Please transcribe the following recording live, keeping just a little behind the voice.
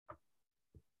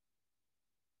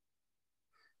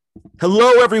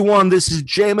Hello, everyone. This is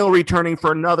J-Mill returning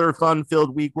for another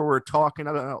fun-filled week where we're talking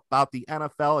about the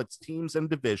NFL, its teams, and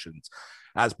divisions.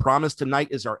 As promised, tonight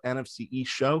is our NFC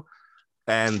East show,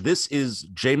 and this is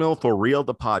J-Mill for Real,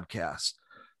 the podcast.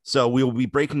 So we will be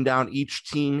breaking down each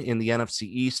team in the NFC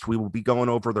East. We will be going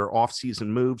over their offseason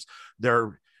moves,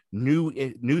 their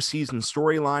new season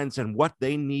storylines, and what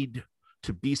they need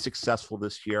to be successful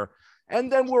this year.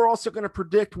 And then we're also going to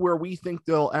predict where we think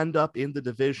they'll end up in the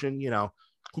division,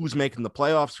 who's making the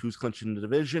playoffs, who's clinching the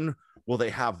division. Will they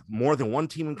have more than one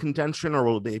team in contention, or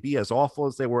will they be as awful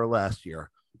as they were last year?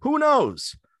 Who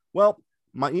knows? Well,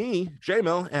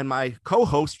 J-Mill, and my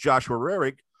co-host, Joshua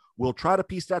Rarick, will try to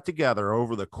piece that together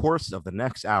over the course of the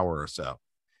next hour or so.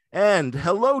 And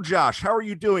hello, Josh. How are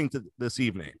you doing this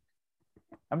evening?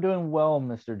 I'm doing well,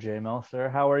 Mr. J-Mill, sir.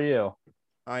 How are you?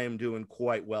 I am doing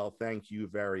quite well. Thank you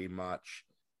very much.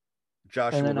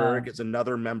 Joshua Rarick is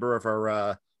another member of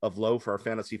our of Low for our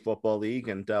fantasy football league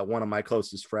and one of my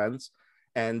closest friends.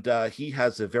 And he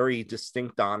has a very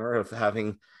distinct honor of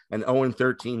having an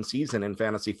 0-13 season in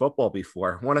fantasy football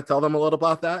before. Want to tell them a little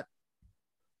about that?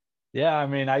 Yeah,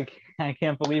 I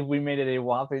can't believe we made it a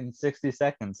whopping 60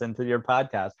 seconds into your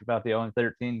podcast about the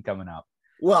 0-13 coming up.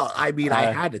 Well, I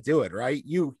had to do it, right?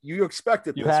 You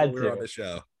expected this when we were on the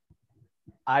show.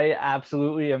 I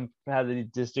absolutely had the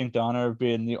distinct honor of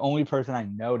being the only person I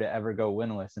know to ever go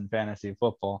winless in fantasy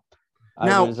football.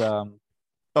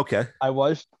 Okay. I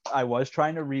was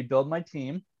trying to rebuild my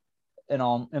team. In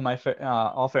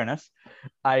all fairness,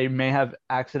 I may have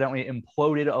accidentally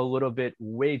imploded a little bit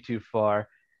way too far.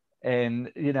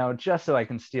 And, just so I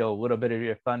can steal a little bit of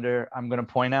your thunder, I'm going to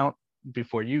point out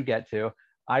before you get to,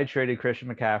 I traded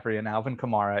Christian McCaffrey and Alvin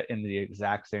Kamara in the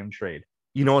exact same trade.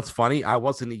 You know what's funny? I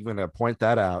wasn't even going to point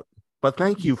that out, but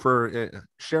thank you for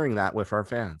sharing that with our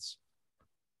fans.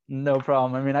 No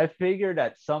problem. I figured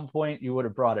at some point you would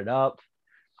have brought it up.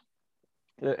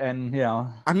 And,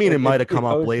 it might have come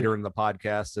up later in the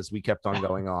podcast as we kept on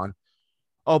going on.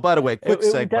 Oh, by the way, quick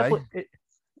segue.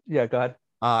 Yeah, go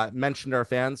ahead. Mentioned our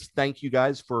fans. Thank you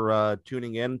guys for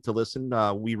tuning in to listen.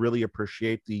 We really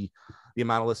appreciate the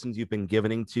amount of listens you've been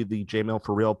giving to the J-Mill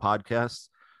for Real podcast.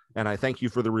 And I thank you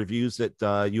for the reviews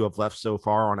that you have left so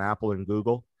far on Apple and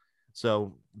Google.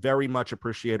 So very much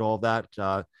appreciate all that.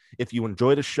 If you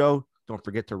enjoy the show, don't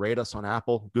forget to rate us on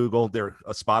Apple, Google,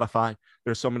 Spotify.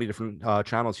 There's so many different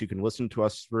channels you can listen to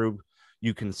us through.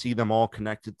 You can see them all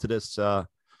connected to this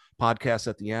podcast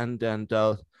at the end. And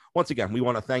once again, we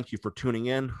want to thank you for tuning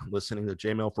in, listening to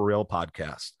J-Mill for Real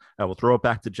podcast. I will throw it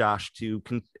back to Josh to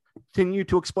continue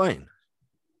to explain.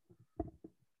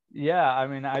 Yeah,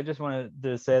 I just wanted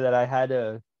to say that I had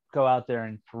to go out there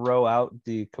and throw out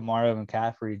the Kamara and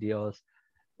McCaffrey deals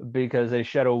because they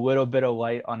shed a little bit of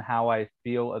light on how I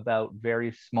feel about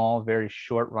very small, very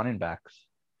short running backs.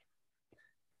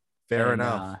 Fair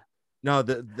enough. No,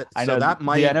 that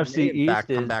might the NFC East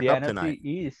come back up tonight.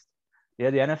 Yeah,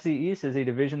 the NFC East is a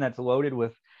division that's loaded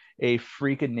with a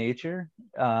freak of nature,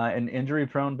 an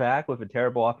injury-prone back with a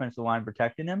terrible offensive line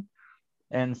protecting him,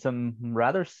 and some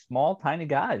rather small, tiny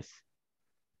guys.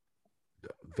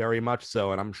 Very much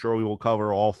so, and I'm sure we will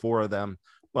cover all four of them.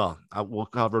 Well, we'll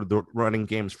cover the running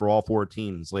games for all four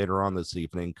teams later on this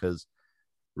evening because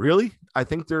really, I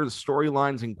think there's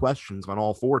storylines and questions on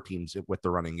all four teams with the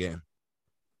running game.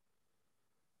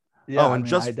 Yeah, I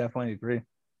definitely agree.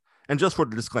 And just for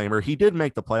the disclaimer, he did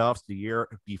make the playoffs the year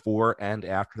before and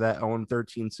after that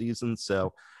 0-13 season.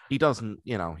 So he doesn't,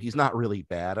 he's not really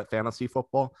bad at fantasy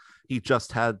football. He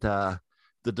just had the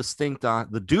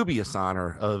dubious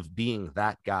honor of being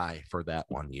that guy for that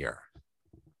 1 year.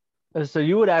 So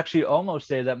you would actually almost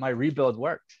say that my rebuild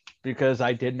worked because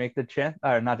I did make not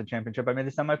the championship. I made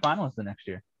the semifinals the next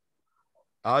year.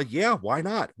 Yeah, why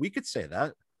not? We could say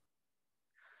that.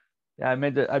 Yeah, I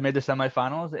made the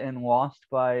semifinals and lost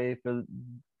for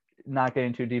not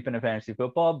getting too deep into fantasy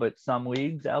football, but some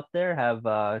leagues out there have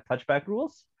touchback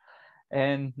rules.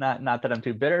 And not that I'm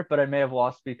too bitter, but I may have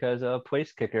lost because a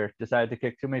place kicker decided to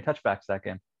kick too many touchbacks that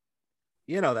game.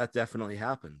 That definitely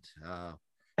happened.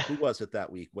 Who was it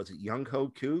that week? Was it Young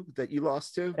Hoku that you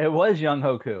lost to? It was Young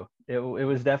Hoku. It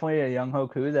was definitely a Young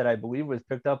Hoku that I believe was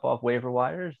picked up off waiver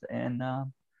wires. And,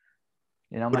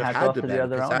 my hats off to the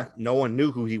other owner. No one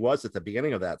knew who he was at the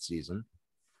beginning of that season.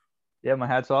 Yeah, my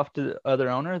hat's off to the other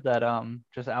owner that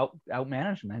just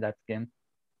outmanaged me that game.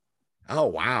 Oh,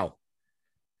 wow.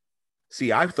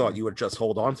 See, I thought you would just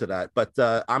hold on to that, but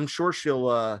I'm sure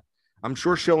she'll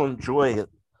enjoy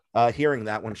hearing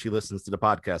that when she listens to the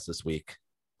podcast this week.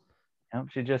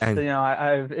 She just,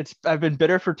 I've been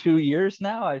bitter for 2 years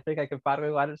now. I think I can finally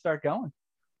let it start going.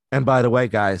 And by the way,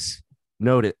 guys,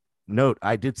 note it. Note,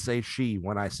 I did say she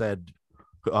when I said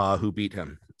who beat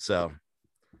him. So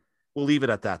we'll leave it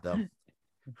at that, though.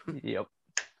 Yep.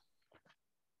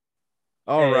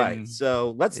 All right. And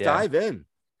So let's yeah, dive in.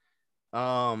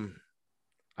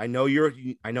 I know you're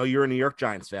a New York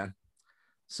Giants fan. yeah,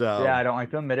 So I don't like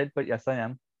to admit it, but yes, I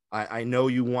am. I know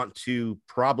you want to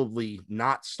probably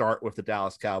not start with the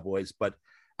Dallas Cowboys, but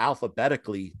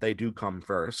alphabetically, they do come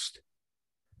first.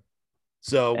 And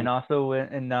So, also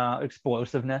in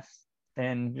explosiveness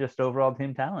and just overall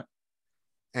team talent.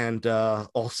 and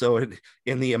also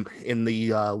in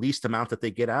the least amount that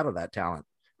they get out of that talent,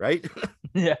 right?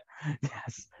 Yeah,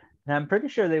 yes. And I'm pretty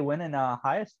sure they win in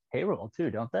highest payroll too,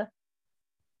 don't they?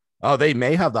 Oh, they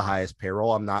may have the highest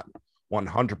payroll. I'm not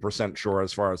 100% sure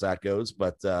as far as that goes,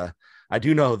 but I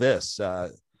do know this.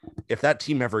 If that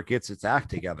team ever gets its act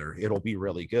together, it'll be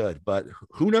really good. But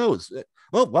who knows?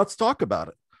 Well, let's talk about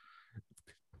it.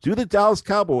 Do the Dallas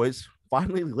Cowboys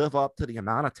finally live up to the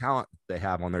amount of talent they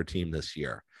have on their team this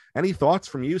year? Any thoughts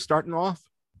from you starting off?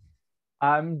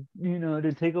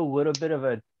 To take a little bit of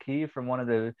a key from one of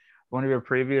your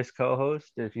previous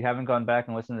co-hosts. If you haven't gone back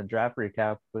and listened to the draft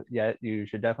recap yet, you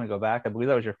should definitely go back. I believe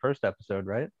that was your first episode,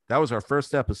 right? That was our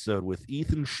first episode with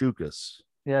Ethan Shukas.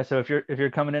 Yeah. So if you're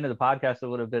coming into the podcast a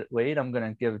little bit late, I'm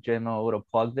gonna give JMO a little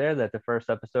plug there that the first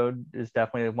episode is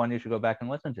definitely the one you should go back and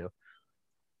listen to.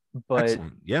 But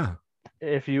Excellent. Yeah.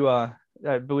 if you I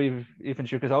believe Ethan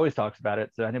Shukas always talks about it,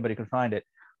 so anybody can find it.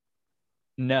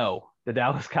 No, the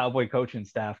Dallas Cowboy coaching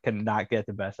staff cannot get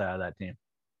the best out of that team.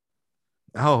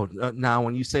 Oh, now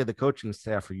when you say the coaching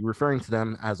staff, are you referring to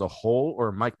them as a whole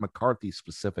or Mike McCarthy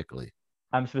specifically?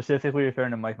 I'm specifically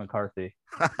referring to Mike McCarthy.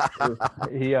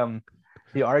 he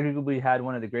he arguably had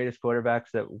one of the greatest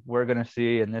quarterbacks that we're going to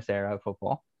see in this era of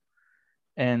football,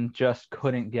 and just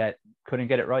couldn't get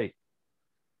it right.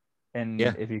 Yeah. And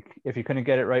if you couldn't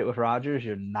get it right with Rodgers,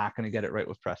 you're not going to get it right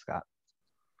with Prescott.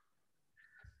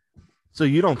 So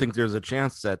you don't think there's a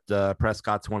chance that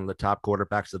Prescott's one of the top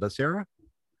quarterbacks of this era?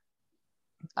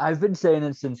 I've been saying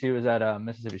it since he was at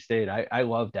Mississippi State. I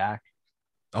love Dak.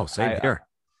 Oh, same I here.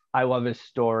 I love his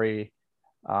story.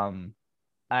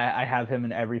 I have him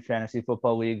in every fantasy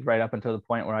football league right up until the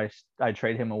point where I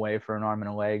trade him away for an arm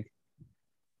and a leg.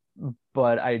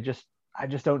 But I just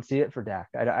don't see it for Dak.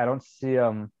 I don't see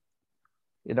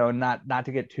not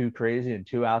to get too crazy and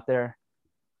too out there.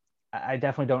 I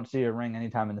definitely don't see a ring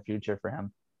anytime in the future for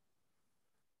him,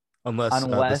 Unless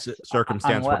unless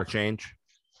circumstance were to unless change.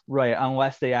 right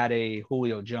unless they add a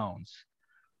Julio Jones,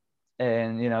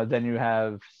 and then you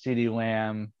have CeeDee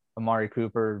Lamb, Amari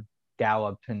Cooper,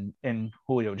 Gallup, and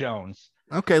Julio Jones.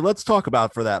 Okay, let's talk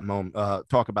about for that moment.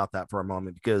 Talk about that for a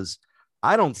moment because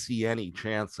I don't see any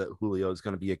chance that Julio is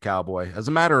going to be a Cowboy. As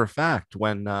a matter of fact,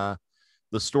 when the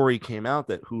story came out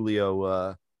that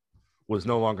Julio was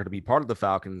no longer to be part of the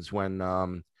Falcons,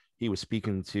 when he was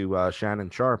speaking to Shannon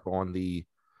Sharp on the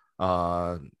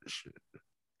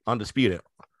Undisputed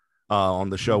on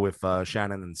the show with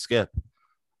Shannon and Skip,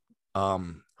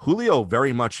 Julio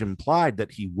very much implied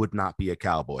that he would not be a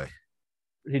Cowboy.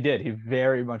 He did. He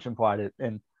very much implied it,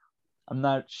 and I'm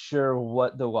not sure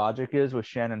what the logic is with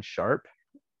Shannon Sharp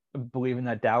believing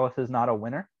that Dallas is not a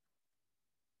winner,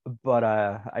 but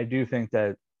I do think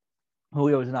that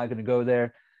Julio is not going to go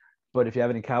there. But if you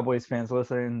have any Cowboys fans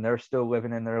listening, they're still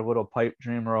living in their little pipe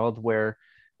dream world where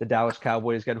the Dallas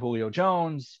Cowboys get Julio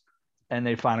Jones and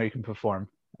they finally can perform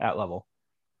at level.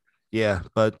 Yeah,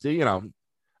 but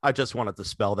I just wanted to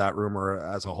spell that rumor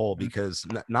as a whole because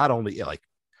not only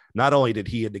did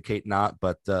he indicate not,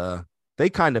 but they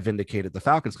kind of indicated, the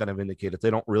Falcons kind of indicated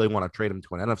they don't really want to trade him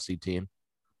to an NFC team.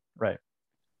 Right.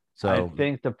 So I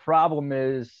think the problem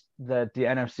is that the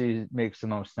NFC makes the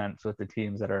most sense with the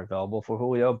teams that are available for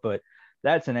Julio, but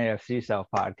that's an AFC South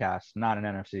podcast, not an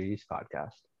NFC East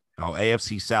podcast. Oh,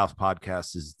 AFC South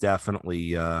podcast is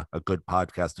definitely a good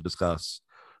podcast to discuss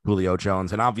Julio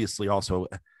Jones, and obviously also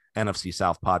NFC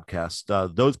South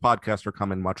podcast. Those podcasts are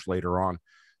coming much later on.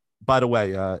 By the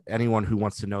way, anyone who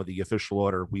wants to know the official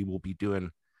order, we will be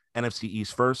doing NFC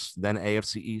East first, then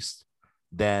AFC East,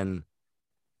 then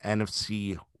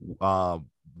NFC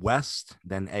West,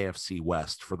 then AFC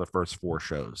West for the first 4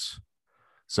 shows.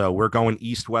 So we're going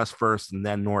East West first and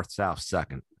then North South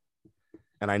second.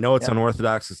 And I know it's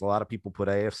unorthodox because a lot of people put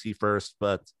AFC first,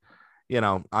 but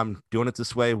I'm doing it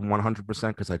this way 100%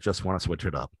 because I just want to switch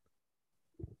it up.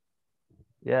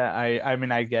 Yeah, I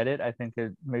mean I get it. I think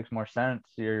it makes more sense.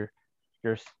 You're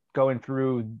going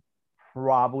through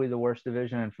probably the worst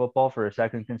division in football for a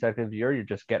second consecutive year. You're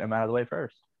just getting them out of the way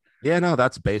first. Yeah, no,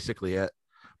 that's basically it.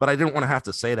 But I didn't want to have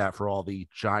to say that for all the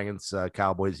Giants,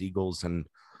 Cowboys, Eagles, and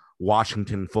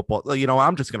Washington football. You know,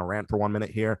 I'm just going to rant for 1 minute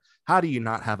here. How do you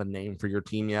not have a name for your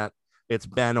team yet? It's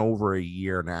been over a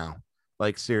year now.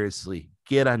 Like, seriously,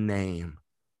 get a name.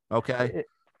 Okay.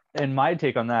 And my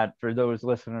take on that, for those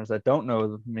listeners that don't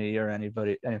know me or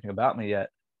anything about me yet,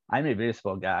 I'm a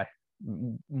baseball guy,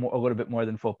 a little bit more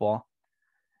than football.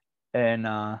 And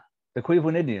the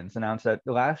Cleveland Indians announced that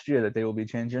last year that they will be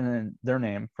changing their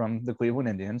name from the Cleveland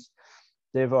Indians.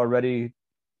 They've already,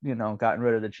 gotten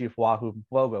rid of the Chief Wahoo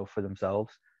logo for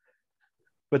themselves.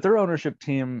 But their ownership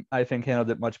team, I think, handled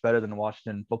it much better than the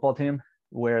Washington football team,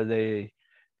 where they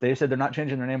said they're not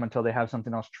changing their name until they have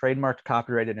something else trademarked,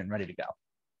 copyrighted, and ready to go.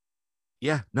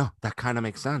 Yeah, no, that kind of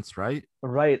makes sense, right?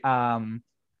 Right. I'm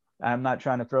not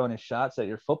trying to throw any shots at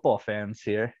your football fans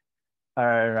here,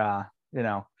 or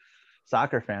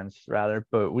soccer fans rather,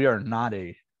 but we are not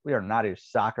a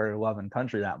soccer loving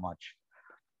country that much.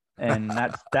 And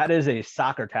that is a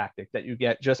soccer tactic that you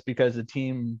get just because the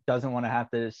team doesn't want to have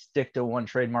to stick to one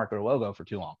trademark or logo for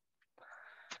too long.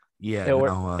 Yeah,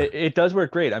 it does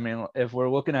work great. I mean, if we're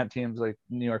looking at teams like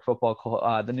the New York Football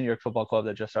Club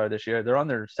that just started this year, they're on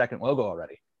their second logo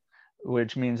already,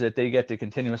 which means that they get to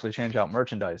continuously change out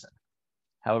merchandising.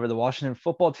 However, the Washington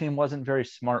football team wasn't very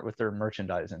smart with their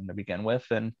merchandising to begin with,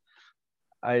 and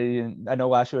I know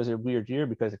last year was a weird year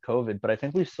because of COVID, but I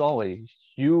think we saw a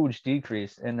huge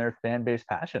decrease in their fan base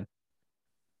passion.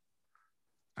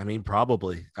 I mean,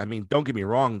 probably. I mean, don't get me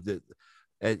wrong.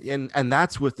 And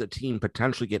that's with the team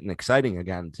potentially getting exciting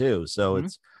again too. So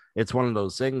it's one of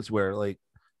those things where, like,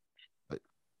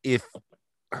 it's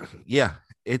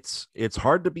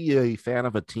hard to be a fan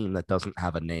of a team that doesn't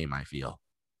have a name, I feel.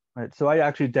 Right. So I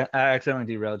accidentally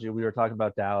derailed you. We were talking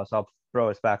about Dallas. I'll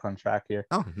throw us back on track here.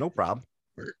 Oh, no problem.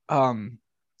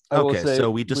 Okay,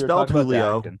 so we dispelled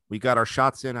Julio. We got our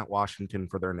shots in at Washington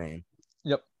for their name.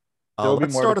 Yep.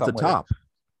 Let's start at the top.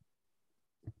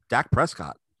 Dak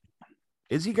Prescott.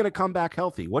 Is he going to come back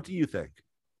healthy? What do you think?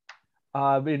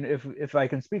 I mean, if I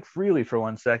can speak freely for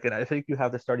 1 second, I think you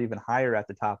have to start even higher at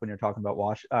the top when you're talking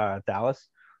about Dallas.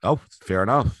 Oh, fair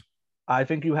enough. I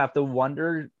think you have to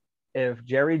wonder if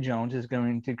Jerry Jones is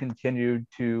going to continue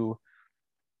to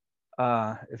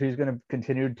if he's going to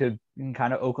continue to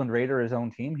kind of Oakland Raider his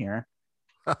own team here,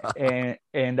 and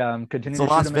continue. It's the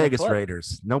Las Vegas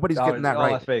Raiders. Nobody's getting that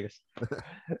right. Las Vegas.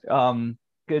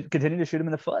 Continue to shoot him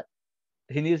in the foot.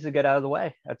 He needs to get out of the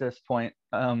way at this point.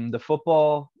 The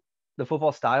football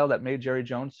style that made Jerry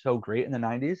Jones so great in the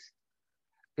 90s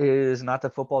is not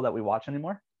the football that we watch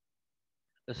anymore.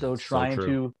 So trying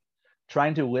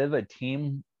to live a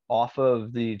team off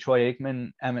of the Troy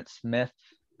Aikman, Emmitt Smith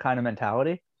kind of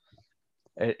mentality,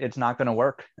 it's not going to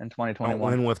work in 2021.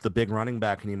 Don't win with the big running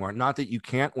back anymore. Not that you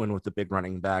can't win with the big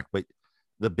running back, but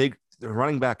the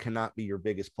running back cannot be your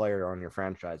biggest player on your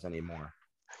franchise anymore.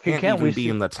 Can't even be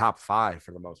in the top 5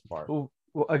 for the most part. Well,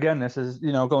 again, this is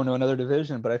going to another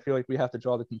division, but I feel like we have to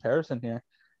draw the comparison here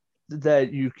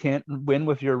that you can't win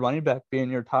with your running back being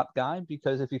your top guy,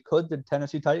 because if you could, the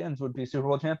Tennessee Titans would be Super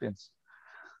Bowl champions.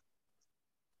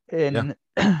 And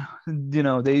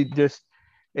they just,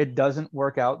 it doesn't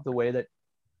work out the way that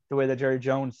Jerry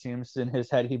Jones seems in his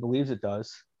head he believes it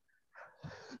does.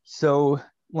 So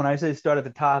when I say start at the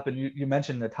top, and you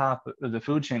mentioned the top of the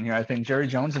food chain here, I think Jerry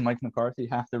Jones and Mike McCarthy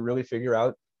have to really figure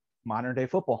out modern day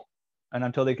football. And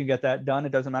until they can get that done,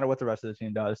 it doesn't matter what the rest of the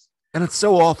team does. And it's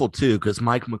so awful too, because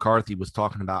Mike McCarthy was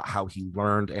talking about how he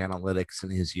learned analytics in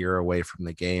his year away from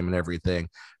the game and everything.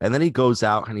 And then he goes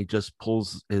out and he just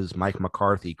pulls his Mike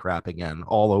McCarthy crap again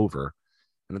all over.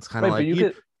 And it's kind of like,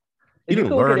 you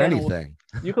didn't learn anything.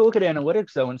 You could look at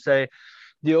analytics though and say,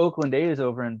 the Oakland A's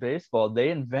over in baseball, they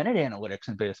invented analytics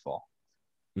in baseball.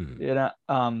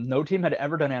 Mm-hmm. No team had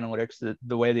ever done analytics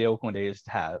the way the Oakland A's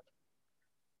have,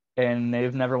 and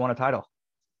they've never won a title.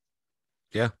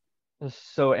 Yeah.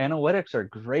 So analytics are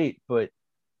great,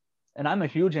 and I'm a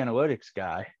huge analytics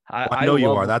guy. I know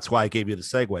you are. That's why I gave you the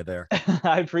segue there.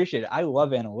 I appreciate it. I love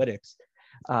analytics.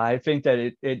 I think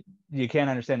that you can't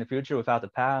understand the future without the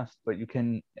past, but you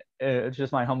can. It's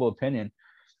just my humble opinion.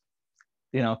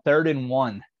 3rd and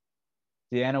 1,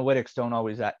 the analytics don't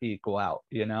always equal out,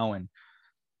 and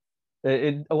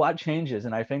a lot changes.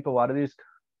 And I think a lot of these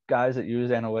guys that use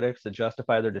analytics to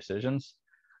justify their decisions,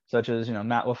 such as,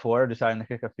 Matt LaFleur deciding to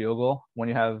kick a field goal when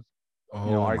you have,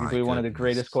 arguably one of the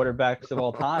greatest quarterbacks of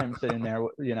all time sitting there,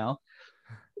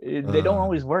 they don't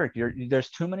always work. There's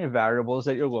too many variables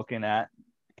that you're looking at.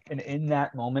 And in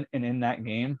that moment and in that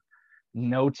game,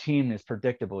 no team is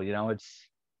predictable. It's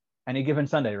any given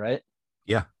Sunday, right?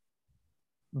 Yeah.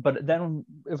 But then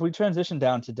if we transition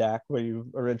down to Dak, where you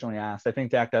originally asked, I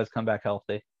think Dak does come back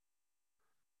healthy.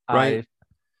 Right.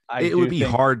 I it would do be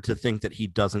think, hard to think that he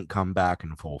doesn't come back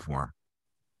in full form.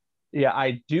 yeah,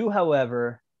 I do,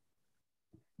 however,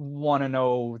 want to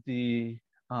know the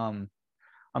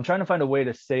I'm trying to find a way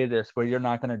to say this where you're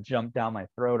not going to jump down my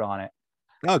throat on it.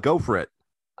 Oh, go for it.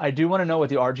 I do want to know what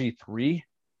the RG3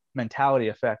 mentality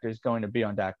effect is going to be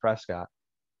on Dak Prescott.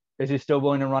 Is he still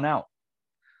willing to run out?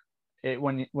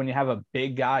 When you have a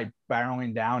big guy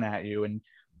barreling down at you,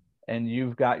 and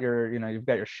you've got your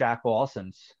Shaq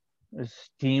Lawsons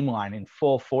steamlining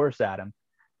full force at him,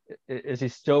 is he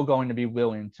still going to be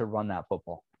willing to run that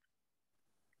football?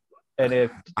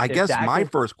 And I if guess Dak my is,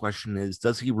 first question is,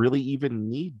 does he really even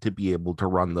need to be able to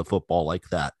run the football like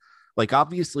that? Like,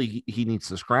 obviously, he needs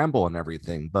to scramble and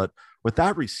everything, but with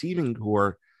that receiving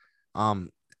core, um,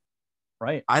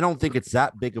 right, I don't think it's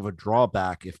that big of a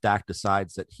drawback if Dak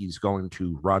decides that he's going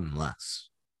to run less.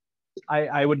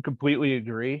 I would completely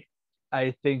agree.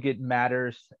 I think it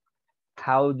matters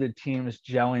how the team is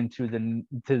gelling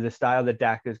to the style that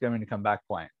Dak is going to come back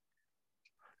playing.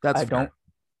 That's I fair.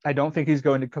 don't think he's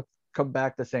going to come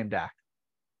back the same Dak.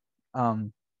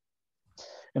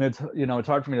 And it's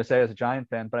hard for me to say as a Giant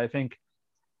fan, but I think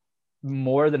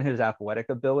more than his athletic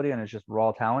ability and his just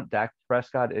raw talent, Dak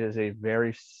Prescott is a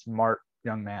very smart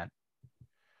young man.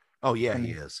 Oh, yeah,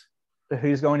 he And is.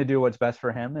 he's going to do what's best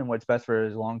for him and what's best for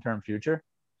his long-term future.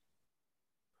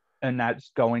 And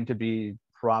that's going to be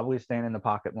probably staying in the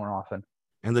pocket more often.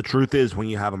 And the truth is, when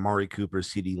you have Amari Cooper,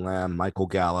 CeeDee Lamb, Michael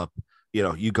Gallup,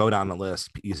 you go down the list.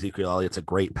 Ezekiel Elliott's a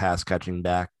great pass catching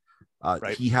back.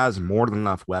 Right. He has more than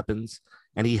enough weapons,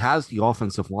 and he has the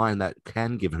offensive line that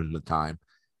can give him the time.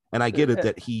 And I get it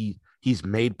that he's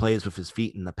made plays with his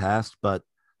feet in the past, but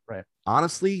right.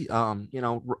 honestly,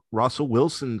 Russell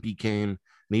Wilson became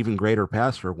an even greater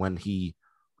passer when he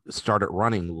started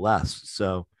running less.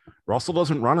 So Russell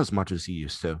doesn't run as much as he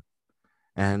used to.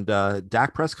 And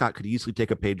Dak Prescott could easily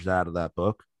take a page out of that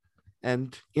book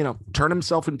and, turn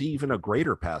himself into even a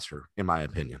greater passer, in my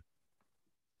opinion.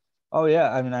 Oh,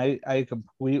 yeah. I mean, I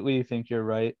completely think you're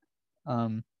right.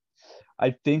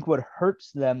 I think what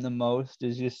hurts them the most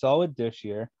is you saw it this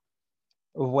year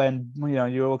when,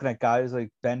 you were looking at guys like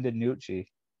Ben DiNucci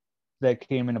that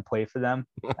came into play for them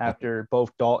after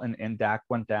both Dalton and Dak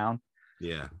went down.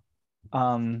 Yeah.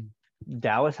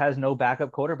 Dallas has no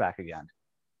backup quarterback again.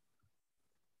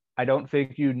 I don't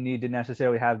think you need to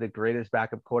necessarily have the greatest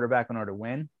backup quarterback in order to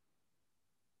win,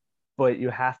 but you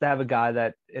have to have a guy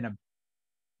that in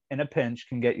a pinch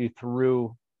can get you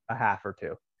through a half or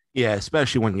two. Yeah,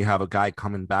 especially when you have a guy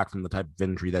coming back from the type of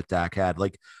injury that Dak had.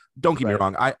 Like, don't get me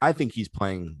wrong, I think he's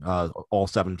playing all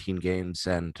 17 games,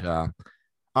 and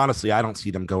honestly, I don't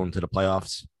see them going to the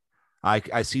playoffs.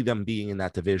 I see them being in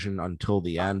that division until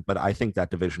the end, but I think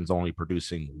that division's only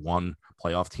producing one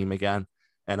playoff team again.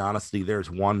 And honestly, there's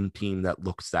one team that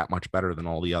looks that much better than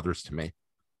all the others to me.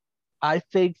 I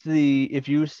think if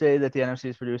you say that the NFC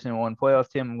is producing one playoff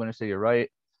team, I'm going to say you're right.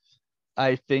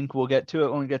 I think we'll get to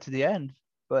it when we get to the end,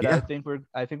 but Yeah. I think we're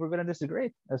going to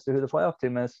disagree as to who the playoff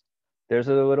team is. There's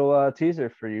a little teaser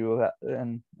for you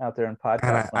and out there in podcast.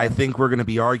 And I think we're going to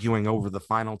be arguing over the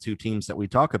final two teams that we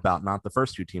talk about, not the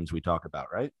first two teams we talk about,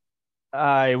 right?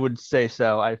 I would say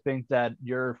so. I think that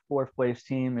your fourth place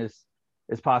team is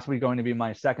possibly going to be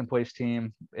my second place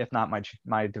team, if not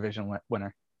my division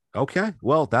winner. Okay.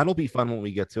 Well, that'll be fun when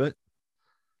we get to it.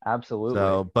 Absolutely.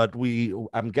 So, but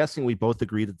I'm guessing we both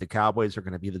agree that the Cowboys are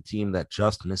going to be the team that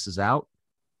just misses out.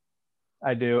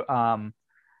 I do.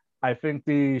 I think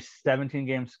the 17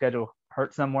 game schedule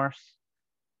hurts them worse.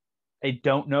 I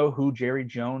don't know who Jerry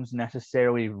Jones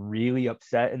necessarily really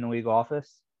upset in the league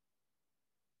office,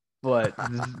 but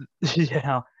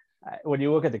when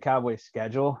you look at the Cowboys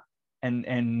schedule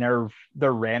and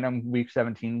their random week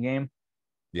 17 game,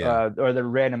 or the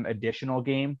random additional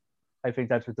game, I think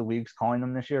that's what the league's calling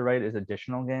them this year, right? Is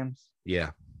additional games.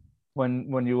 Yeah.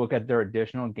 When you look at their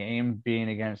additional game being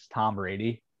against Tom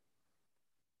Brady,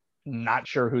 not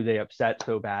sure who they upset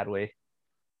so badly,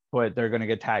 but they're going to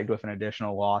get tagged with an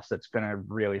additional loss that's going to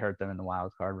really hurt them in the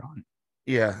wild card run.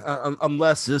 Yeah,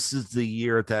 unless this is the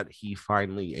year that he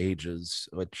finally ages,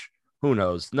 which who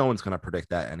knows? No one's going to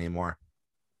predict that anymore.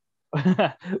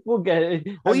 We'll get it.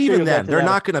 Well, even then, they're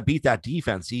not going to beat that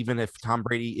defense, even if Tom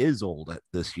Brady is old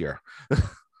this year.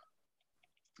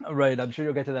 Right. I'm sure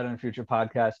you'll get to that in a future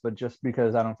podcast, but just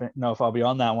because I don't know if I'll be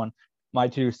on that one, my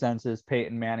 2 cents is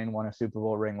Peyton Manning won a Super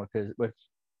Bowl ring with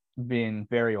being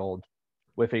very old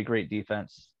with a great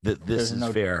defense. This is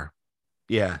fair.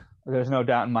 Yeah. There's no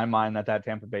doubt in my mind that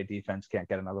Tampa Bay defense can't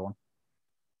get another one.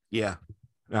 Yeah.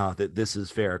 No, this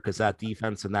is fair because that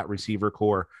defense and that receiver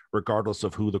core, regardless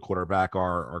of who the quarterback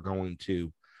are going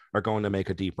to make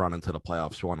a deep run into the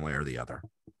playoffs one way or the other.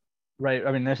 Right.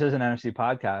 I mean, this is an NFC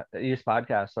podcast, East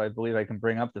podcast, so I believe I can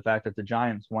bring up the fact that the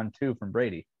Giants won 2 from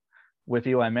Brady with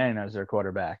Eli Manning as their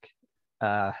quarterback.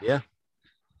 Yeah.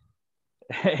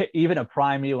 Even a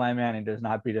prime Eli Manning does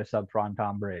not beat a sub-prime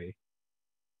Tom Brady.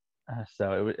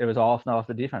 So it was all off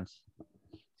the defense.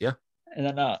 Yeah. And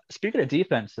then speaking of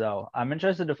defense, though, I'm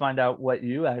interested to find out what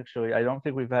you actually, I don't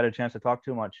think we've had a chance to talk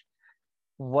too much.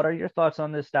 What are your thoughts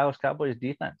on this Dallas Cowboys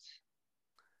defense?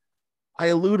 I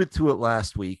alluded to it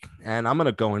last week, and I'm going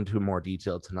to go into more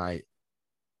detail tonight.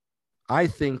 I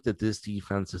think that this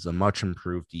defense is a much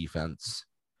improved defense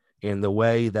in the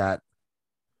way that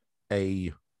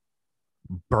a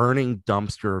burning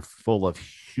dumpster full of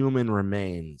human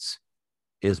remains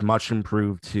is much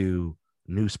improved to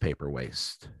newspaper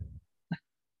waste.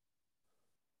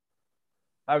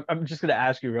 I'm just going to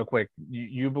ask you real quick.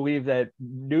 You believe that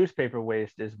newspaper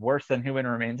waste is worse than human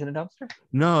remains in a dumpster?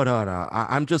 No.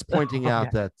 I'm just pointing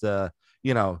out that,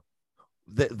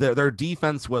 their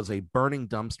defense was a burning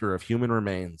dumpster of human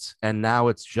remains, and now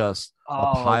it's just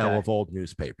a pile of old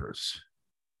newspapers.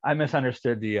 I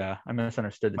misunderstood the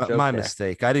joke. My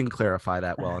mistake. I didn't clarify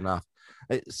that well enough.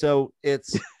 So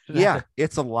it's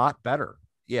it's a lot better.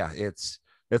 Yeah,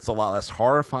 it's a lot less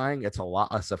horrifying. It's a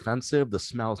lot less offensive. The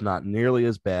smell's not nearly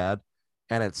as bad,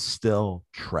 and it's still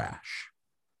trash.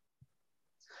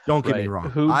 Don't get me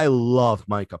wrong. I love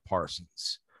Micah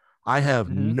Parsons. I have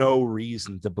no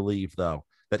reason to believe, though,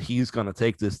 that he's going to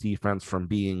take this defense from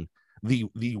being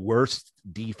the worst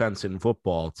defense in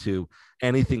football to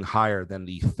anything higher than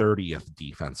the 30th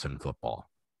defense in football.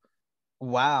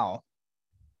 Wow.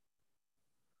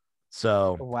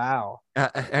 So,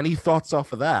 any thoughts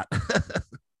off of that?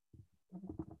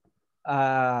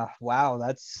 Wow,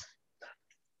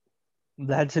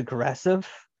 that's aggressive.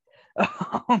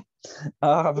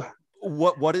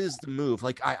 What is the move?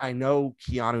 Like, I know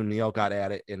Keanu Neal got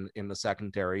at it in the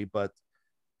secondary, but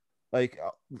like,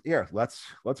 here, let's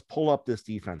pull up this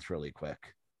defense really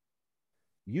quick.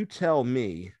 You tell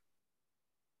me.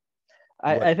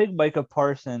 I think Micah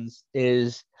Parsons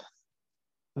is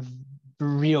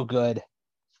real good.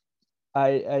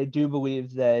 I do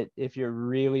believe that if you're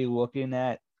looking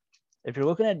at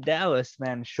Dallas,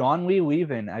 man, Sean Lee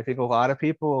leaving, I think a lot of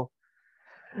people,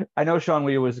 I know Sean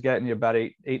Lee was getting you about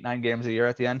 9 games a year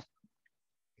at the end.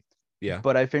 Yeah.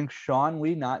 But I think Sean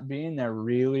Lee not being there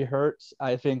really hurts.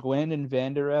 I think Landon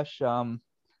Vander Esch, and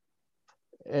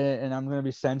I'm going to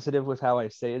be sensitive with how I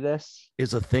say this,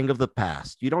 is a thing of the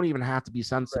past. You don't even have to be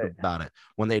sensitive about it.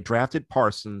 When they drafted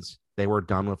Parsons, they were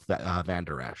done with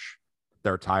Vander Esch.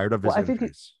 They're tired of his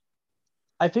injuries.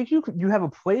 I think you have a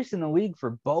place in the league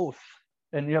for both,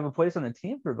 and you have a place on the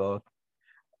team for both.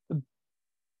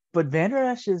 But Vander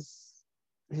Esch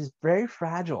he's very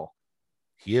fragile.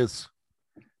 He is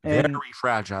very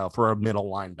fragile for a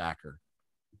middle linebacker.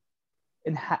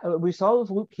 And we saw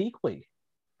with Luke Kuechly,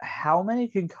 how many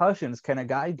concussions can a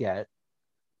guy get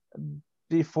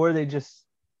before they just?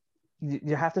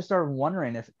 You have to start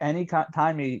wondering if any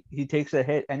time he takes a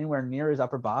hit anywhere near his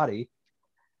upper body,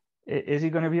 is he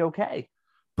going to be okay?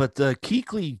 But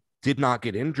Kuechly did not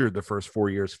get injured the first 4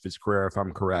 years of his career, if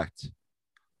I'm correct.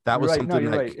 That was something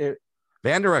that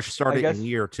Vander Esch started in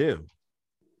year 2.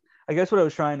 I guess what I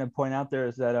was trying to point out there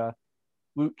is that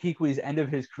Luke Kuechly's end of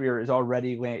his career is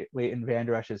already late in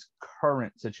Vander Esch's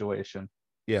current situation.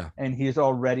 Yeah. And he's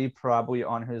already probably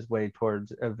on his way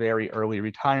towards a very early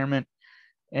retirement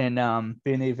and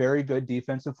being a very good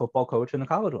defensive football coach in the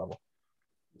college level.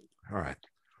 All right.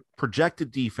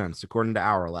 Projected defense, according to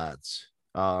Our Lads.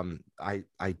 I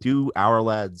do Our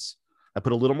Lads. I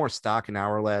put a little more stock in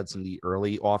Our Lads in the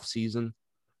early off season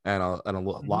and a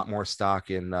lot more stock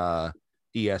in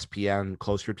ESPN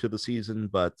closer to the season.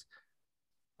 But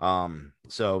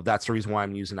so that's the reason why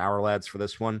I'm using Our Lads for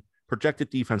this one. Projected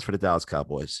defense for the Dallas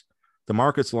Cowboys: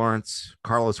 DeMarcus Lawrence,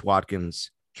 Carlos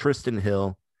Watkins, Tristan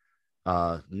Hill,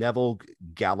 Neville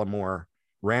Gallimore,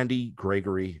 Randy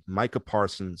Gregory, Micah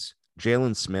Parsons,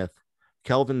 Jalen Smith,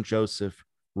 Kelvin Joseph,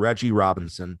 Reggie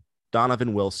Robinson,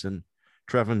 Donovan Wilson,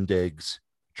 Trevon Diggs,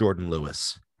 Jordan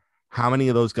Lewis. How many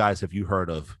of those guys have you heard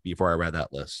of before I read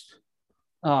that list?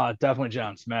 Definitely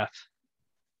John Smith.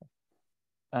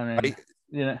 I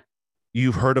mean,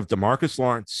 You've heard of DeMarcus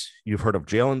Lawrence. You've heard of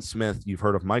Jalen Smith. You've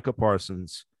heard of Micah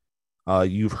Parsons.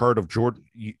 You've heard of Jordan.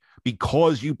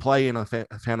 Because you play in a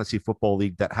fantasy football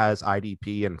league that has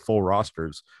IDP and full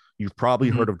rosters, you've probably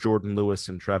heard of Jordan Lewis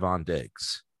and Trevon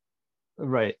Diggs.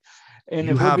 Right. And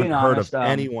you haven't heard of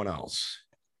anyone else.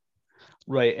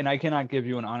 Right. And I cannot give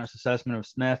you an honest assessment of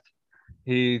Smith.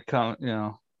 He comes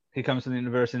to the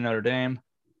University of Notre Dame.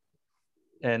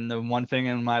 And the one thing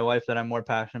in my life that I'm more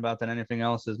passionate about than anything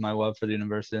else is my love for the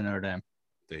University of Notre Dame.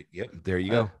 Yep, there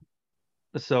you go.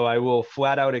 So I will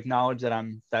flat out acknowledge that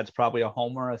that's probably a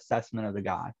homer assessment of the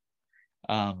guy.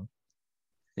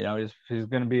 He's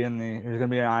going to be in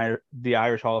the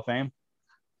Irish Hall of Fame.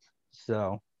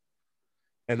 So,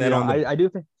 and then I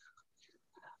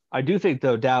do think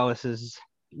though Dallas is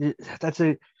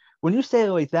when you say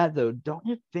it like that though, don't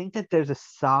you think that there's a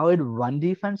solid run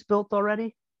defense built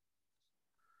already?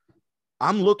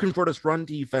 I'm looking for this run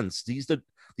defense. These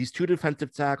two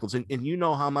defensive tackles, and you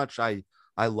know how much I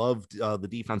loved the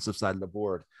defensive side of the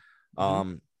board,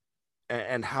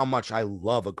 and how much I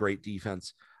love a great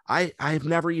defense. I've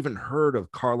never even heard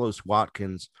of Carlos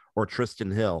Watkins or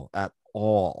Tristan Hill at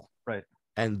all. Right.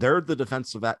 And they're the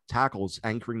defensive tackles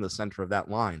anchoring the center of that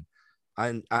line.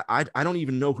 And I don't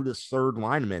even know who this third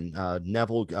lineman,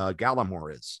 Neville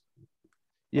Gallimore, is.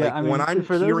 Yeah, when I'm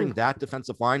hearing that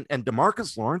defensive line, and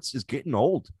DeMarcus Lawrence is getting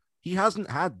old. He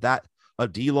hasn't had a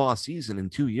D-Law season in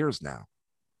 2 years now.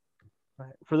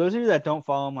 Right. For those of you that don't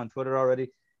follow him on Twitter already,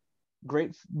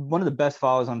 one of the best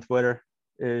follows on Twitter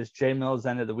is Jay Mills'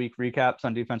 end of the week recaps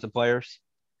on defensive players.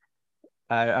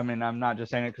 I mean, I'm not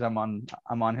just saying it because I'm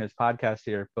on his podcast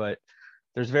here, but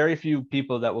there's very few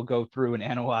people that will go through and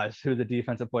analyze who the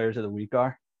defensive players of the week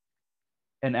are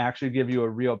and actually give you a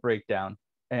real breakdown.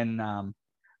 And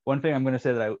one thing I'm going to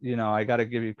say that I got to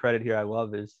give you credit here, I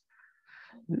love, is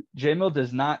Jay Mills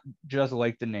does not just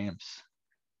like the names.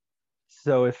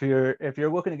 So if you're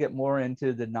looking to get more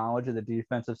into the knowledge of the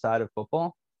defensive side of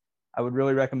football, I would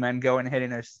really recommend going and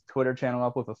hitting his Twitter channel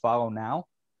up with a follow now,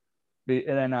 and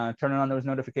then turning on those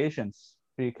notifications,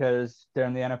 because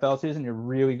during the NFL season, you're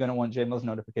really going to want Jay Mills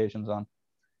notifications on.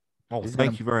 Oh,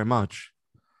 thank you very much.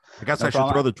 I guess I should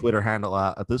throw the Twitter handle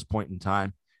out at this point in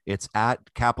time. It's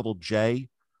at capital J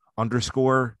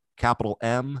 _ capital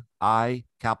M I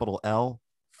capital L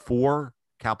 4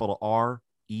 capital R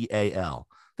EAL.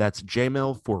 That's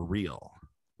JMill for real.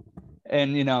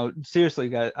 And seriously,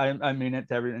 guys, I mean it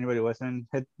to anybody listening.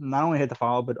 Not only hit the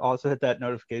follow, but also hit that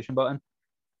notification button,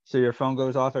 so your phone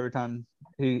goes off every time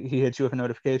he hits you with a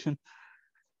notification.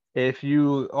 If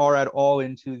you are at all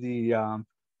into the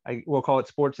we'll call it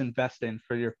sports investing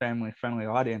for your family-friendly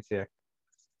audience here,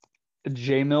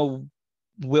 JMill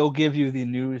will give you the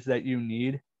news that you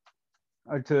need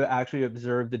to actually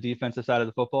observe the defensive side of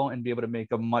the football and be able to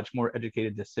make a much more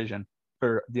educated decision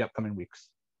for the upcoming weeks.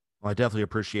 Well, I definitely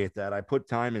appreciate that. I put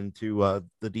time into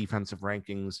the defensive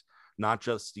rankings, not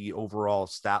just the overall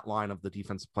stat line of the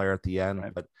defensive player at the end,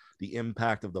 right, but the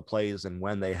impact of the plays and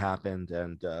when they happened.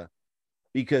 And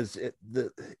because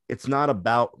it's not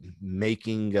about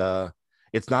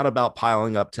it's not about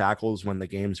piling up tackles when the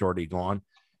game's already gone.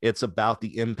 It's about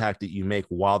the impact that you make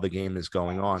while the game is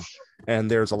going on. And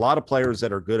there's a lot of players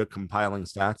that are good at compiling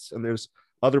stats, and there's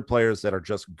other players that are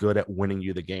just good at winning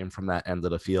you the game from that end of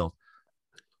the field.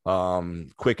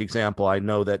 Quick example, I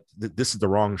know that this is the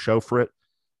wrong show for it,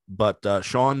 but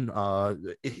Sean,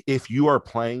 if you are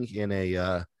playing in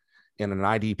an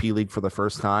IDP league for the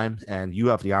first time and you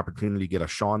have the opportunity to get a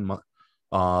Sean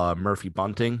Murphy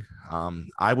Bunting,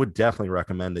 I would definitely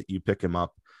recommend that you pick him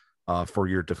up for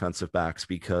your defensive backs,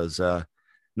 because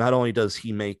not only does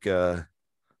he make a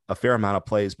fair amount of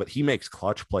plays, but he makes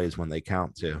clutch plays when they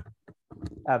count too.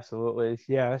 Absolutely.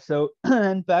 Yeah. So,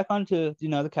 and back onto,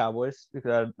 the Cowboys,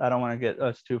 because I don't want to get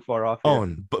us too far off here. Oh,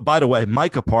 and by the way,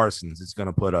 Micah Parsons is going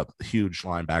to put up huge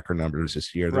linebacker numbers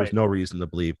this year. There's no reason to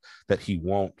believe that he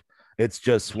won't. It's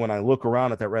just when I look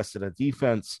around at the rest of the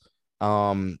defense,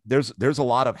 there's a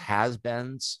lot of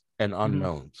has-beens and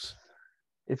unknowns.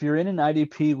 If you're in an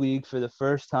IDP league for the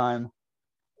first time,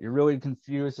 you're really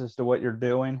confused as to what you're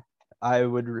doing, I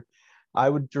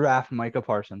would draft Micah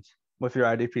Parsons with your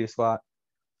IDP slot.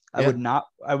 I would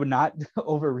not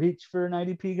overreach for an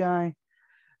IDP guy,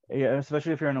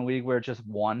 especially if you're in a league where it's just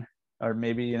one, or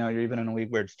maybe you're even in a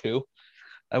league where it's two.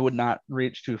 I would not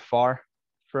reach too far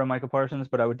for a Micah Parsons,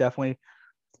 but I would definitely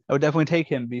take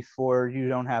him before the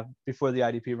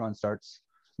IDP run starts.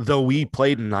 Though we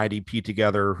played in IDP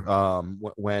together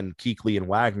when Kuechly and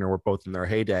Wagner were both in their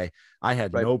heyday, I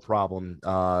had no problem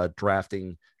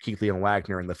drafting Kuechly and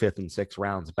Wagner in the 5th and 6th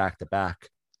rounds back to back.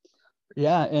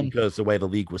 Yeah, and because the way the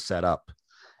league was set up.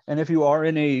 And if you are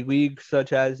in a league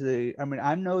such as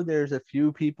I know there's a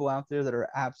few people out there that are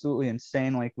absolutely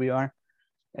insane like we are.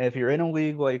 If you're in a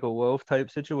league like a Wolf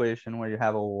type situation where you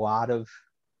have a lot of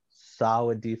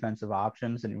solid defensive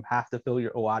options and you have to fill a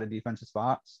lot of defensive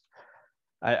spots,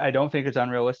 I don't think it's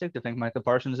unrealistic to think Micah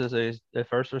Parsons is a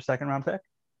first or second round pick.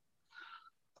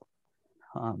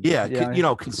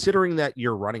 Considering that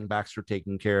your running backs are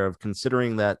taken care of,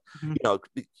 considering that,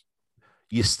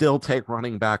 you still take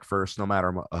running back first, no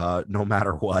matter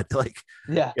what. Like,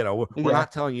 Yeah. we're Yeah.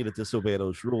 not telling you to disobey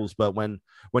those rules, but when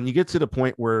you get to the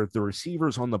point where the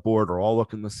receivers on the board are all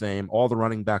looking the same, all the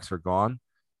running backs are gone,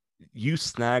 you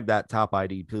snag that top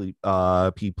IDP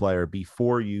P player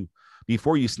before you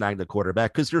snag the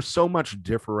quarterback, because there's so much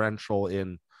differential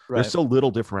in there's Right. so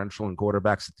little differential in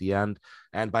quarterbacks at the end,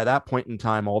 and by that point in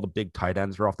time, all the big tight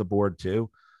ends are off the board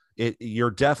too.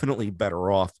 You're definitely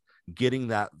better off getting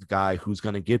that guy who's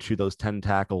going to get you those 10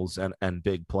 tackles and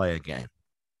big play a game.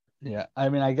 Yeah. I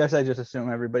mean, I guess I just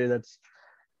assume everybody that's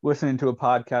listening to a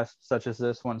podcast such as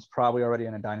this one's probably already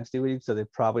in a dynasty league, so they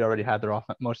probably already had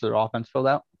most of their offense filled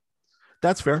out.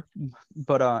 That's fair.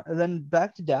 But then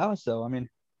back to Dallas, though. I mean,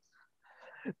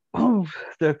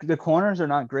 the corners are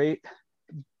not great,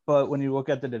 but when you look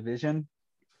at the division,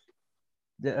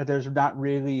 there's not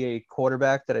really a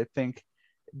quarterback that I think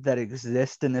that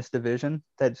exists in this division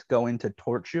that's going to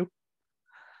torch you.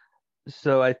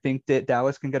 So I think that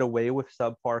Dallas can get away with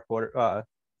subpar corner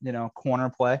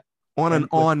play. On an And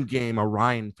with, on game, a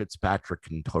Ryan Fitzpatrick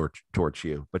can torch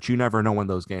you, but you never know when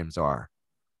those games are.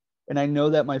 and I know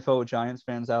that my fellow Giants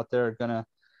fans out there are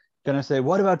gonna say,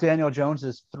 what about Daniel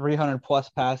Jones's 300 plus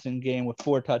passing game with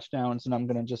 4 touchdowns? And I'm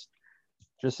gonna just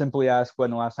simply ask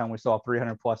when the last time we saw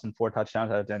 300 plus and 4 touchdowns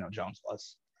out of Daniel Jones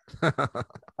was.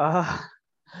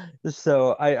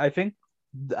 So I think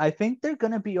they're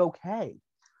gonna be okay.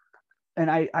 And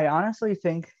I honestly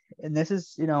think, and this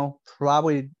is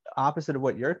probably opposite of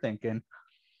what you're thinking,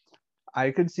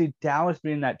 I could see Dallas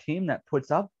being that team that puts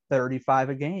up 35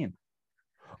 a game.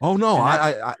 Oh no,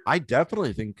 I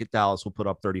definitely think Dallas will put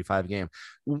up 35 a game.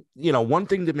 One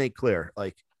thing to make clear,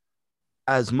 like,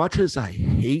 as much as I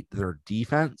hate their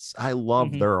defense, I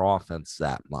love their offense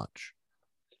that much.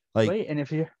 Like, right, and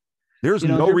if there's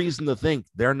no reason to think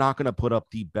they're not going to put up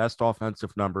the best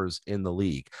offensive numbers in the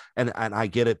league. And I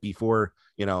get it. Before,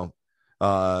 you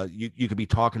could be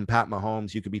talking Pat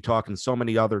Mahomes, you could be talking so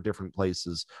many other different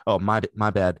places. Oh, my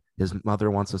bad. His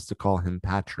mother wants us to call him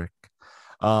Patrick.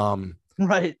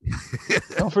 Right.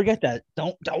 Don't forget that.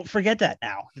 Don't forget that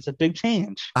now. It's a big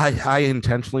change. I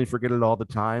intentionally forget it all the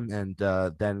time, and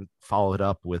then follow it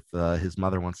up with his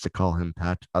mother wants to call him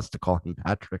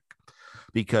Patrick,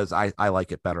 because I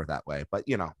like it better that way. But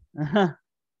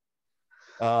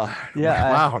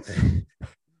wow.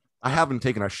 I haven't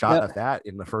taken a shot at that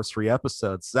in the first 3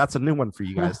 episodes. That's a new one for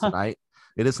you guys tonight.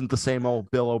 It isn't the same old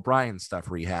Bill O'Brien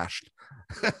stuff rehashed.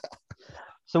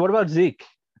 So what about Zeke?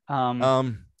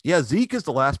 Yeah, Zeke is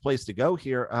the last place to go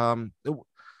here.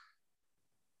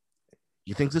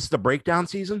 You think this is the breakdown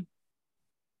season?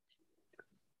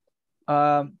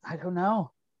 I don't know.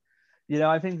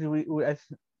 I think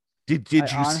did you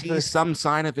honestly see some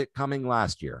sign of it coming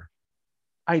last year?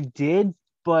 I did,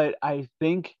 but I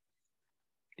think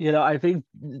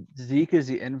Zeke is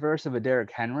the inverse of a Derrick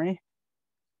Henry.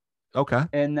 Okay.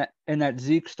 And that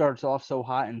Zeke starts off so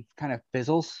hot and kind of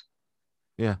fizzles.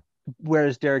 Yeah.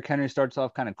 Whereas Derrick Henry starts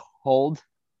off kind of cold.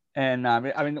 And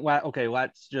okay,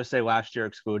 let's just say last year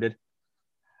excluded.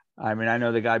 I mean, I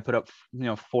know the guy put up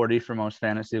 40 for most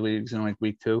fantasy leagues in like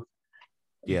week 2.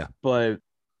 Yeah. But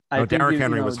Derrick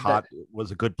Henry was hot. Was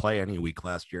a good play any week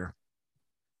last year.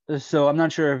 So I'm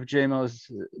not sure if JMO's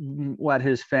let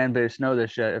his fan base know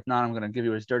this yet. If not, I'm going to give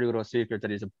you his dirty little secret that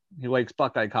he likes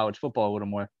Buckeye college football a little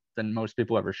more than most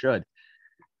people ever should.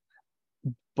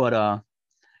 But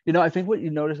I think what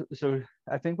you notice. So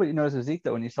I think what you notice with Zeke,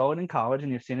 though, when you saw it in college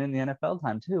and you've seen it in the NFL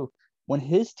time too, when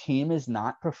his team is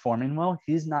not performing well,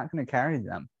 he's not going to carry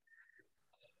them.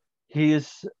 He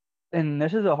is, and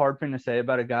this is a hard thing to say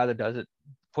about a guy that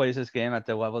plays this game at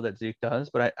the level that Zeke does,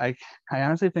 but I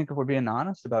honestly think if we're being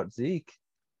honest about Zeke,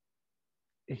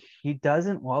 he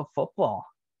doesn't love football.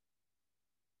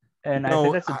 And I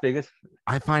think that's the biggest.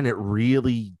 I find it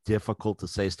really difficult to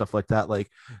say stuff like that. Like,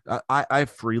 I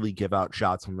freely give out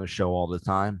shots on the show all the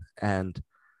time, and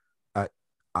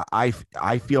I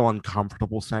feel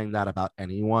uncomfortable saying that about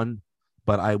anyone,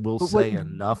 but I will say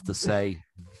enough to say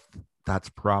that's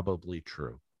probably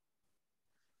true.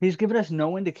 He's given us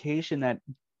no indication that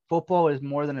football is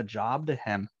more than a job to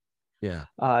him. Yeah.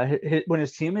 When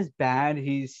his team is bad,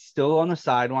 he's still on the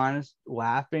sidelines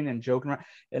laughing and joking around.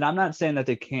 And I'm not saying that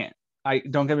they can't.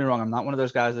 Don't get me wrong. I'm not one of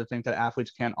those guys that think that athletes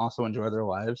can't also enjoy their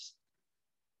lives.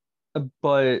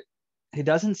 But he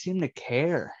doesn't seem to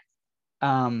care.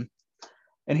 And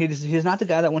he's not the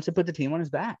guy that wants to put the team on his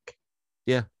back.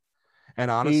 Yeah.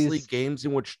 And honestly, games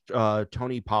in which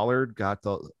Tony Pollard got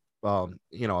the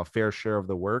a fair share of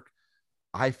the work,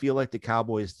 I feel like the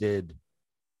Cowboys did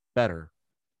better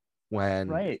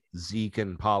when Zeke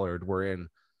and Pollard were in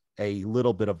a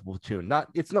little bit of a platoon.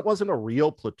 Wasn't a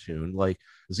real platoon. Like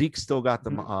Zeke still got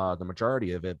the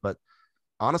majority of it, but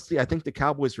honestly, I think the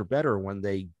Cowboys are better when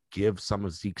they give some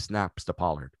of Zeke's snaps to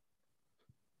Pollard.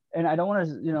 And I don't want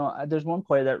to, there's one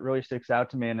play that really sticks out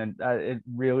to me, and it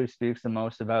really speaks the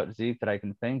most about Zeke that I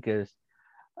can think is,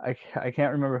 I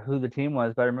can't remember who the team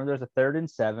was, but I remember there was a 3rd and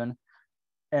 7.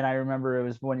 And I remember it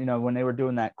was when they were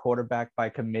doing that quarterback by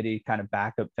committee kind of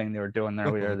backup thing they were doing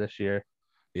earlier this year.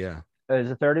 Yeah. It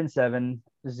was a 3rd and 7.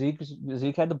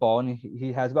 Zeke had the ball, and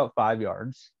he has about 5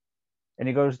 yards, and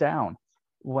he goes down.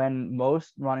 When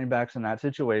most running backs in that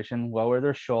situation lower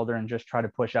their shoulder and just try to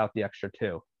push out the extra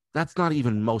 2. That's not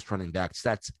even most running backs.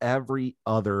 That's every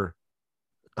other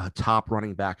top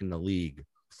running back in the league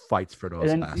fights for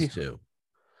those last 2.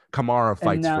 Kamara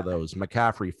fights for those.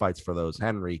 McCaffrey fights for those.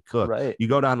 Henry, Cook. Right. You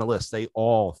go down the list, they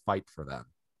all fight for them.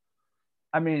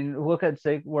 I mean, look at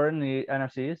we're in the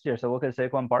NFC East here, so look at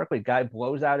Saquon Barkley. Guy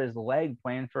blows out his leg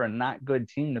playing for a not good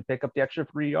team to pick up the extra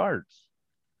 3 yards.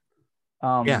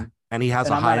 Yeah, and he has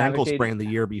a high ankle sprain the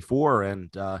year before, and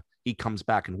he comes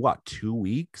back in 2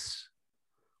 weeks?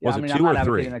 Was it 2 or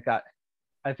 3?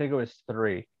 I think it was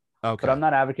 3. Okay. But I'm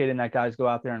not advocating that guys go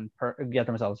out there and get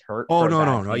themselves hurt. Oh,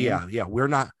 no. Yeah. We're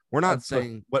not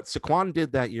saying what Saquon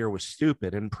did that year was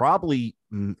stupid and probably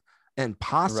and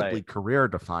possibly career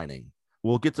defining.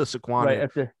 We'll get to Saquon.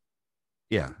 Right.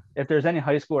 If there's any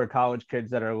high school or college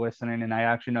kids that are listening, and I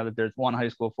actually know that there's one high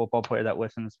school football player that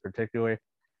listens particularly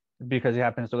because he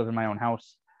happens to live in my own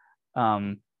house.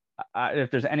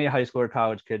 If there's any high school or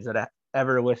college kids that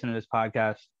ever listen to this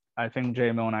podcast, I think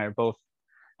JMO and I are both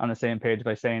on the same page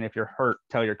by saying, if you're hurt,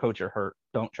 tell your coach you're hurt.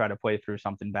 Don't try to play through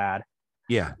something bad.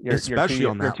 Yeah, especially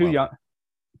on that. You're too young.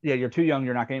 Yeah, you're too young.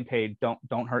 You're not getting paid.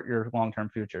 Don't hurt your long-term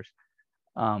futures.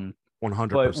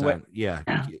 100%. Yeah.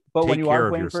 But when you are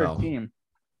playing for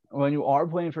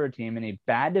a team, in a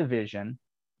bad division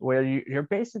where you're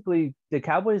basically, the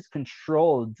Cowboys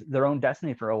controlled their own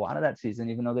destiny for a lot of that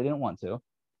season, even though they didn't want to.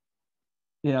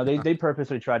 They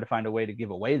purposely tried to find a way to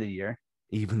give away the year.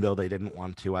 Even though they didn't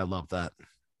want to. I love that.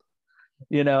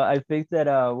 I think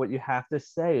that what you have to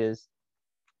say is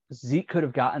Zeke could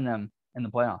have gotten them in the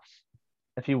playoffs.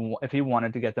 If he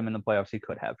wanted to get them in the playoffs, he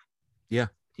could have. Yeah,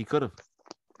 he could have.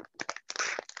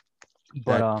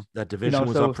 But that division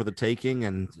was up for the taking,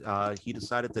 and he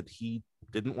decided that he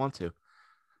didn't want to.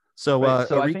 So a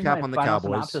recap on the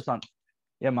Cowboys.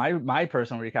 My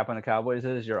personal recap on the Cowboys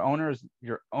is your owner's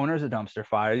a dumpster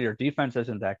fire. Your defense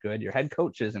isn't that good. Your head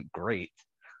coach isn't great,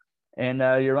 and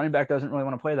your running back doesn't really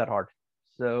want to play that hard.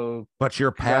 So, but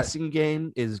your passing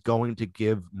game is going to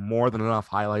give more than enough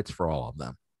highlights for all of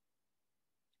them.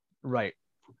 Right.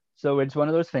 So it's one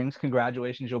of those things.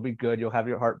 Congratulations, you'll be good. You'll have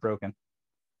your heart broken.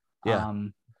 Yeah.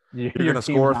 You're going to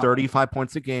score 35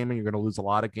 points a game, and you're going to lose a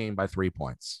lot of game by 3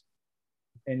 points.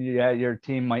 And your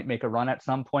team might make a run at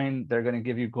some point. They're going to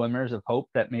give you glimmers of hope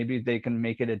that maybe they can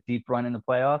make it a deep run in the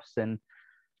playoffs. And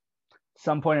at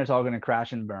some point, it's all going to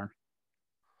crash and burn.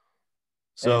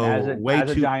 So as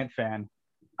a Giant fan,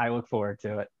 I look forward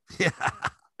to it. Yeah.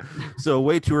 So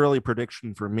way too early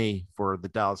prediction for me for the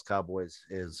Dallas Cowboys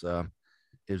is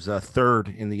third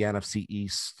in the NFC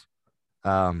East.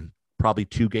 Probably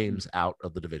 2 games out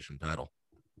of the division title.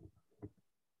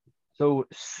 So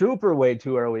super way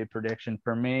too early prediction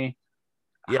for me.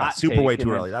 Yeah, super way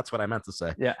too early. That's what I meant to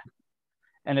say. Yeah.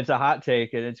 And it's a hot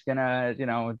take, and it's gonna,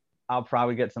 I'll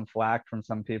probably get some flack from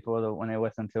some people when they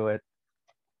listen to it.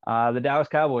 The Dallas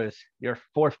Cowboys, your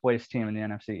 4th place team in the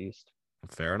NFC East.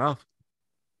 Fair enough.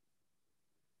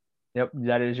 Yep,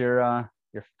 that is your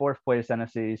 4th place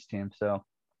NFC East team. So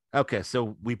okay,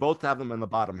 so we both have them in the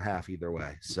bottom half either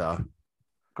way. So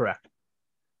correct.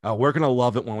 We're gonna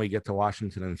love it when we get to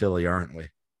Washington and Philly, aren't we?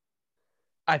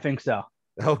 I think so.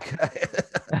 Okay.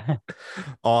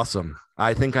 Awesome.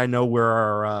 I think I know where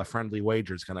our friendly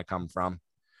wager is gonna come from.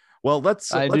 Well,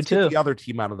 let's get the other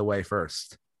team out of the way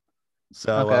first.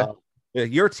 So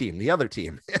your team, the other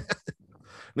team,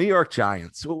 New York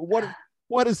Giants.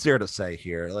 What is there to say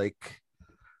here? Like,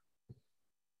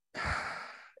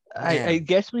 I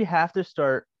guess we have to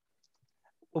start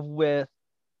with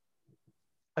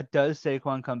does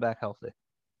Saquon come back healthy?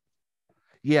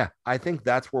 Yeah, I think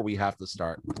that's where we have to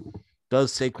start.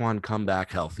 Does Saquon come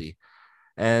back healthy?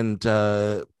 And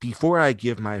before I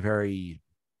give my very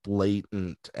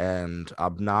blatant and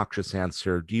obnoxious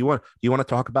answer, do you want to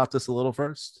talk about this a little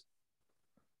first?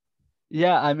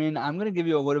 Yeah, I mean, I'm going to give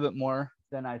you a little bit more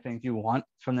than I think you want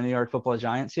from the New York Football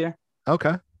Giants here.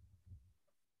 Okay.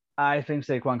 I think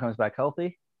Saquon comes back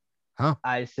healthy. Huh.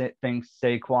 I think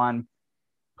Saquon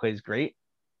plays great.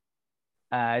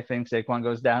 I think Saquon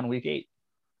goes down week 8.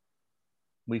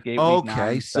 week 8, week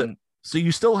Okay, 9. so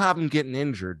you still have him getting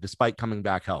injured despite coming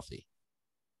back healthy.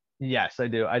 Yes, I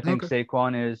do. I think Okay.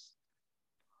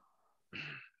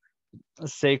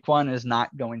 Saquon is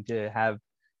not going to have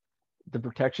the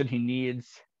protection he needs.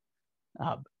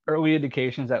 Early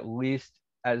indications, at least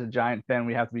as a Giant fan,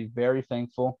 we have to be very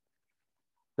thankful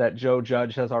that Joe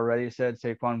Judge has already said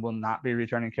Saquon will not be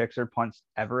returning kicks or punts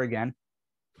ever again.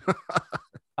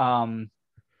 And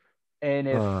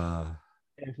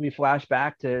if we flash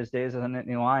back to his days as a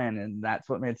Nittany Lion, and that's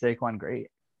what made Saquon great.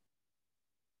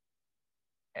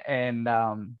 And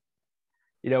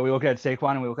we look at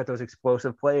Saquon and we look at those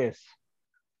explosive plays.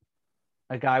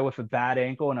 A guy with a bad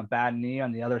ankle and a bad knee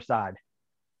on the other side.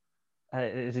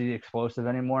 Is he explosive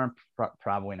anymore?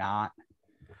 Probably not.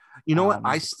 You know what?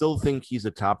 I still think he's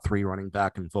a top 3 running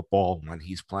back in football when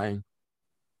he's playing.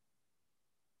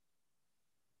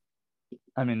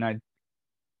 I mean,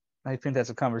 I think that's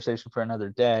a conversation for another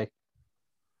day.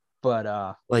 But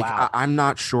wow. I'm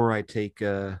not sure I take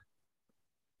I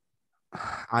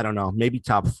don't know, maybe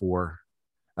top 4.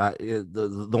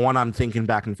 The one I'm thinking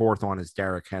back and forth on is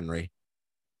Derrick Henry.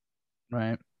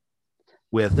 Right.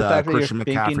 With Christian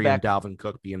McCaffrey and Dalvin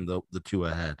Cook being the 2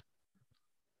 ahead.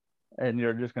 And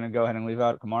you're just going to go ahead and leave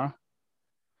out Kamara?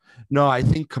 No, I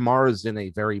think Kamara's in a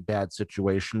very bad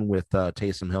situation with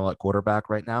Taysom Hill at quarterback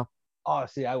right now. Oh,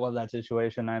 see, I love that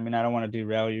situation. I mean, I don't want to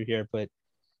derail you here, but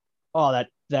that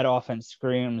offense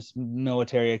screams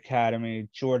military academy,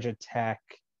 Georgia Tech,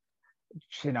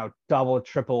 double,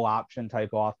 triple option type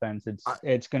offense.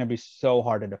 It's going to be so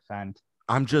hard to defend.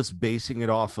 I'm just basing it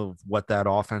off of what that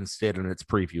offense did in its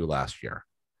preview last year.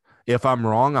 If I'm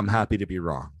wrong, I'm happy to be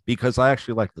wrong because I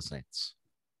actually like the Saints.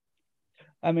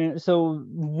 I mean, so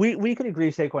we could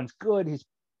agree Saquon's good. He's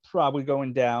probably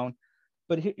going down.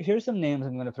 But here's some names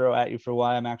I'm going to throw at you for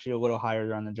why I'm actually a little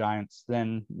higher on the Giants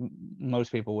than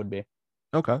most people would be.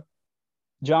 Okay.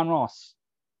 John Ross,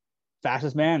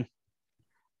 fastest man.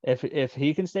 If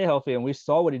he can stay healthy, and we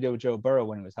saw what he did with Joe Burrow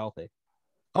when he was healthy.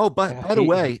 Oh, but by the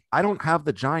way, I don't have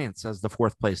the Giants as the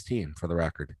 4th place team for the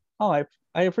record. Oh,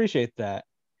 I appreciate that.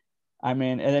 I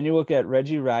mean, and then you look at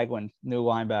Reggie Ragland, new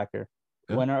linebacker.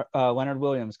 Yeah. Leonard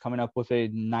Williams coming up with a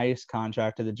nice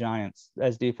contract to the Giants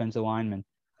as defensive lineman.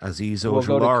 Azeez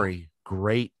Ojulari,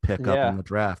 great pickup in the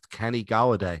draft. Kenny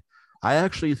Golladay. I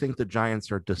actually think the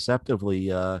Giants are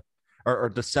deceptively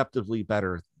deceptively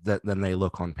better than they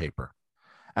look on paper.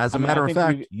 As a matter of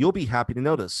fact, you'll be happy to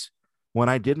notice when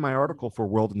I did my article for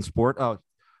World in Sport.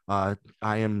 I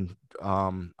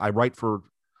write for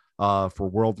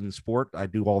World in Sport. I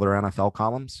do all their NFL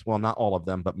columns. Well, not all of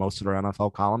them, but most of their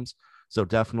NFL columns. So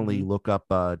definitely look up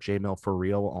J-Mill for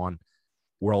Real on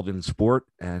World in Sport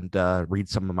and read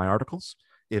some of my articles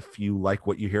if you like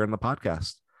what you hear in the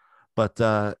podcast. But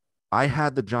I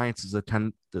had the Giants as the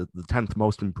 10th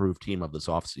most improved team of this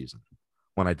offseason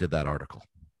when I did that article.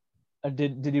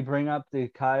 Did you bring up the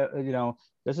Kyle?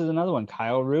 This is another one,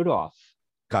 Kyle Rudolph.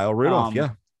 Kyle Rudolph, yeah.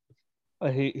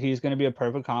 He's going to be a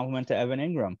perfect complement to Evan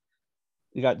Ingram.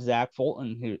 You got Zach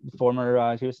Fulton,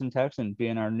 former Houston Texan,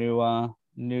 being our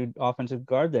new offensive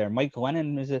guard there. Mike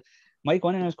Glennon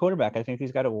is quarterback. I think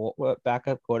he's got a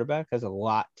backup quarterback, has a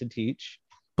lot to teach.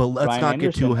 But let's not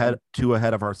get too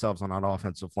ahead of ourselves on an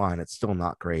offensive line. It's still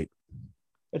not great.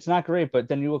 It's not great, but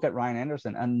then you look at Ryan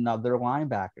Anderson, another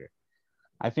linebacker.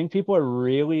 I think people are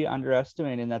really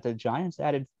underestimating that the Giants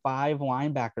added 5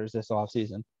 linebackers this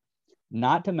offseason,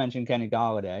 not to mention Kenny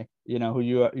Golladay, who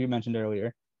you mentioned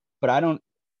earlier. But I don't.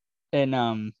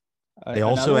 And they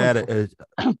also added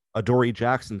Adoree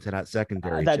Jackson to that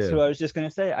secondary. That's who I was just going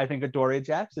to say. I think Adoree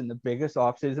Jackson, the biggest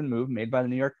offseason move made by the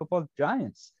New York Football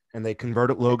Giants. And they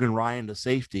converted Logan Ryan to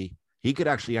safety. He could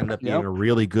actually end up being a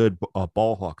really good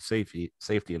ball hawk safety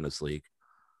in this league.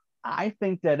 I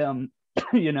think that I'm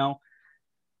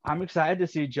excited to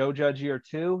see Joe Judge year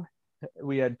 2.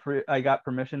 I got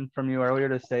permission from you earlier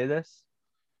to say this,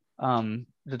 to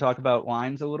talk about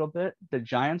lines a little bit. The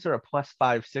Giants are a plus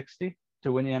 560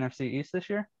 to win the NFC East this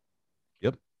year.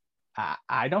 Yep.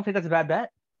 I don't think that's a bad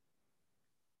bet.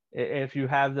 If you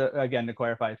have to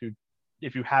clarify,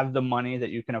 if you have the money that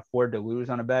you can afford to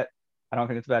lose on a bet, I don't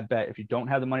think it's a bad bet. If you don't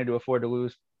have the money to afford to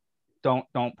lose, don't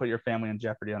put your family in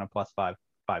jeopardy on a plus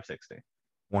 560.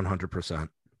 100%.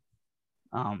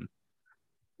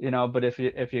 But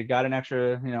if you got an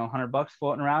extra, $100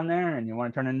 floating around there and you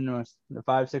want to turn it into a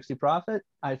 560 profit,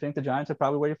 I think the Giants are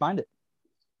probably where you find it.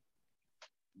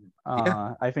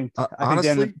 I think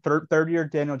honestly, third year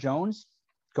Daniel Jones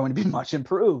going to be much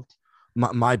improved.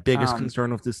 My biggest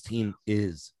concern with this team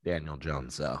is Daniel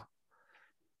Jones, though.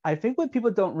 I think what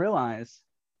people don't realize,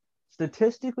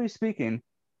 statistically speaking,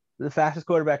 The fastest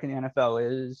quarterback in the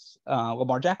NFL is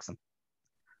Lamar Jackson.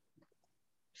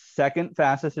 Second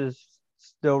fastest is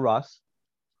still Russ.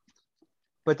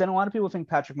 But then a lot of people think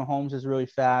Patrick Mahomes is really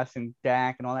fast and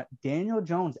Dak and all that. Daniel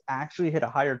Jones actually hit a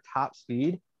higher top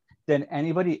speed than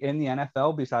anybody in the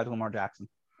NFL besides Lamar Jackson.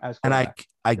 And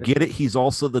I get it. He's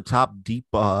also the top deep,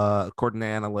 according to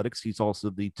analytics, he's also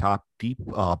the top deep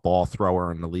ball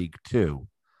thrower in the league too.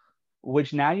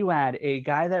 Which now you add a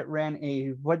guy that ran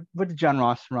what did John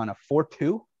Ross run? A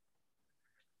 4.2?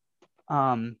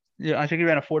 Yeah, I think he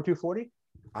ran a 4.240.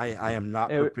 I am not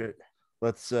prepared.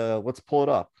 Let's pull it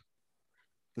up.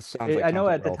 This sounds like I know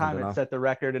at the time it set the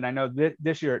record, and I know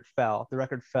this year it fell. The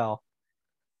record fell.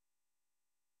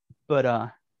 But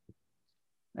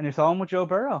and you saw him with Joe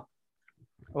Burrow.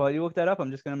 Well, you looked that up.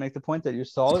 I'm just going to make the point that you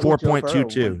saw it.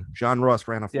 4.22. John Ross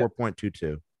ran a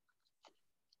 4.22.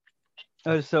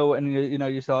 So, and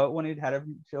you saw it when he had a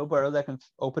Joe Burrow that can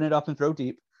open it up and throw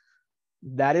deep.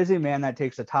 That is a man that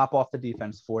takes the top off the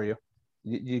defense for you.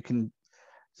 You can.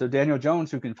 So Daniel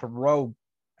Jones, who can throw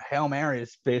Hail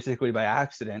Marys basically by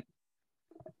accident.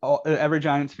 Every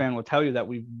Giants fan will tell you that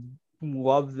we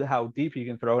love how deep he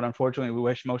can throw it. Unfortunately, we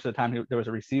wish most of the time there was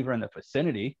a receiver in the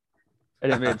vicinity.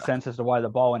 And it made sense as to why the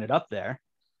ball ended up there.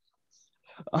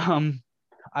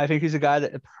 I think he's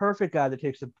a perfect guy that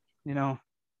takes the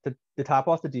top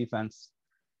off the defense.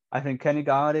 I think Kenny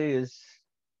Golladay is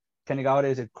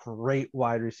a great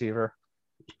wide receiver.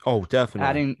 Oh, definitely.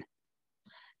 Adding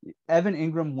Evan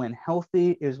Ingram, when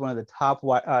healthy, is one of the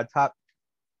top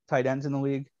tight ends in the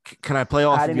league. Can I play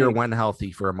off of your when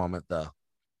healthy for a moment, though?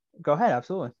 Go ahead,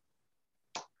 absolutely.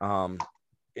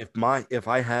 If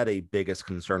I had a biggest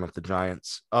concern with the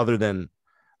Giants, other than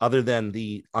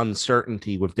the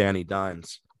uncertainty with Danny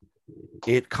Dimes,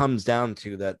 it comes down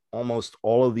to that almost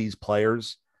all of these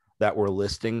players that we're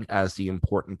listing as the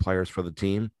important players for the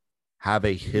team have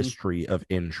a history of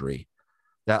injury.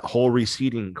 That whole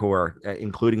receiving core,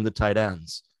 including the tight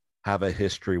ends, have a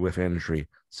history with injury.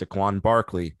 Saquon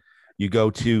Barkley, you go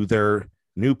to their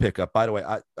new pickup. By the way,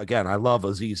 I love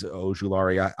Azeez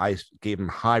Ojulari. I gave him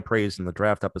high praise in the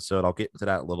draft episode. I'll get into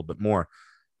that a little bit more.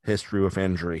 History with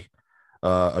injury.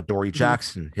 Adoree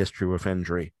Jackson, history with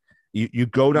injury. You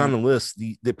go down the list,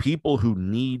 the people who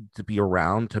need to be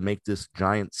around to make this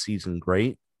Giants season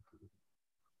great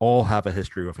all have a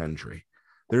history with injury.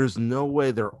 There's no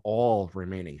way they're all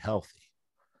remaining healthy.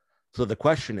 So the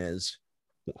question is,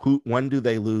 when do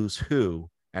they lose who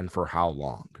and for how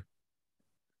long?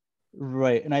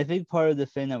 Right. And I think part of the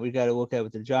thing that we got to look at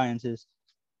with the Giants is,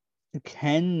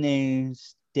 can they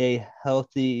stay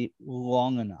healthy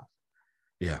long enough?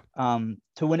 Yeah.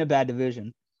 To win a bad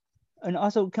division. And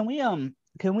also,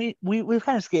 we've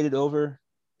kind of skated over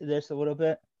this a little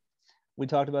bit. We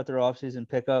talked about their offseason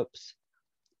pickups.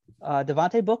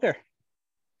 Devontae Booker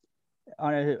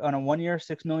on a 1 year,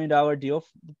 $6 million deal,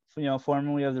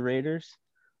 formerly of the Raiders.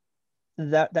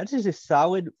 That's just a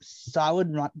solid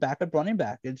backup running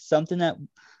back. It's something that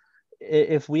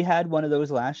if we had one of those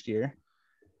last year,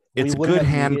 it's a good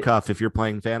handcuff if you're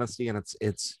playing fantasy, and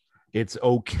it's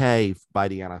okay by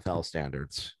the NFL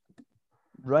standards.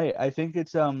 Right. I think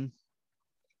it's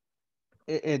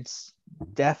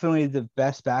definitely the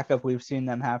best backup we've seen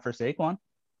them have for Saquon.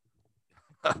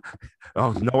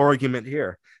 Oh, no argument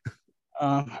here.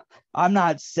 I'm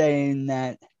not saying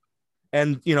that.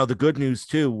 And, the good news,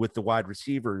 too, with the wide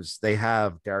receivers, they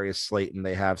have Darius Slayton,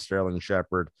 they have Sterling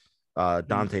Shepard,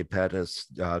 Dante Pettis,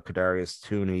 Kadarius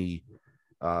Toney,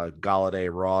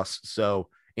 Galladay Ross. So,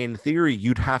 in theory,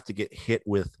 you'd have to get hit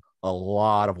with a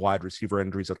lot of wide receiver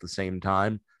injuries at the same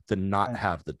time to not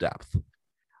have the depth.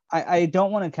 I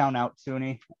don't want to count out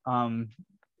Toney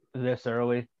this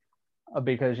early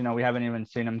because, we haven't even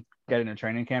seen him get into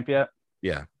training camp yet.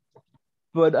 Yeah.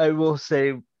 But I will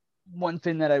say one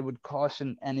thing that I would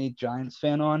caution any Giants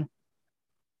fan on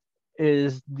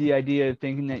is the idea of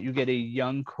thinking that you get a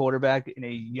young quarterback and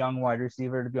a young wide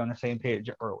receiver to be on the same page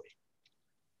early.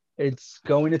 It's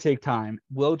going to take time.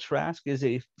 Will Trask is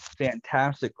a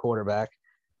fantastic quarterback.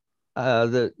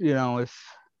 If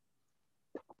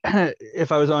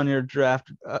I was on your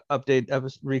draft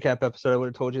recap episode, I would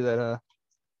have told you that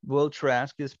Will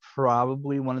Trask is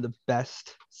probably one of the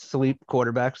best sleep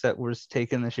quarterbacks that was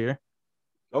taken this year.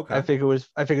 Okay. I think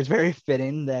it's very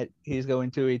fitting that he's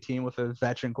going to a team with a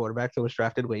veteran quarterback that was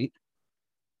drafted late.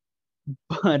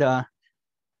 But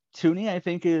Toney, I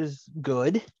think, is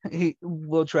good. He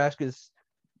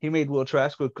made Will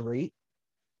Trask look great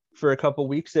for a couple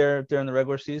weeks there during the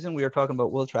regular season. We were talking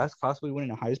about Will Trask possibly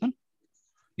winning a Heisman.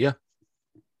 Yeah.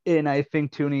 And I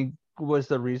think Toney was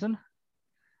the reason.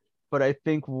 but I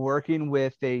think working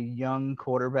with a young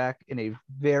quarterback and a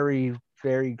very,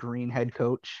 very green head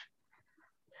coach,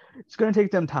 it's going to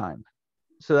take them time.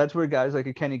 So that's where guys like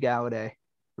a Kenny Galladay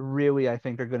really, I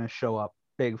think, are going to show up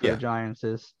big for the Giants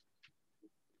is,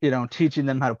 teaching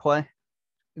them how to play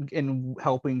and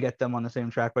helping get them on the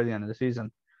same track by the end of the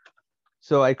season.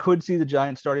 So I could see the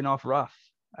Giants starting off rough.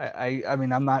 I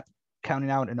mean, I'm not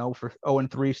counting out an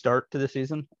 0-3 start to the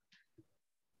season.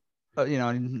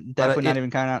 Definitely not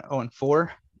even counting out 0-4.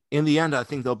 In the end, I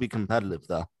think they'll be competitive,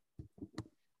 though.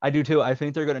 I do too. I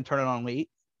think they're going to turn it on late,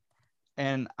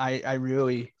 and I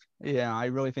really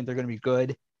think they're going to be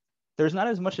good. There's not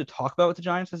as much to talk about with the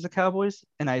Giants as the Cowboys,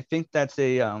 and I think that's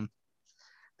a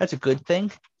good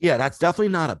thing. Yeah, that's definitely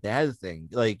not a bad thing.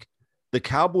 Like, the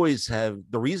Cowboys have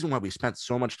the reason why we spent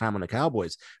so much time on the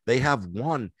Cowboys. They have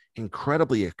one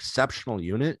incredibly exceptional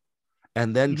unit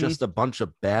and then just a bunch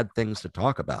of bad things to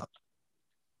talk about.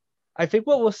 I think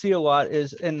what we'll see a lot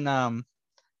is in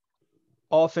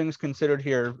all things considered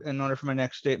here, in order for my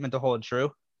next statement to hold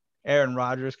true, Aaron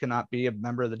Rodgers cannot be a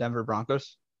member of the Denver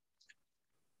Broncos.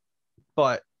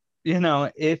 But,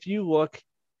 if you look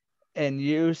and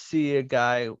you see a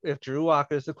guy, if Drew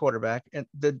Lock is the quarterback and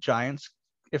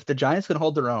if the Giants can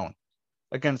hold their own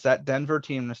against that Denver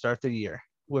team to start the year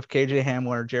with KJ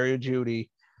Hamler, Jerry Jeudy,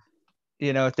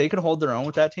 if they can hold their own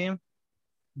with that team,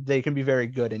 they can be very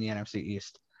good in the NFC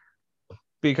East.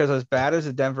 Because as bad as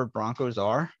the Denver Broncos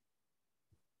are,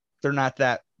 they're not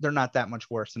that much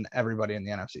worse than everybody in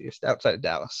the NFC East outside of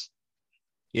Dallas.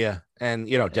 Yeah, and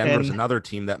Denver's another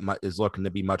team that is looking to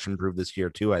be much improved this year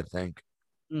too, I think.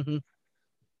 Mm-hmm.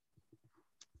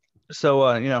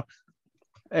 So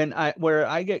and where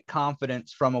I get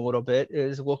confidence from a little bit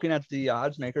is looking at the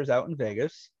odds makers out in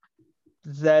Vegas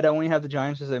that only have the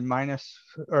Giants as a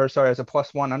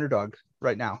 +1 underdog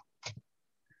right now.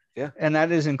 Yeah, and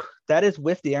that is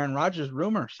with the Aaron Rodgers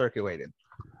rumor circulating.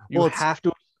 You have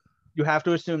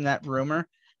to assume that rumor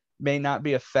may not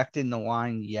be affecting the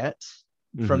line yet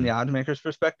from the odds makers'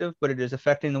 perspective, but it is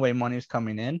affecting the way money is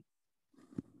coming in.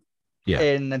 Yeah,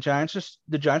 and the Giants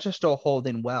are still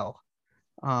holding well.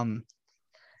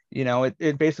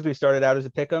 It basically started out as a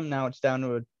pick 'em. Now it's down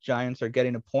to Giants are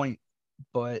getting a point,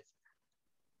 but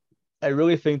I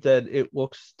really think that it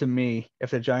looks to me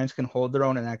if the Giants can hold their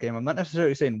own in that game. I'm not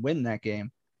necessarily saying win that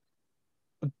game,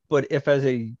 but if as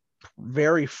a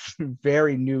very,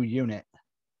 very new unit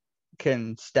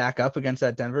can stack up against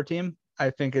that Denver team, I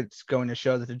think it's going to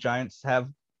show that the Giants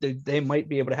they might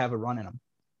be able to have a run in them.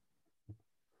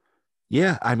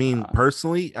 Yeah, I mean,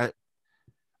 personally,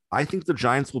 I think the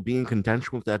Giants will be in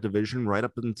contention with that division right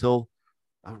up until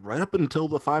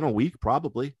the final week,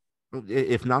 probably.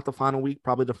 If not the final week,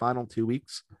 probably the final 2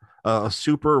 weeks. A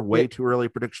super way too early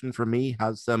prediction for me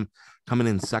has them coming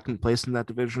in second place in that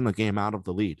division, a game out of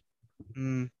the lead.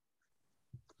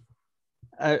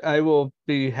 I will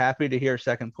be happy to hear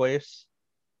second place.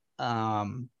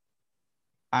 I'm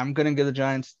going to give the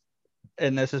Giants,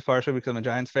 and this is partially because I'm a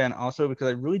Giants fan, also because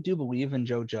I really do believe in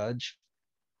Joe Judge.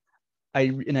 I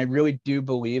really do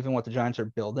believe in what the Giants are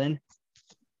building.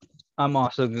 I'm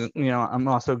also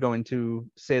going to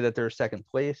say that they're second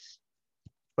place,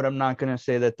 but I'm not going to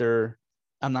say that they're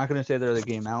the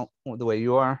game out the way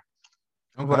you are.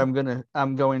 Okay. But I'm going to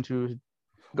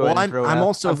go ahead and throw it out. I'm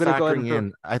also factoring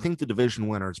in. I think the division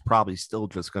winner is probably still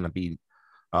just going to be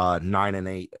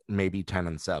 9-8, maybe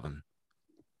 10-7.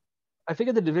 I think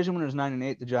if the division winner is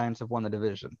 9-8, the Giants have won the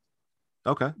division.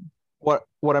 Okay. What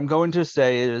I'm going to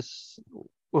say is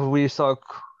we saw,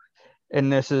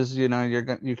 and this is you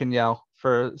can yell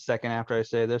for a second after I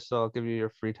say this, so I'll give you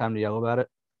your free time to yell about it.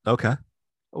 Okay.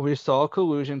 We saw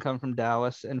collusion come from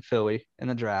Dallas and Philly in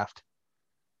the draft.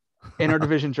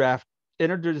 Interdivision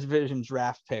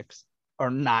draft picks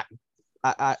are not.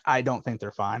 I don't think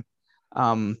they're fine.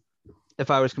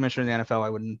 If I was commissioner of the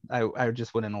NFL, I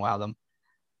just wouldn't allow them.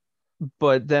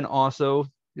 But then also,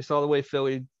 you saw the way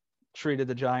Philly treated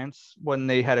the Giants when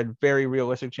they had a very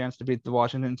realistic chance to beat the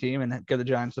Washington team and give the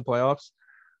Giants the playoffs.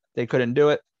 They couldn't do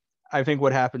it. I think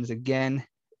what happens again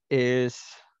is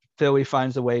Philly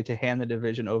finds a way to hand the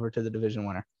division over to the division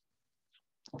winner.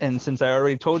 And since I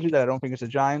already told you that I don't think it's the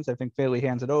Giants, I think Philly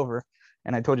hands it over.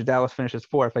 And I told you Dallas finishes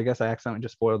fourth. I guess I accidentally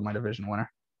just spoiled my division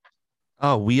winner.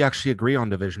 Oh, we actually agree on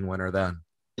division winner then.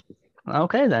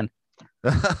 Okay, then.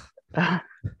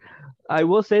 I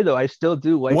will say, though, I still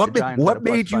do like the Giants. What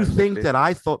made you think that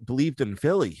I believed in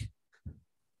Philly?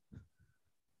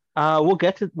 We'll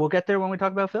get there when we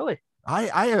talk about Philly.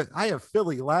 I have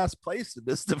Philly last place in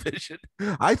this division.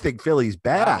 I think Philly's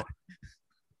bad. Wow.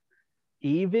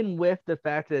 Even with the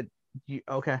fact that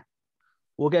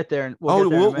We'll get there. And we'll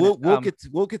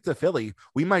we'll get to Philly.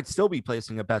 We might still be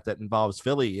placing a bet that involves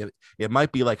Philly. It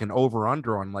might be like an over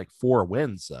under on like 4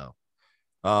 wins though.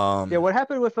 Yeah, what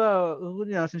happened with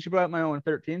since you brought up my own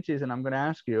 13 season, I'm going to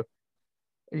ask you.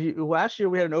 Last year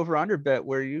we had an over under bet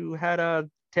where you had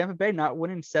Tampa Bay not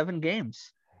winning 7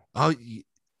 games. Oh,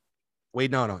 wait,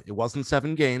 no, it wasn't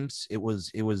 7 games. It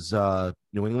was New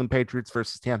England Patriots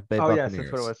versus Tampa Bay Buccaneers. Yes,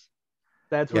 that's what it was.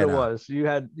 That's what it was. You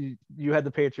had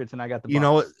the Patriots and I got the Bucs. You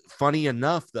know, funny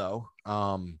enough though,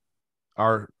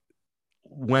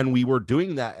 when we were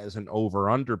doing that as an over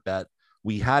under bet,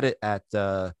 we had it at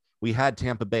we had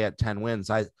Tampa Bay at 10 wins.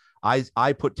 I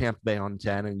put Tampa Bay on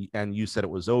 10 and you said it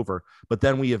was over, but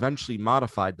then we eventually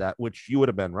modified that, which you would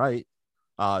have been right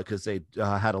because they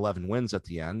had 11 wins at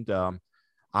the end.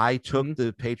 I took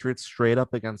the Patriots straight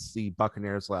up against the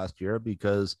Buccaneers last year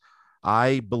because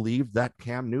I believed that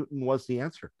Cam Newton was the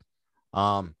answer.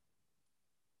 I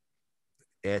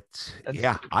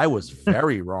was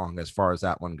very wrong as far as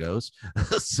that one goes.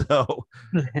 So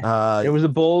it was a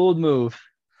bold move.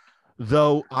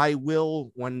 Though I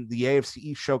will, when the AFC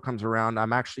East show comes around,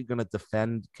 I'm actually going to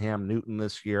defend Cam Newton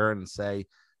this year and say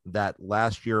that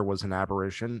last year was an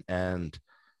aberration. And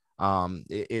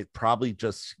it probably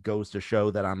just goes to show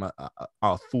that I'm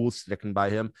a fool sticking by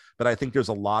him. But I think there's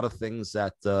a lot of things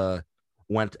that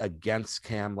went against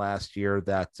Cam last year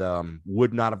that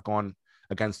would not have gone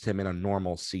against him in a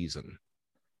normal season.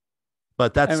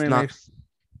 But that's not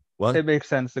what it makes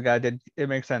sense. The guy did. It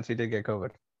makes sense. He did get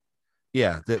COVID.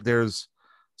 Yeah, there's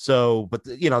so, but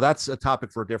that's a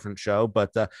topic for a different show.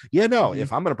 But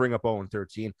if I'm going to bring up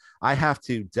 0-13, I have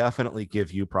to definitely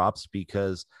give you props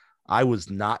because I was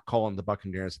not calling the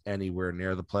Buccaneers anywhere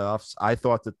near the playoffs. I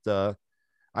thought that the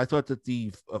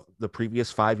previous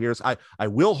 5 years, I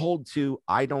will hold to.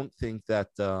 I don't think that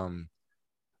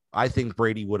I think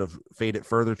Brady would have faded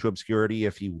further to obscurity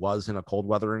if he was in a cold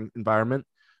weather environment.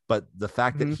 But the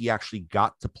fact that he actually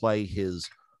got to play his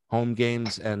home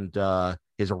games and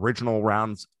his original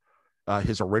round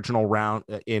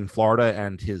in Florida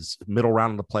and his middle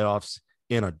round of the playoffs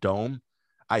in a dome,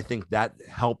 I think that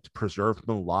helped preserve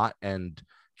him a lot and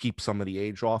keep some of the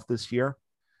age off this year.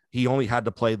 He only had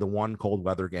to play the one cold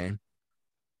weather game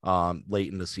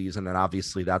late in the season, and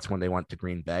obviously that's when they went to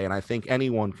Green Bay. And I think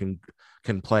anyone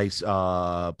can play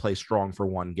strong for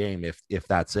one game if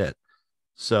that's it.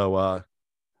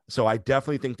 So I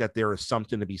definitely think that there is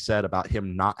something to be said about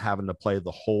him not having to play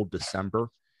the whole December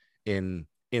in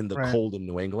the cold in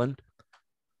New England.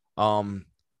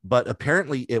 But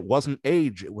apparently it wasn't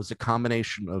age; it was a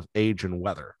combination of age and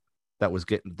weather that was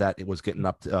getting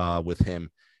up with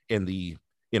him in the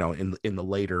in the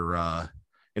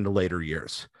later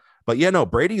years.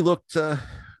 But Brady looked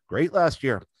great last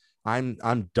year.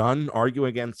 I'm done arguing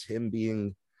against him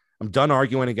being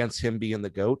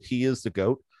the GOAT. He is the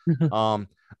GOAT.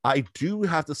 I do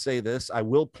have to say this. I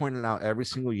will point it out every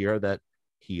single year that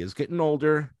he is getting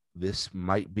older. This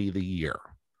might be the year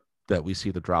that we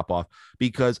see the drop off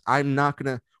because I'm not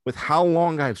going to, with how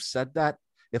long I've said that,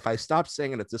 if I stop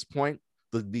saying it at this point,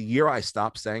 the year I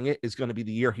stop saying it is going to be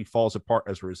the year he falls apart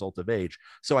as a result of age.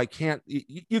 So I can't,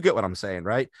 you get what I'm saying,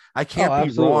 right? I can't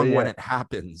be wrong when it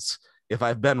happens if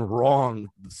I've been wrong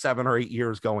 7 or 8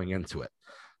 years going into it.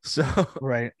 So,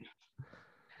 right.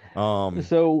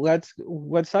 So let's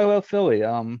talk about Philly.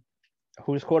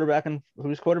 Who's quarterbacking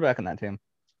that team?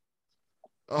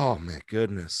 Oh my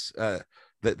goodness.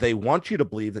 That they want you to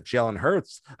believe that Jalen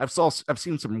Hurts. I've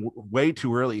seen some way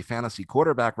too early fantasy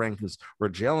quarterback rankings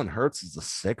where Jalen Hurts is the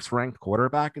 6th ranked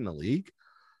quarterback in the league.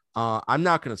 I'm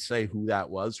not going to say who that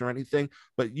was or anything,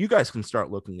 but you guys can start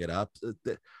looking it up.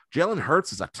 Jalen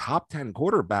Hurts is a top 10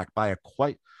 quarterback by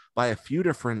a few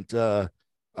different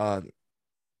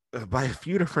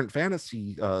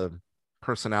fantasy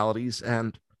personalities.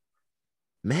 And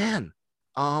man,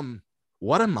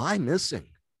 what am I missing?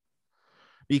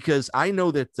 Because I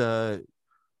know that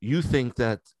you think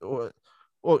that,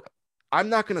 well, I'm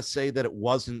not going to say that it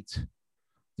wasn't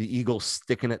the Eagles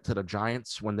sticking it to the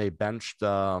Giants when they benched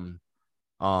Hurts,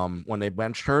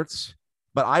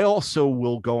 but I also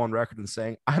will go on record and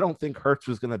saying I don't think Hurts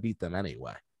was going to beat them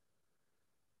anyway.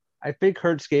 I think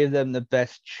Hurts gave them the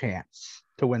best chance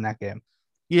to win that game.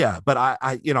 Yeah, but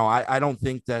I don't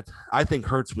think that. I think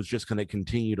Hurts was just going to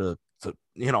continue to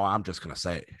I'm just going to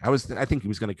say I think he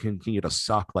was going to continue to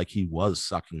suck like he was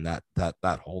sucking that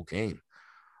whole game.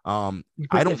 I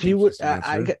don't think he would.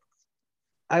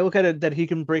 I look at it that he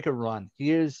can break a run.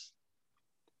 He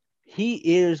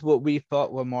is what we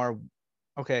thought Lamar.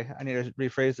 Okay, I need to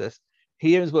rephrase this.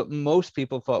 He is what most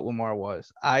people thought Lamar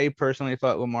was. I personally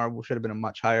thought Lamar should have been a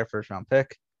much higher first round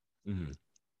pick. Mm-hmm.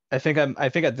 I think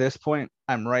at this point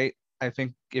I'm right. I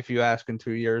think if you ask in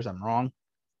 2 years, I'm wrong.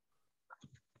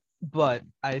 But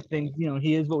I think,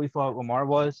 he is what we thought Lamar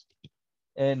was,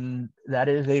 and that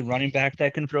is a running back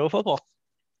that can throw a football.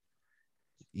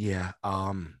 Yeah.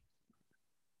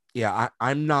 Yeah,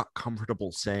 I'm not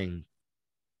comfortable saying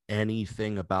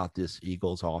anything about this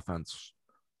Eagles offense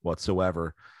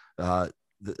whatsoever.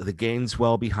 The gains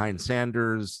well behind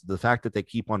Sanders, the fact that they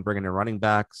keep on bringing in running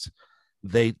backs,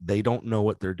 they don't know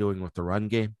what they're doing with the run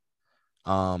game.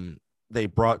 They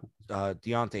brought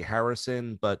Deontay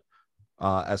Harrison, but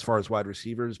as far as wide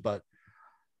receivers, but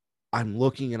I'm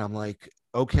looking and I'm like,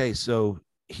 okay, so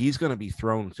he's going to be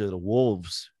thrown to the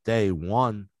Wolves day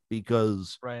one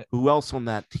because Right. who else on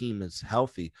that team is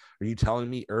healthy? Are you telling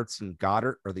me Ertz and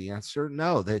Goddard are the answer?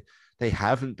 No, they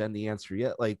haven't been the answer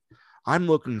yet. Like, I'm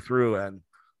looking through and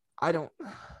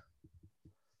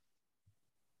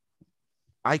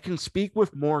I can speak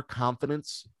with more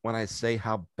confidence when I say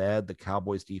how bad the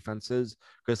Cowboys defense is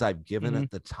because I've given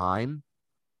it the time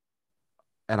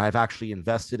and I've actually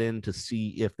invested in to see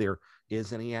if there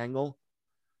is any angle.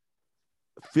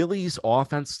 Philly's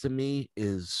offense to me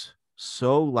is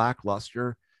so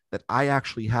lackluster that I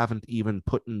actually haven't even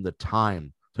put in the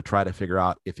time to try to figure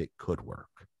out if it could work.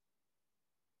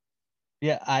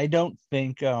 Yeah, I don't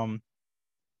think they're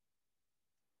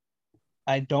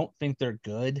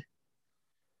good.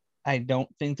 I don't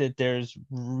think that there's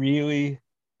really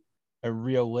a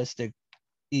realistic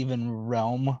even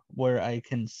realm where I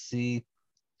can see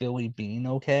Philly being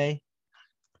okay.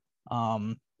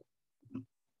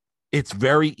 It's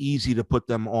very easy to put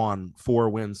them on 4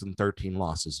 wins and 13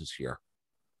 losses this year.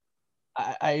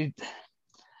 I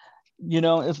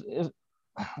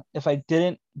if I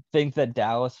didn't think that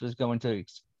Dallas was going to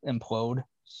implode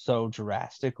so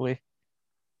drastically,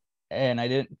 and I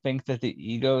didn't think that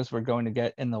the egos were going to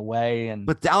get in the way,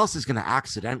 but Dallas is going to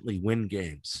accidentally win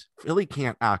games. Philly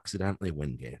can't accidentally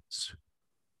win games.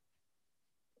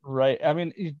 Right. I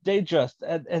mean, they just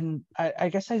and I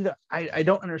guess I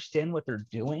don't understand what they're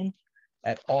doing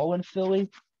at all in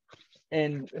Philly,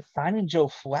 and signing Joe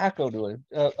Flacco to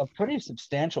a pretty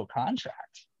substantial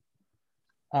contract.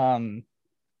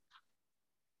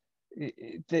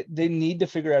 They need to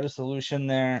figure out a solution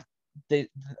there.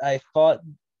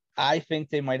 I think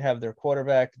they might have their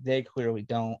quarterback. They clearly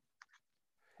don't.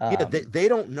 Yeah, they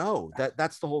don't know.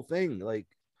 That's the whole thing. Like,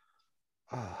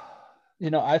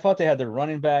 I thought they had their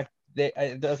running back.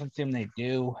 It doesn't seem they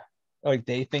do. Like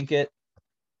they think it.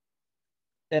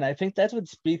 And I think that's what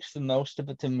speaks the most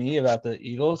to me about the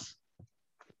Eagles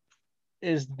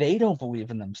is they don't believe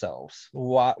in themselves.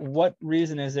 What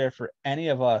reason is there for any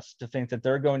of us to think that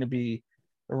they're going to be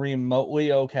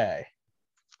remotely okay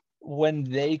when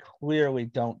they clearly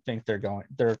don't think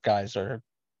their guys are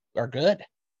good?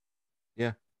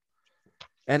 Yeah.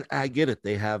 And I get it.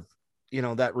 They have,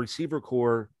 that receiver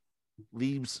core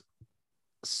leaves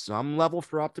some level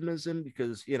for optimism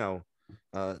because,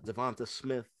 Devonta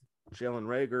Smith, Jalen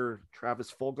Reagor,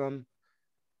 Travis Fulgham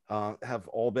have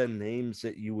all been names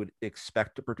that you would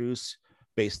expect to produce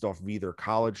based off of either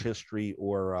college history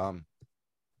or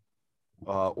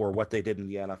what they did in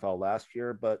the NFL last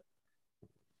year. But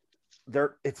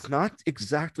it's not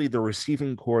exactly the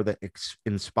receiving core that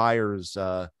inspires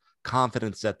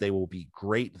confidence that they will be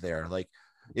great there. Like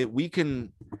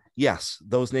yes,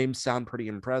 those names sound pretty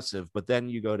impressive, but then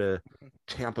you go to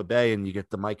Tampa Bay and you get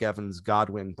the Mike Evans,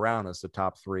 Godwin, Brown as the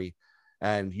top 3.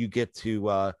 And you get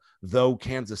to, though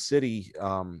Kansas City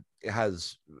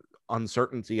has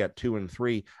uncertainty at 2 and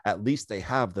 3, at least they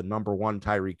have the number 1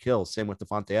 Tyreek Hill. Same with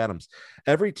Devontae Adams.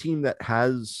 Every team that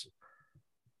has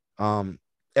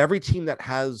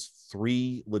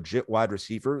 3 legit wide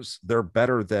receivers, they're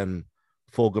better than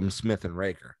Fulgham, Smith, and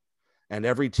Reagor. And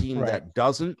every team that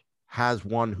doesn't has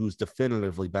one who's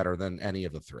definitively better than any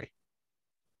of the 3.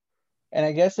 And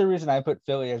I guess the reason I put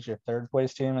Philly as your third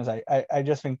place team is I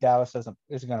just think Dallas isn't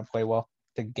going to play well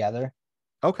together.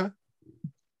 Okay.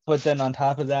 But then on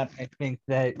top of that, I think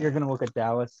that you're going to look at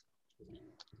Dallas.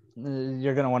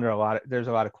 You're going to wonder there's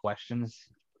a lot of questions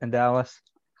in Dallas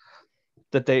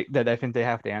that I think they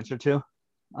have to answer to.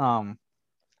 And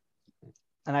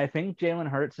I think Jalen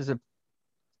Hurts is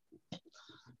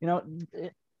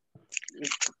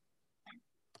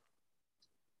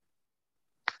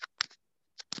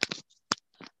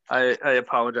I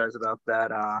apologize about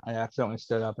that. I accidentally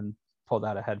stood up and pulled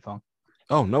out a headphone.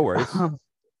 Oh, no worries.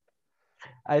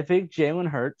 I think Jalen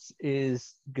Hurts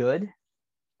is good.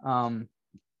 I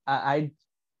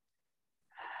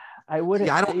would.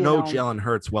 Yeah, I don't know Jalen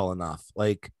Hurts well enough.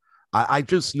 Like, I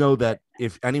just know that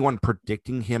if anyone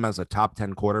predicting him as a top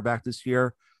 10 quarterback this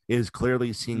year is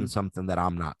clearly seeing something that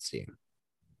I'm not seeing.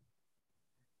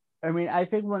 I mean, I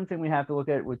think one thing we have to look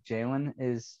at with Jalen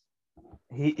is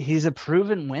he's a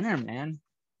proven winner, man.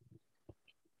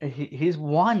 He's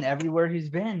won everywhere he's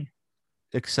been.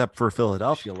 Except for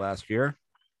Philadelphia last year.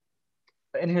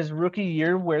 In his rookie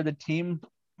year, where the team,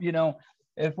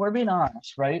 if we're being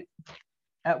honest, right?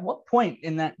 At what point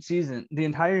in that season, the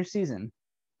entire season,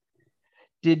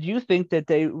 did you think that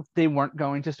they weren't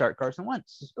going to start Carson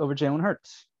Wentz over Jalen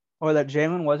Hurts, or that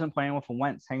Jalen wasn't playing with a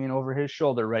Wentz hanging over his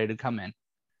shoulder, ready to come in?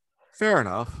 Fair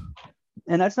enough.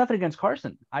 And that's nothing against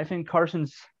Carson. I think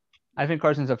Carson's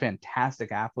a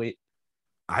fantastic athlete.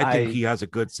 I think he has a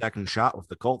good second shot with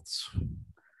the Colts.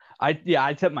 I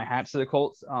tip my hats to the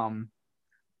Colts.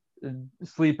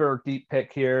 Sleeper deep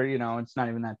pick here. It's not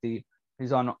even that deep.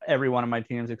 He's on every one of my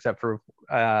teams except for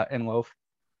Inloaf.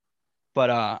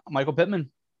 But Michael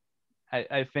Pittman,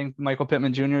 I think Michael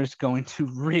Pittman Jr. is going to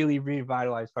really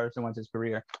revitalize Carson Wentz's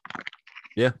career.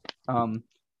 Yeah.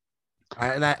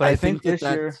 I think this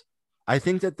year, I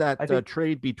think that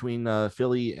trade between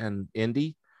Philly and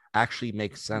Indy actually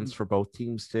makes sense for both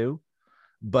teams too.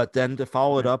 But then to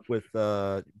follow it up with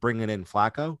bringing in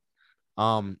Flacco,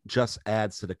 just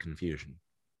adds to the confusion.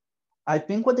 I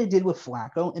think what they did with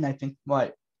Flacco, and I think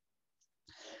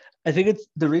it's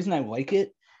the reason I like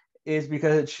it is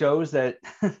because it shows that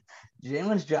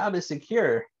Jalen's job is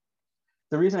secure.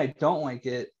 The reason I don't like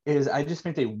it is I just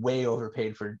think they way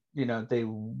overpaid for a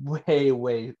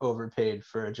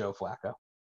Joe Flacco.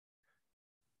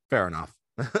 Fair enough.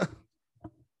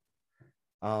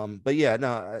 But yeah,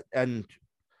 no, and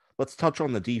let's touch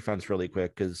on the defense really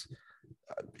quick because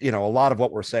a lot of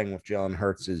what we're saying with Jalen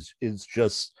Hurts is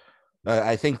just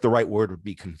I think the right word would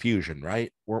be confusion,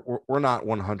 right? We're not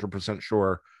 100%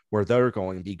 sure where they're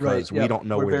going because we don't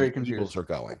know where the Eagles are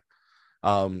going.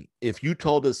 If you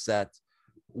told us that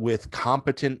with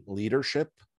competent leadership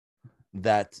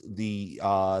that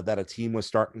that a team was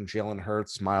starting Jalen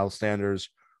Hurts, Miles Sanders,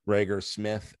 Rager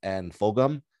Smith, and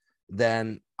Fulgham,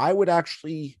 then I would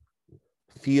actually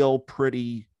feel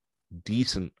pretty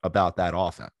decent about that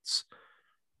offense.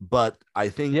 But I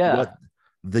think what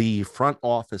the front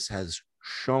office has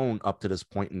shown up to this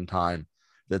point in time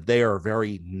that they are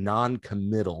very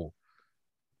non-committal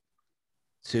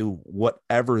to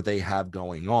whatever they have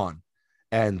going on.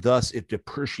 And thus it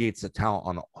depreciates the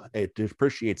talent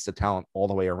all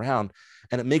the way around.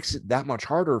 And it makes it that much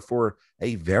harder for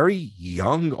a very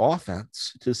young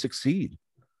offense to succeed.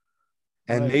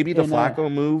 And maybe the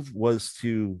Flacco move was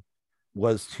to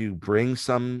bring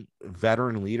some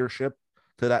veteran leadership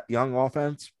to that young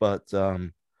offense. But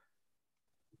for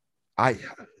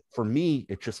me,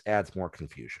 it just adds more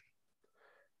confusion.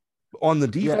 On the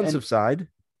defensive side,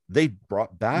 they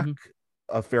brought back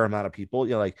a fair amount of people.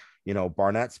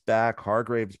 Barnett's back,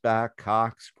 Hargrave's back,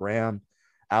 Cox, Graham,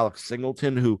 Alex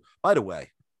Singleton, who, by the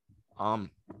way,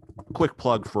 quick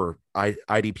plug for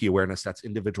IDP awareness. That's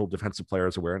individual defensive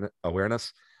players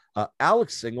awareness.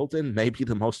 Alex Singleton may be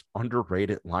the most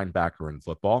underrated linebacker in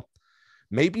football,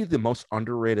 maybe the most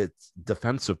underrated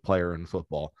defensive player in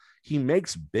football. He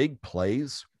makes big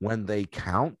plays when they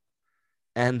count,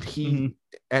 and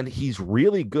he's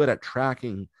really good at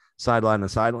tracking sideline to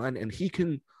sideline, and he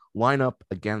can line up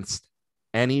against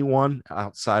anyone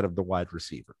outside of the wide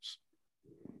receivers.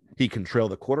 He can trail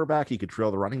the quarterback. He can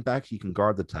trail the running back. He can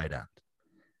guard the tight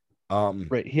end.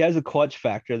 Right. He has a clutch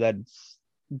factor that's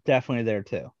definitely there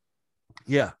too.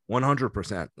 Yeah,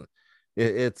 100%.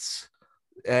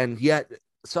 And yet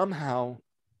somehow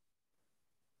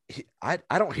I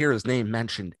don't hear his name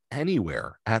mentioned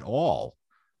anywhere at all.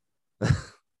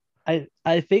 I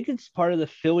think it's part of the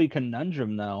Philly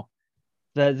conundrum, though,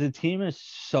 that the team is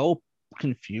so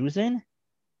confusing.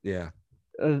 Yeah.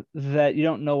 That you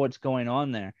don't know what's going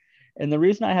on there. And the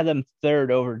reason I have them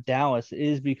third over Dallas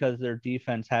is because their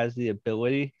defense has the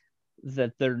ability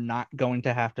that they're not going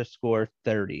to have to score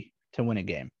 30 to win a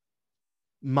game.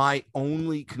 My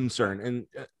only concern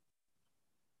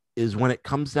is when it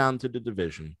comes down to the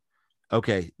division.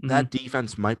 Okay, that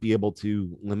defense might be able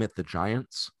to limit the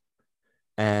Giants,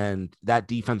 and that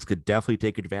defense could definitely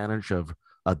take advantage of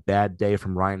a bad day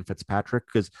from Ryan Fitzpatrick,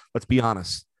 because let's be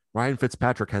honest, Ryan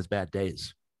Fitzpatrick has bad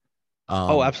days.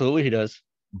 Absolutely he does.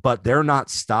 But they're not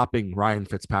stopping Ryan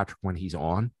Fitzpatrick when he's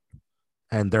on,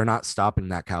 and they're not stopping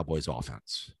that Cowboys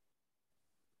offense.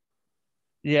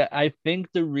 Yeah, I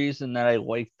think the reason that I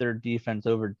like their defense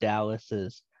over Dallas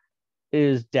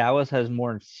is Dallas has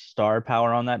more star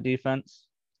power on that defense.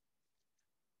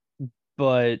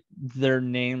 But they're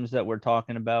names that we're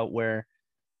talking about where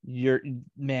you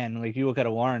look at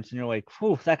a Lawrence and you're like,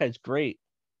 whew, that guy's great.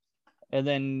 And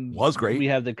then was great. We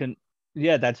have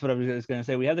that's what I was going to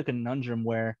say. We have the conundrum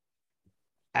where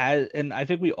and I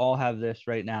think we all have this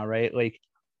right now, right? Like,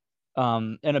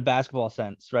 in a basketball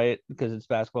sense, right? Because it's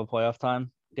basketball playoff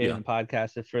time. Dating Yeah. the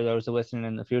podcast, if for those listening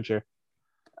in the future,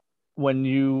 when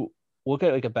you look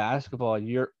at like a basketball,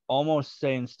 you're almost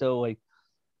saying still like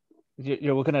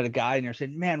you're looking at a guy and you're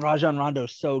saying, "Man, Rajon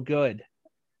Rondo's so good,"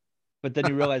 but then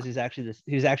you realize he's actually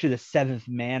the seventh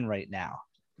man right now,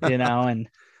 and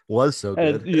Was so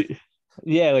good.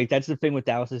 yeah, like that's the thing with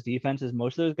Dallas's defense is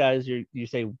most of those guys you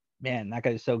say, "Man, that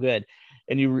guy's so good,"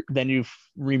 and then you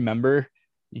remember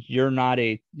you're not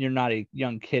a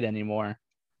young kid anymore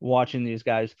watching these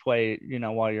guys play,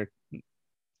 while you're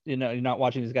not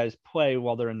watching these guys play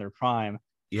while they're in their prime.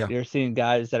 Yeah. You're seeing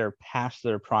guys that are past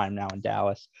their prime now in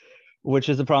Dallas, which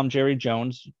is the problem Jerry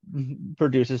Jones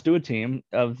produces to a team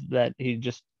of that.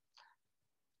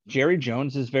 Jerry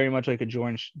Jones is very much like a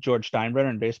George Steinbrenner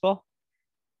in baseball.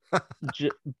 But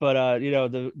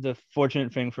the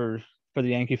fortunate thing for the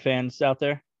Yankee fans out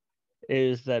there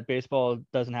is that baseball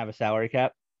doesn't have a salary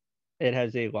cap. It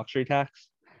has a luxury tax.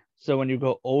 So when you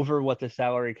go over what the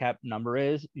salary cap number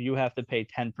is, you have to pay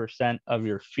 10% of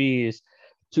your fees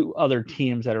to other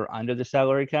teams that are under the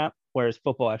salary cap, whereas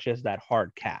football actually has that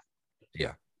hard cap.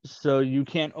 Yeah. So you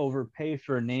can't overpay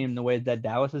for a name the way that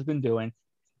Dallas has been doing.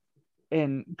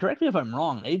 And correct me if I'm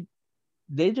wrong,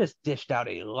 they just dished out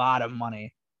a lot of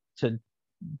money to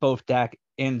both Dak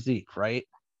and Zeke, right?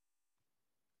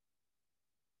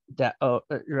 Zeke.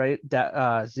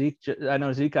 I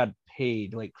know Zeke got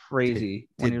paid like crazy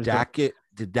did Dak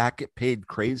get paid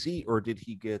crazy, or did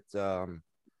he get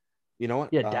you know what?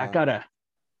 Yeah, Dak got a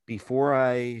before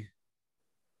I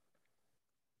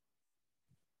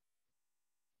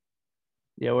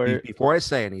before I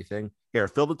say anything, here,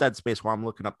 fill the dead space while I'm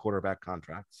looking up quarterback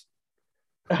contracts.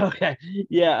 Okay.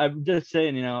 Yeah, I'm just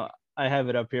saying, I have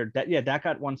it up here. Dak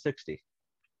got 160.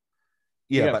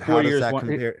 Yeah, but how does that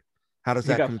compare? How does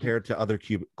that compare to other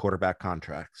quarterback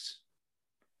contracts?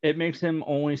 It makes him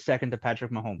only second to Patrick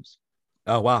Mahomes.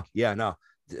 Oh, wow. Yeah, no.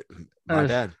 My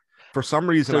bad. For some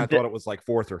reason, I thought it was like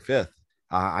fourth or fifth.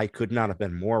 I could not have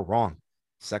been more wrong.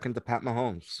 Second to Pat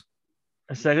Mahomes.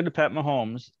 Second to Pat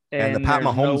Mahomes. And the Pat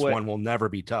Mahomes one will never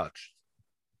be touched.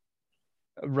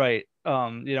 Right.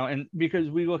 And because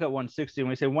we look at 160 and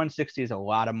we say 160 is a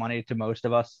lot of money to most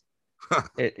of us.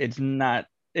 It's not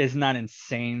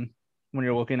insane when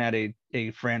you're looking at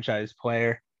a franchise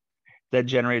player that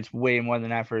generates way more than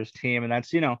that for his team. And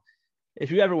that's,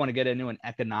 if you ever want to get into an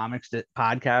economics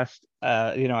podcast,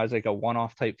 as like a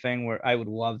one-off type thing where I would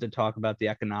love to talk about the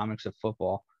economics of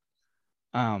football.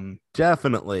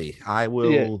 Definitely. I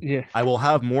will. Yeah. I will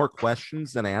have more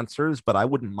questions than answers, but I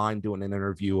wouldn't mind doing an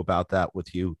interview about that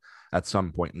with you at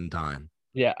some point in time.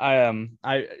 Yeah.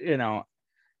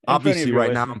 Obviously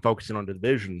right now I'm focusing on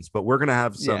divisions, but we're going to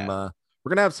have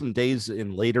some days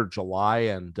in later July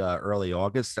and early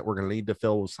August that we're going to need to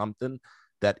fill with something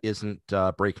that isn't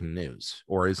breaking news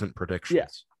or isn't predictions. Yeah.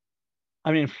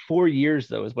 I mean, 4 years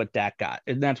though is what Dak got.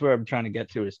 And that's where I'm trying to get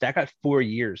to is Dak got 4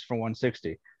 years for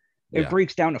 160. It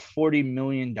breaks down to $40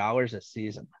 million a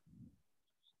season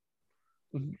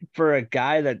for a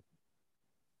guy that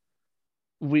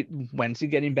when's he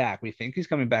getting back? We think he's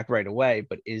coming back right away,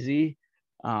 but is he?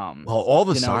 Well, all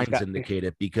the signs indicate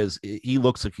it because he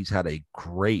looks like he's had a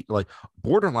great, like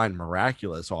borderline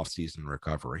miraculous offseason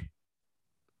recovery.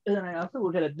 And then I also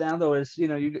look at it now though is,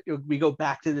 we go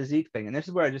back to the Zeke thing. And this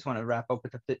is where I just want to wrap up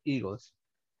with the Eagles.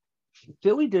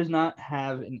 Philly does not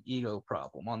have an ego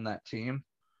problem on that team.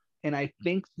 And I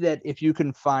think that if you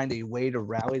can find a way to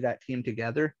rally that team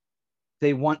together,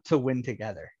 they want to win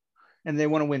together and they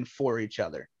want to win for each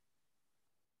other.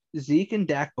 Zeke and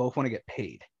Dak both want to get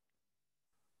paid.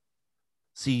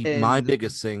 See, my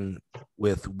biggest thing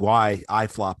with why I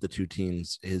flop the two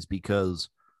teams is because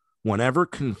whenever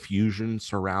confusion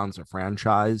surrounds a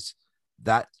franchise,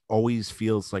 that always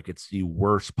feels like it's the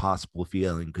worst possible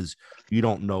feeling because you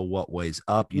don't know what way's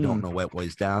up, you don't know what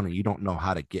way's down, and you don't know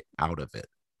how to get out of it.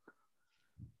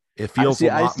 It feels a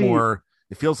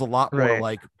lot more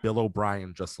like Bill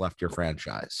O'Brien just left your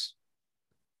franchise.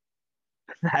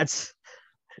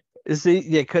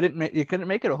 You couldn't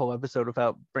make it a whole episode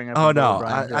without bringing up. Oh no!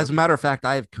 As a matter of fact,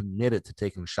 I have committed to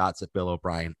taking shots at Bill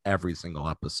O'Brien every single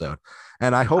episode,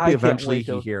 and I hope eventually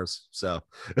he hears. So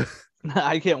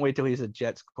I can't wait till he's a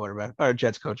Jets quarterback or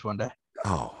Jets coach one day.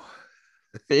 Oh,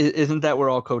 isn't that where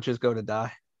all coaches go to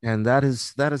die? And that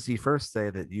is the first day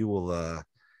that you will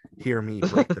hear me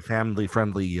break the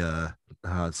family-friendly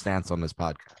stance on this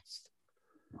podcast.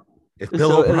 If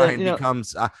Bill O'Brien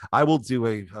becomes, I will do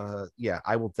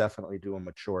I will definitely do a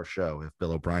mature show if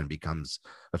Bill O'Brien becomes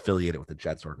affiliated with the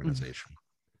Jets organization.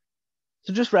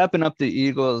 So just wrapping up the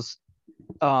Eagles,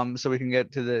 So we can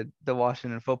get to the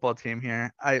Washington football team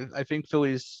here. I think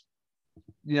Philly's,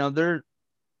 they're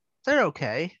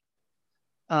okay.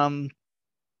 I'll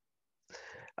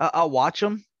watch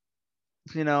them.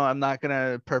 I'm not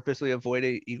gonna purposely avoid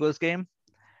a Eagles game.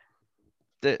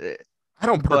 I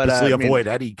don't purposely avoid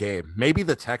any game. Maybe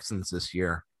the Texans this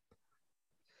year.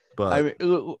 But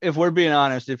if we're being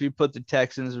honest, if you put the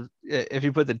Texans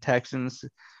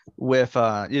with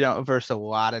versus a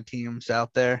lot of teams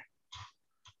out there,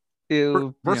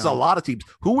 versus a lot of teams,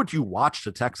 who would you watch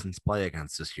the Texans play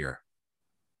against this year?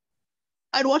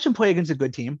 I'd watch them play against a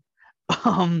good team.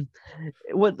 I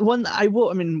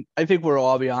think we'll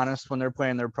all be honest, when they're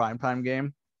playing their primetime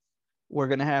game, we're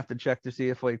gonna have to check to see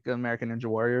if like American Ninja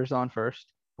Warrior is on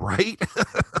first. Right.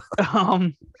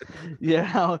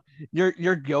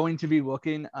 You're going to be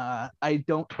looking. I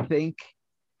don't think.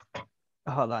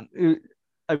 Hold on.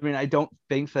 I don't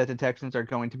think that the Texans are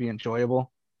going to be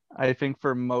enjoyable. I think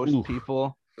for most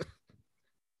people,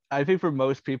 if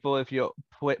you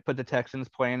put the Texans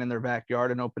playing in their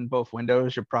backyard and open both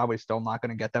windows, you're probably still not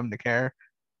going to get them to care.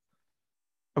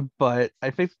 But I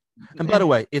think. And by the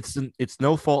way, it's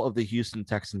no fault of the Houston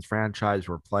Texans franchise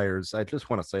or players. I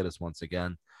just want to say this once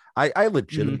again. I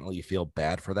legitimately feel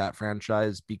bad for that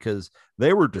franchise because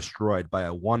they were destroyed by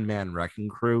a one-man wrecking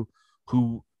crew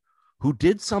who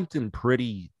did something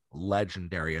pretty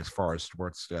legendary as far as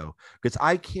sports go. Because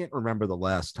I can't remember the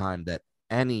last time that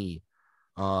any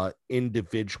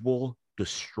individual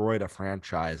destroyed a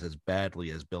franchise as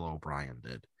badly as Bill O'Brien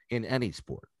did in any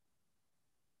sport.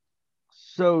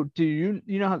 So do you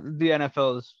know how the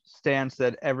NFL's stance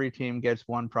that every team gets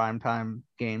one primetime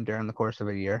game during the course of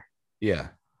a year? Yeah.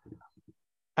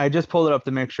 I just pulled it up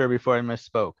to make sure before I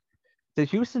misspoke. The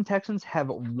Houston Texans have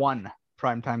one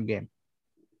primetime game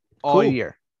all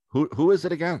year. Who is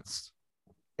it against?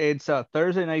 It's a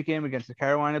Thursday night game against the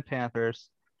Carolina Panthers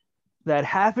that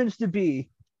happens to be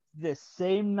the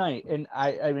same night. And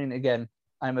I mean, again,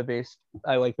 I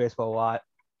like baseball a lot.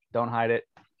 Don't hide it.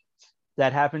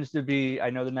 That happens to be, I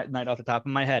know the night off the top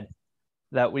of my head,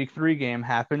 that week 3 game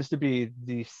happens to be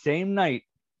the same night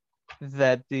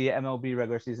that the MLB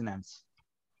regular season ends.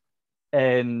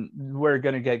 And we're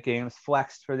going to get games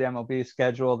flexed for the MLB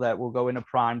schedule that will go into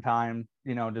prime time,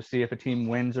 to see if a team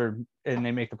wins and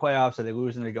they make the playoffs, or they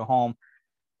lose and they go home.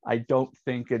 I don't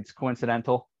think it's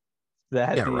coincidental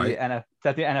that the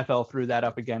NFL threw that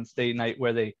up against a night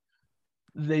where they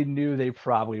knew they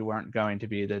probably weren't going to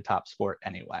be the top sport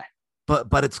anyway.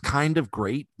 But it's kind of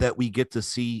great that we get to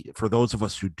see, for those of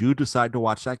us who do decide to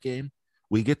watch that game,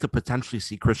 we get to potentially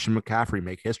see Christian McCaffrey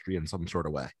make history in some sort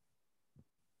of way.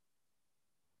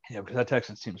 Yeah, because that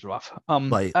Texans team's rough. I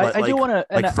do want to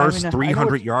first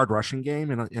 300-yard rushing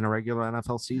game in a regular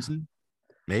NFL season.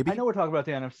 Maybe. I know we're talking about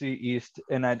the NFC East,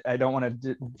 and I don't want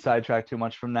to sidetrack too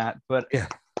much from that, but yeah.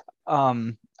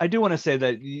 I do want to say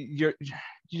that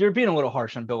you're being a little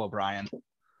harsh on Bill O'Brien.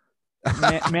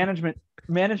 Management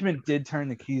did turn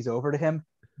the keys over to him.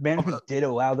 Management did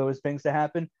allow those things to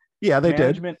happen. Yeah, they did.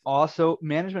 Management also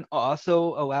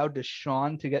allowed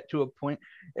Deshaun to get to a point,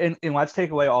 and let's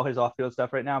take away all his off-field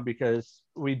stuff right now, because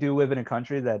we do live in a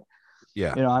country that,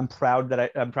 I'm proud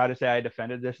to say I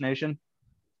defended this nation,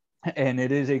 and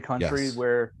it is a country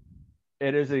where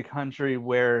you're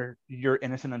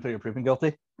innocent until you're proven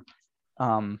guilty.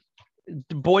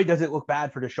 Boy, does it look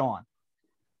bad for Deshaun.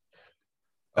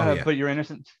 But you're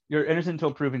innocent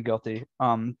until proven guilty.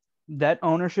 That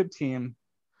ownership team.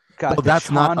 That's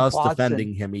not us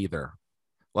defending him either.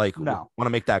 No. Want to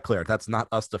make that clear. That's not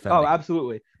us defending. Oh,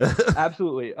 absolutely.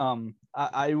 Absolutely.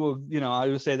 I will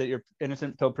say that you're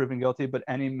innocent until proven guilty, but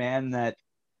any man that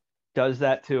does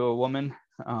that to a woman,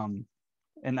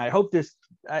 and I hope this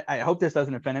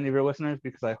doesn't offend any of your listeners,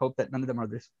 because I hope that none of them are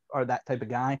that type of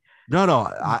guy. No.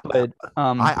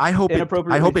 I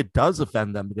hope it does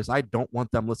offend them, because I don't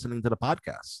want them listening to the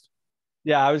podcast.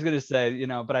 Yeah, I was going to say,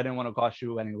 but I didn't want to cost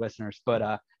you any listeners,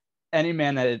 but any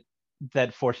man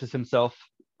that forces himself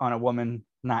on a woman,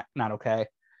 not okay.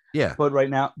 Yeah. But right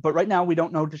now we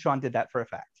don't know Deshaun did that for a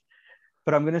fact.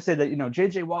 But I'm going to say that,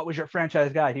 JJ Watt was your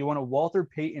franchise guy. He won a Walter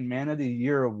Payton Man of the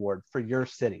Year award for your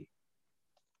city.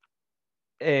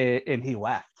 And he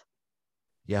left.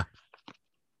 Yeah.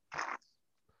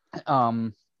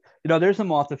 There's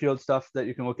some off the field stuff that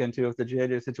you can look into with the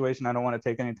JJ situation. I don't want to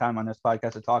take any time on this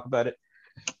podcast to talk about it.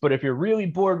 But if you're really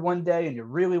bored one day and you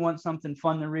really want something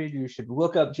fun to read, you should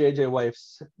look up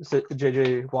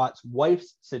JJ Watt's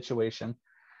wife's situation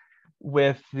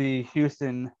with the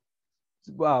Houston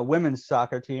women's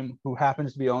soccer team, who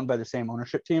happens to be owned by the same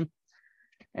ownership team.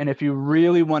 And if you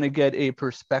really want to get a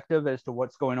perspective as to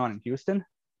what's going on in Houston,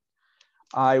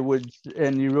 I would,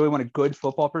 and you really want a good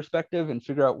football perspective and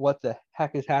figure out what the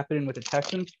heck is happening with the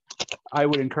Texans, I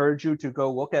would encourage you to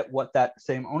go look at what that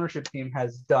same ownership team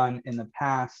has done in the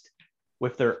past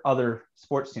with their other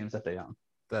sports teams that they own.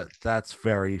 That's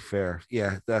very fair.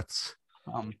 Yeah, that's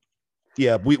Um,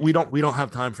 yeah. We don't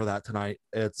have time for that tonight.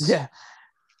 It's yeah.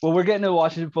 Well, we're getting to the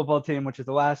Washington football team, which is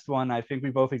the last one. I think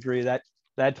we both agree that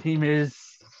team is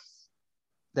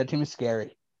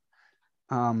scary.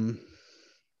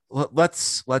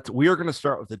 let's we are going to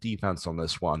start with the defense on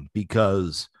this one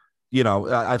because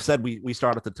I've said we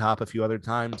start at the top a few other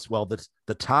times. Well,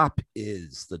 the top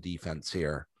is the defense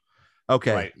here.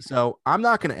 Okay, right. So I'm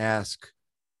not going to ask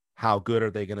how good are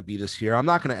they going to be this year. I'm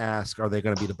not going to ask are they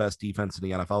going to be the best defense in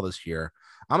the NFL this year.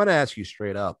 I'm going to ask you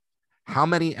straight up, how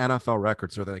many NFL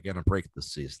records are they going to break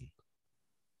this season?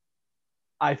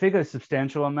 I think a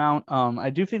substantial amount. I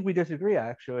do think we disagree,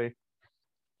 actually.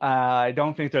 I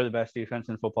don't think they're the best defense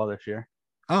in football this year.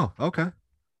 Oh, okay.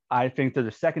 I think they're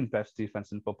the second best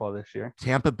defense in football this year.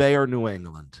 Tampa Bay or New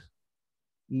England?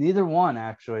 Neither one,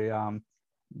 actually.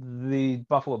 The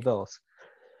Buffalo Bills.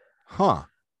 Huh.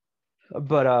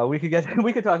 But we could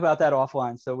talk about that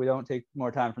offline, so we don't take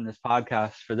more time from this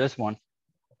podcast for this one.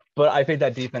 But I think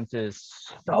that defense is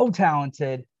so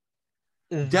talented.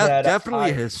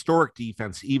 Definitely a historic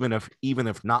defense, even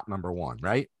if not number one,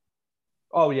 right?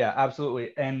 Oh yeah,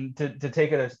 absolutely. And to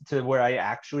take it to where I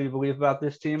actually believe about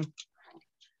this team,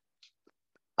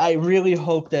 I really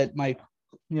hope that my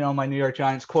New York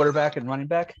Giants quarterback and running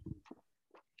back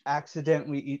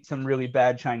accidentally eat some really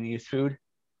bad Chinese food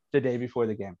the day before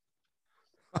the game.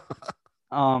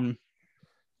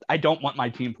 I don't want my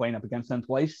team playing up against them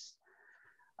twice.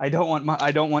 I don't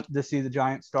want to see the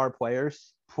Giant star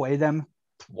players play them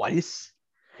twice.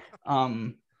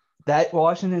 That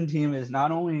Washington team is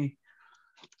not only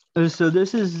so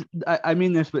this is I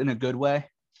mean this but in a good way.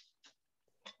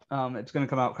 It's going to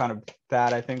come out kind of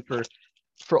bad, I think,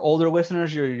 for older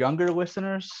listeners. Your younger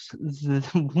listeners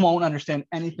won't understand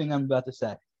anything I'm about to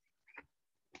say.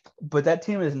 But that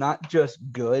team is not just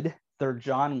good; they're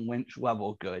John Lynch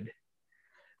level good.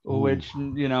 Ooh. Which,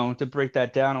 to break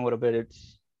that down a little bit,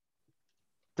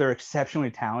 they're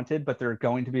exceptionally talented, but they're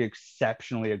going to be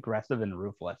exceptionally aggressive and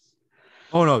ruthless.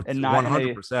 Oh no,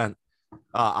 100%.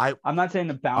 I'm not saying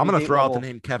the bounty. I'm going to throw out the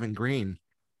name Kevin Green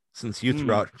since you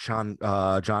threw out John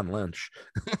Lynch.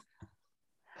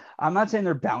 I'm not saying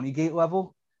they're bounty gate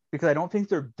level because I don't think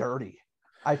they're dirty.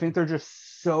 I think they're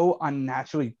just so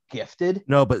unnaturally gifted.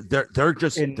 No, but they're going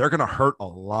to hurt a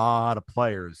lot of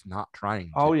players not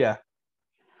trying to.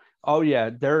 Oh yeah,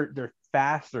 they're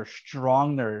fast, they're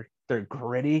strong, they're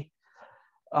gritty.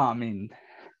 I mean,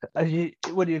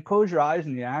 when you close your eyes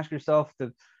and you ask yourself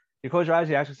to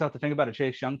think about a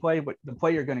Chase Young play, but the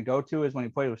play you're going to go to is when he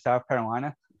played with South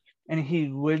Carolina, and he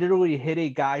literally hit a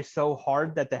guy so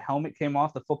hard that the helmet came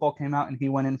off, the football came out, and he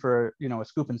went in for a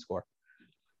scoop and score.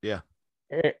 Yeah.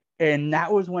 And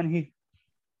that was when he.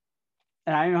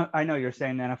 And I know you're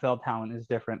saying NFL talent is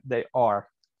different. They are.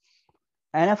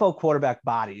 NFL quarterback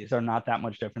bodies are not that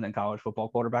much different than college football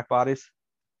quarterback bodies.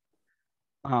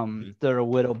 They're a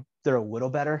little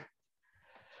better,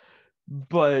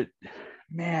 but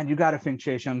man, you got to think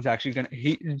Chase Young's actually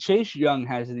Chase Young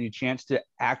has the chance to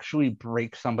actually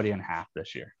break somebody in half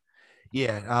this year.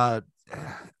 Yeah,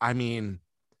 I mean,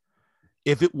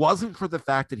 if it wasn't for the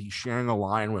fact that he's sharing a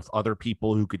line with other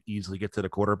people who could easily get to the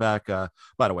quarterback,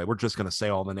 by the way, we're just going to say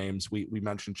all the names. We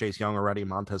mentioned Chase Young already,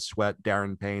 Montez Sweat,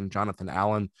 Darren Payne, Jonathan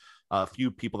Allen, a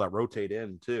few people that rotate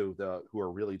in too, who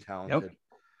are really talented. Yep.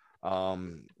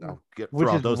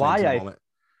 Which is why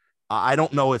I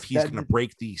don't know if he's going to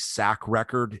break the sack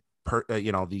record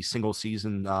the single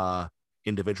season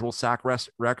individual sack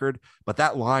record, but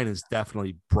that line is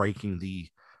definitely breaking the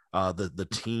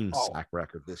team sack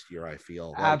record this year. I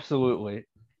feel absolutely.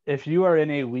 If you are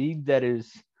in a league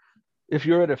if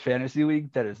you're in a fantasy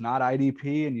league that is not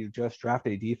IDP and you just draft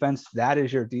a defense, that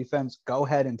is your defense. Go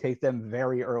ahead and take them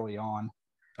very early on.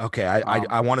 Okay,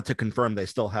 I wanted to confirm they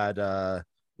still had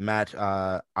Matt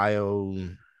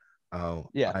Ioannidis.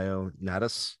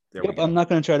 Yep, I'm not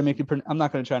going to try to make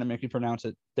you pronounce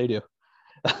it. They do.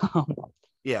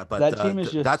 Yeah, but that team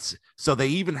is that's so they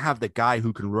even have the guy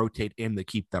who can rotate in to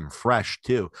keep them fresh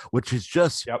too, which is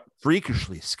just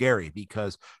freakishly scary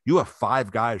because you have 5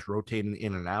 guys rotating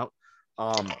in and out.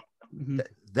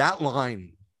 That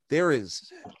line there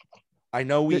is. I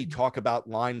know we talk about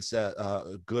lines,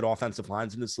 good offensive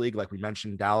lines in this league, like we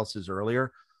mentioned Dallas's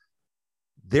earlier.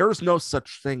 There's no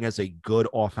such thing as a good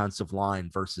offensive line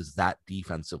versus that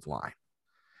defensive line.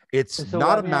 It's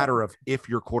not a matter of if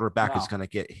your quarterback is going to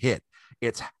get hit.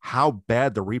 It's how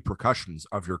bad the repercussions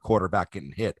of your quarterback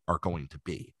getting hit are going to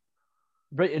be.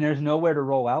 Right, and there's nowhere to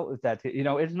roll out with that.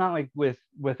 It's not like with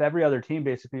every other team.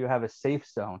 Basically, you have a safe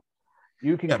zone.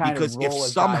 You can kind of because if roll a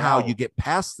guy somehow you out. get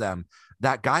past them,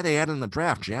 that guy they had in the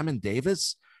draft, Jamin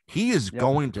Davis, he is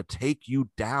going to take you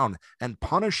down and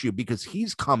punish you because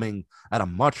he's coming at a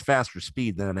much faster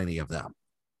speed than any of them.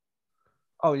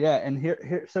 Oh yeah, and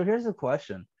here's the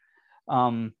question.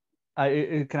 Can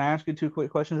I ask you 2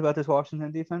 quick questions about this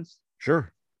Washington defense?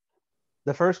 Sure.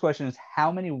 The first question is,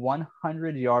 how many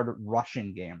 100-yard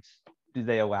rushing games do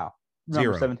they allow?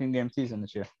 Remember, 17-game season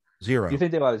this year. 0. You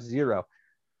think they allow 0?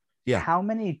 Yeah. How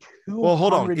many 200 Well,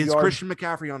 hold on. Is Christian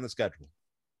McCaffrey on the schedule?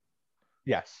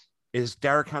 Yes. Is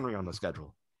Derrick Henry on the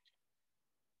schedule?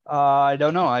 I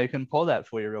don't know. I can pull that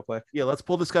for you real quick. Yeah, let's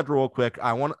pull the schedule real quick.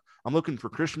 I'm looking for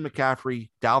Christian McCaffrey,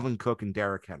 Dalvin Cook, and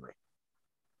Derrick Henry.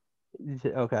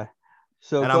 Okay.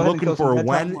 So and I'm looking for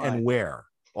when and where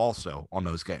also on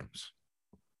those games.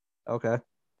 Okay.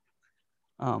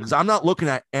 Because I'm not looking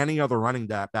at any other running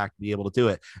back to be able to do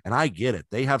it. And I get it.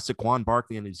 They have Saquon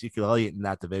Barkley and Ezekiel Elliott in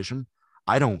that division.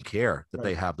 I don't care that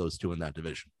they have those two in that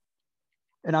division.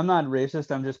 And I'm not racist.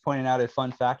 I'm just pointing out a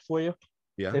fun fact for you.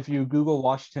 Yeah. If you Google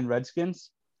Washington Redskins,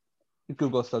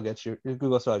 Google still has your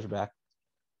back.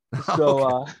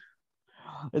 So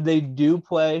they do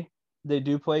play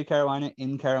Carolina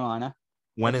in Carolina.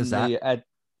 When is that? At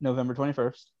November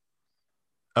 21st.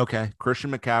 Okay.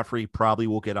 Christian McCaffrey probably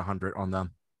will get 100 on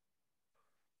them.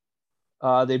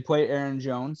 They play Aaron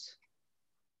Jones.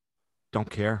 Don't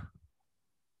care.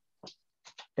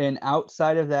 And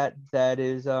outside of that, that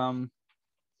is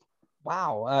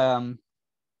wow.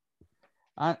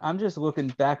 I'm just looking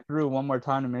back through one more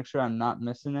time to make sure I'm not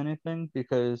missing anything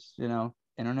because,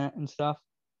 internet and stuff.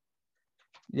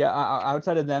 Yeah,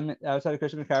 outside of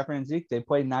Christian McCaffrey and Zeke, they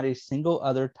play not a single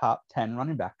other top 10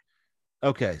 running back.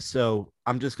 Okay, so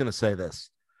I'm just going to say this.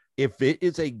 If it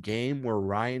is a game where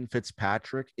Ryan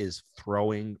Fitzpatrick is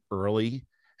throwing early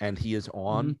and he is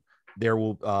on, there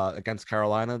will against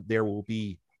Carolina, there will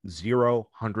be 0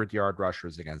 100-yard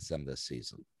rushers against them this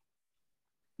season.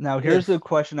 Now, here's the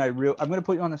question. I'm going to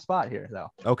put you on the spot here,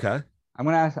 though. Okay. I'm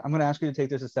going to ask you to take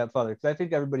this a step further because I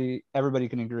think everybody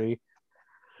can agree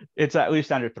it's at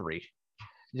least under 3.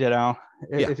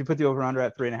 If you put the over under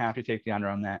at 3.5, you take the under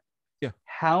on that. Yeah.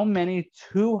 How many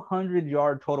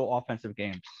 200-yard total offensive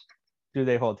games do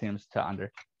they hold teams to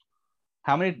under?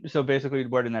 How many? So basically,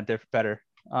 wording that better.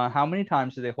 How many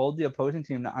times do they hold the opposing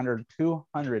team to under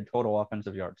 200 total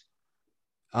offensive yards?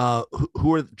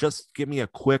 Who are? Just give me a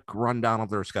quick rundown of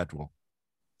their schedule.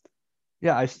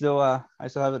 Yeah, I still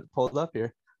have it pulled up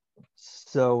here.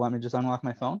 So let me just unlock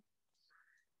my phone.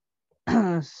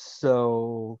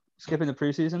 So skipping the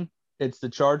preseason, it's the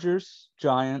Chargers,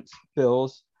 Giants,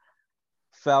 Bills,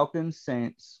 Falcons,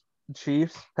 Saints,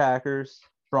 Chiefs, Packers,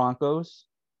 Broncos,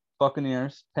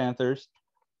 Buccaneers, Panthers,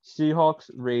 Seahawks,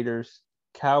 Raiders,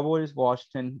 Cowboys,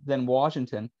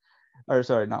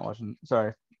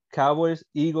 Cowboys,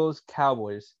 Eagles,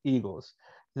 Cowboys, Eagles.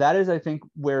 That is, I think,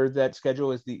 where that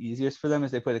schedule is the easiest for them,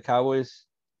 is they play the Cowboys,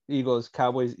 Eagles,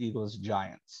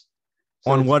 Giants.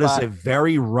 So on what is a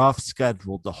very rough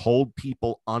schedule to hold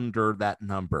people under that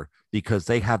number because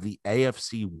they have the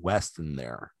AFC West in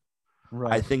there.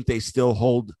 Right. I think they still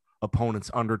hold opponents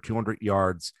under 200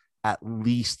 yards at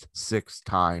least 6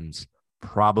 times,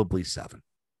 probably 7.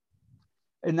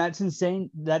 And that's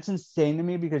insane. That's insane to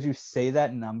me because you say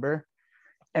that number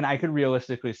and I could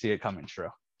realistically see it coming true.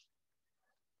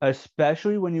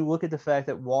 Especially when you look at the fact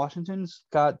that Washington's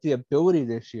got the ability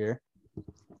this year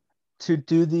to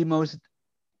do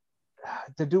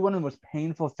one of the most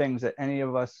painful things that any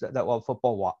of us that love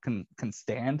football can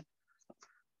stand.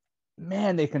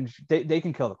 Man, they can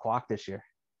kill the clock this year.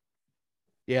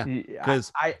 Yeah,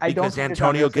 because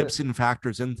Antonio Gibson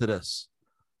factors into this.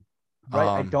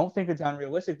 Right. I don't think it's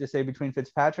unrealistic to say between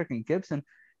Fitzpatrick and Gibson,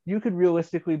 you could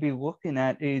realistically be looking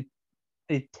at a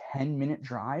 10-minute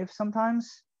drive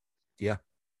sometimes. Yeah.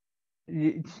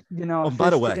 By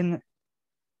the way,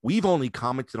 we've only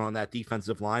commented on that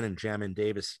defensive line and Jamin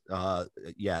Davis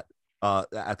yet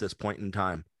at this point in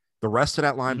time. The rest of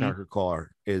that linebacker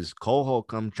core is Cole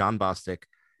Holcomb, John Bostic,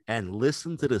 and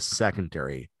listen to the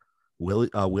secondary.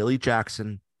 Willie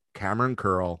Jackson, Cameron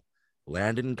Curl,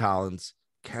 Landon Collins,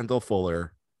 Kendall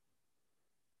Fuller,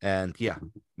 and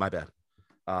my bad.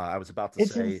 I was about to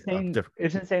say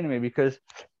it's insane to me because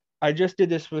I just did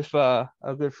this with a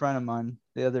good friend of mine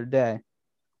the other day.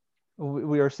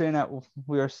 We were sitting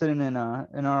in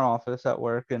our office at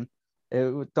work, and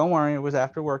don't worry, it was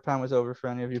after work time was over for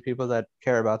any of you people that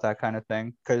care about that kind of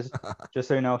thing. Because just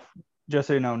so you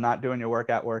know, not doing your work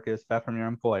at work is theft from your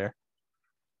employer.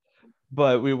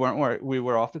 but we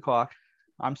were off the clock.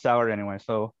 I'm soured anyway,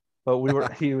 so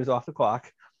but he was off the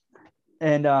clock.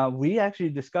 And we actually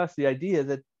discussed the idea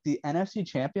that the NFC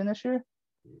champion this year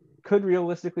could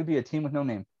realistically be a team with no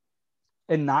name.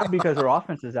 And not because their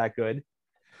offense is that good,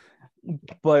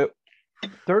 but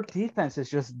their defense is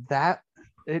just that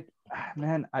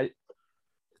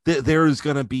there's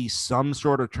going to be some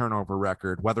sort of turnover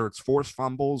record, whether it's forced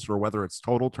fumbles or whether it's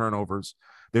total turnovers.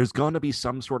 There's going to be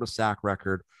some sort of sack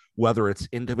record, whether it's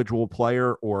individual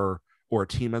player or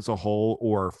team as a whole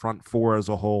or front four as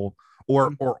a whole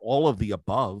or all of the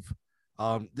above.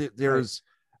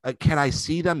 Can I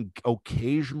see them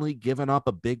occasionally giving up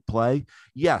a big play?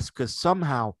 Yes, because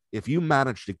somehow if you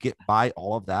manage to get by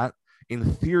all of that,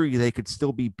 in theory, they could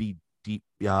still be beat deep.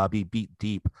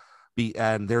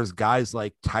 And there's guys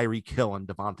like Tyreek Hill and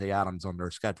Devontae Adams on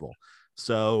their schedule.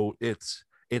 So it's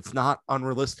not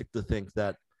unrealistic to think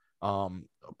that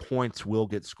points will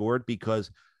get scored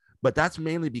but that's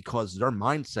mainly because their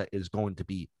mindset is going to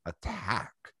be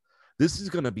attack. This is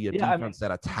going to be a defense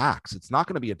that attacks. It's not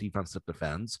going to be a defense that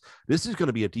defends. This is going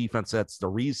to be a defense that's the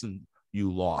reason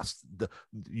you lost.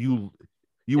 You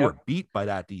were beat by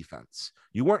that defense.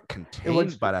 You weren't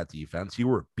contained by that defense. You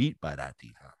were beat by that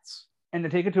defense. And to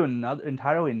take it to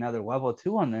entirely another level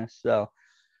too on this, so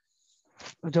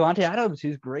Devontae Adams,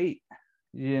 he's great.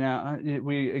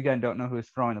 We again don't know who's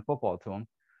throwing the football to him,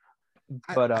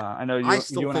 but I know I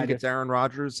still think it's Aaron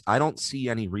Rodgers. I don't see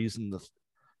any reason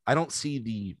I don't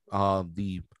see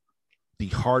the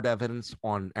hard evidence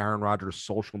on Aaron Rodgers'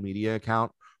 social media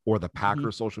account or the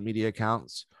Packers social media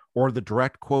accounts or the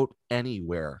direct quote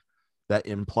anywhere that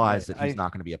implies that he's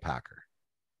not going to be a Packer.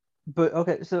 But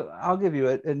okay, so I'll give you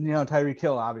it. And Tyreek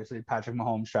Hill, obviously, Patrick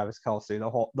Mahomes, Travis Kelce,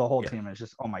 the whole team is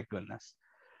just, oh my goodness.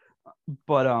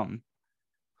 But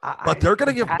they're going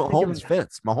to give Mahomes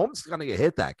fits. Mahomes is going to get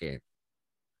hit that game.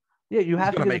 Yeah, you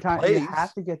have to give time. You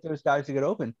have to get those guys to get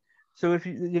open. So if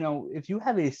you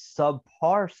have a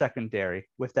subpar secondary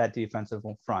with that defensive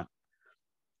front,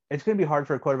 it's going to be hard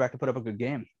for a quarterback to put up a good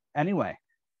game anyway,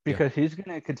 because he's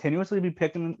going to continuously be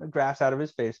picking grass out of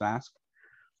his face mask.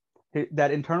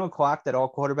 That internal clock that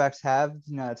all quarterbacks have,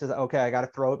 it says, okay, I got to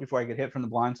throw it before I get hit from the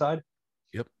blind side.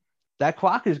 Yep. That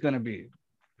clock is going to be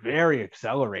very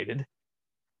accelerated.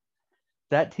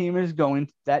 That team has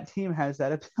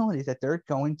that ability that they're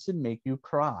going to make you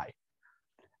cry.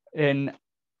 And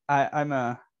I am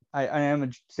a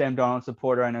Sam Darnold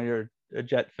supporter. I know you're a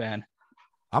Jet fan.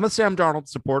 I'm a Sam Darnold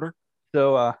supporter.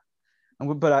 So,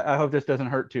 but I hope this doesn't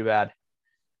hurt too bad.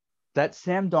 That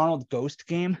Sam Darnold ghost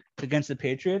game against the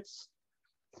Patriots,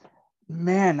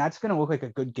 man, that's going to look like a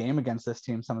good game against this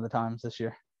team some of the times this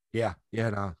year. Yeah,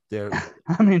 no.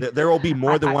 I mean, there will be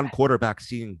more than one quarterback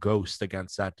seeing ghost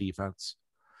against that defense.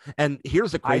 And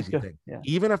here's the crazy thing. Yeah.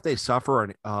 Even if they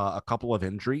suffer a couple of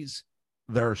injuries,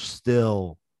 they're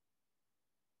still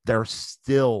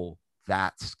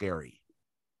that scary.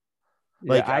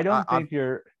 Like, I don't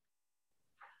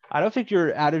think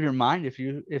you're out of your mind if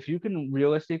you can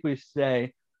realistically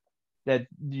say that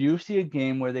you see a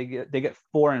game where they get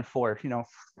 4 and 4,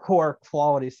 4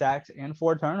 quality sacks and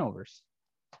 4 turnovers.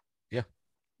 Yeah.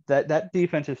 That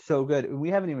defense is so good. We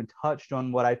haven't even touched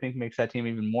on what I think makes that team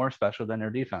even more special than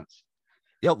their defense.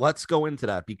 Yeah, let's go into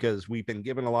that because we've been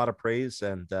given a lot of praise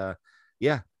and are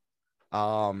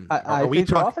we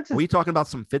talking about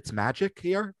some Fitz magic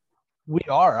here? We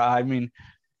are. I mean,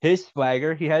 his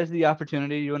swagger, he has the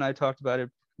opportunity. You and I talked about it,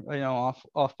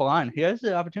 off the line. He has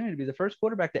the opportunity to be the first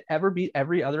quarterback to ever beat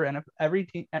every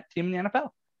team in the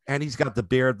NFL. And he's got the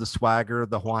beard, the swagger,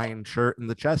 the Hawaiian shirt, and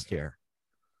the chest hair.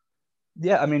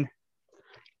 Yeah, I mean,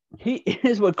 he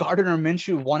is what Gardner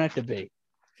Minshew wanted to be.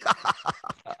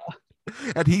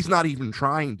 And he's not even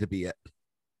trying to be it.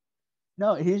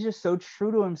 No, he's just so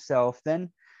true to himself.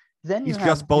 Then he's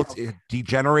just both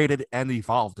degenerated and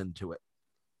evolved into it.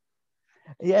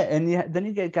 Yeah, and then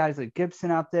you get guys like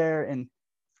Gibson out there, and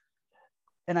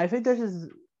I think this is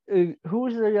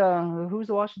who's the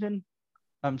Washington?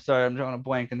 I'm sorry, I'm drawing a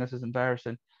blank, and this is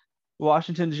embarrassing.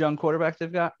 Washington's young quarterback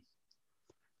they've got.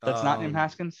 That's not named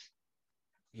Haskins.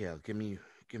 Yeah, give me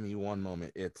one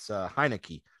moment. It's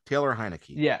Heineke, Taylor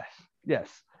Heineke.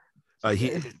 Yes.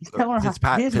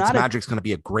 Fitzmagic's going to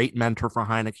be a great mentor for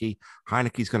Heineke.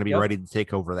 Heineke's going to be ready to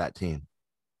take over that team.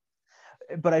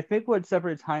 But I think what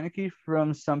separates Heineke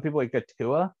from some people like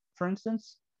Tua, for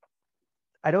instance,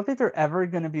 I don't think they're ever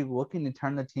going to be looking to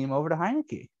turn the team over to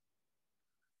Heineke.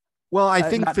 Well, I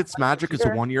think Fitzmagic is a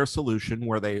one-year solution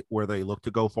where they look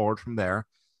to go forward from there.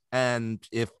 And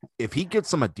if he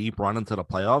gets them a deep run into the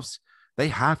playoffs, they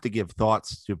have to give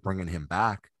thoughts to bringing him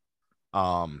back.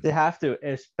 They have to,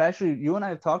 especially you and I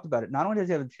have talked about it. Not only does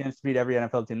he have a chance to beat every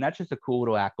NFL team, that's just a cool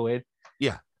little accolade.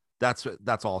 Yeah, that's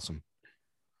awesome.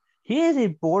 He is a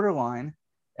borderline,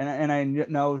 and I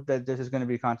know that this is going to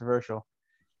be controversial.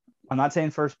 I'm not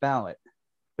saying first ballot,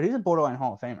 but he's a borderline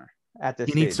Hall of Famer at this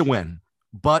He stage. needs to win,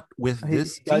 but with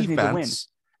this defense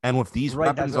and with these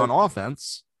weapons on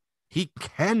offense, he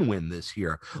can win this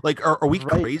year. Like, are we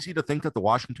crazy to think that the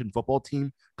Washington football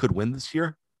team could win this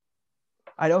year?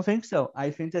 I don't think so. I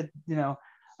think that,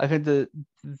 I think the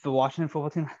Washington football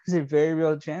team has a very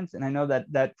real chance. And I know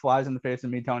that flies in the face of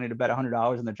me telling you to bet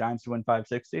 $100 on the Giants to win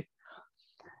 560.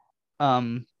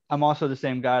 I'm also the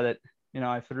same guy that,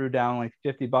 I threw down like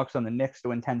 $50 on the Knicks to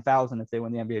win 10,000 if they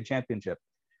win the NBA championship.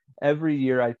 Every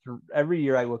year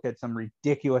I look at some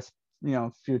ridiculous,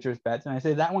 futures bets and I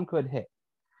say that one could hit.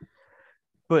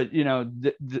 But,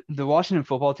 the Washington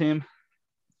football team,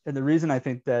 and the reason I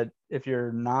think that if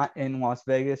you're not in Las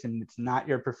Vegas and it's not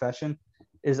your profession,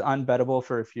 is unbettable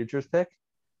for a futures pick,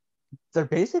 they're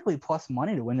basically plus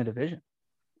money to win the division.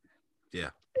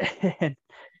 Yeah.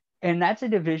 And that's a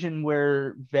division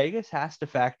where Vegas has to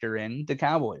factor in the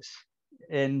Cowboys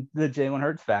and the Jalen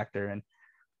Hurts factor. And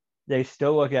they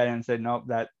still look at it and say, nope,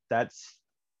 that's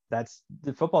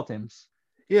the football teams.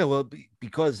 Yeah, well,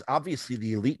 because obviously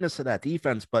the eliteness of that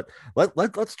defense, but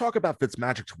let's talk about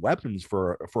Fitzmagic's weapons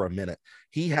for a minute.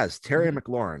 He has Terry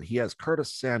McLaurin, he has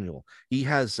Curtis Samuel, he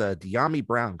has De'Ami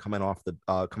Brown coming off the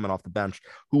bench,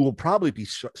 who will probably be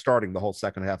starting the whole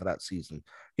second half of that season.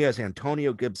 He has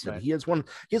Antonio Gibson. Right. He has one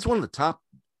of the top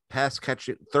pass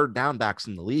catching third down backs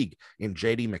in the league in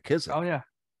J.D. McKissic. Oh yeah,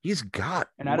 he's got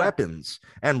weapons,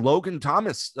 and Logan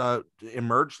Thomas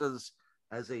emerged as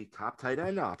a top tight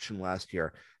end option last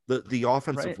year. The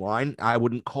offensive line, I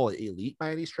wouldn't call it elite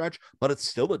by any stretch, but it's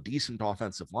still a decent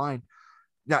offensive line.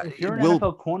 Now, if you're an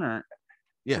NFL corner,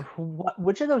 yeah,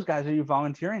 which of those guys are you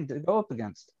volunteering to go up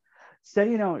against? Say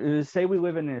we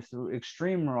live in this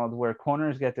extreme world where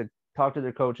corners get to talk to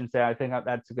their coach and say, I think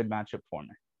that's a good matchup for me.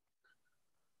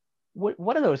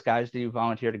 What of those guys do you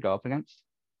volunteer to go up against?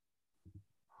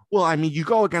 Well, I mean, you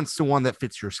go against the one that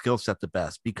fits your skill set the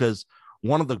best, because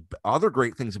one of the other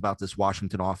great things about this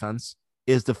Washington offense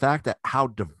is the fact that how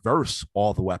diverse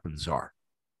all the weapons are.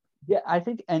 Yeah, I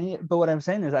think but what I'm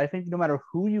saying is I think no matter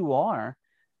who you are,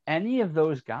 any of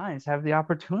those guys have the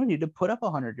opportunity to put up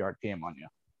a 100-yard game on you.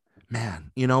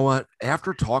 Man, you know what?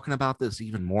 After talking about this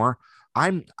even more,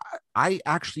 I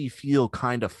actually feel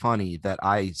kind of funny that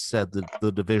I said that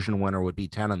the division winner would be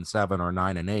 10-7 or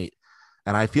 9-8.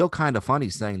 And I feel kind of funny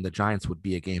saying the Giants would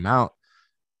be a game out.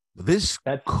 This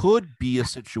could be a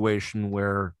situation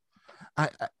where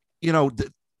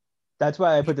that's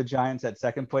why I put the Giants at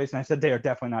second place, and I said they are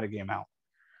definitely not a game out.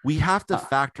 We have to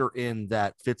factor in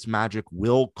that Fitzmagic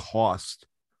will cost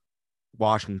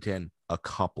Washington a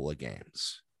couple of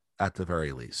games at the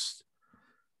very least.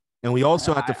 And we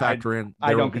also have to factor in.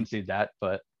 I don't concede that,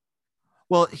 but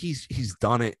he's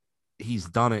done it. He's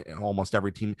done it in almost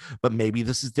every team, but maybe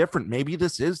this is different. Maybe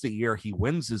this is the year he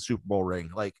wins his Super Bowl ring.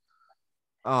 Like,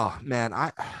 oh man,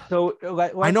 I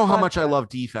know how much I love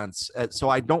defense, so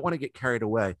I don't want to get carried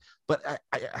away. But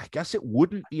I guess it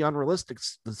wouldn't be unrealistic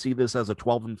to see this as a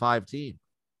 12-5 team.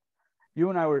 You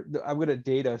and I'm going to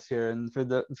date us here, and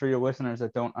for your listeners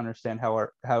that don't understand how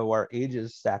our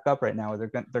ages stack up right now, they're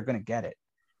going to get it.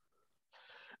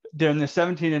 During the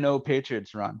 17-0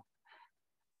 Patriots run,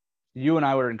 you and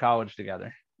I were in college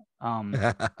together.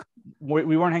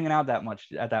 We weren't hanging out that much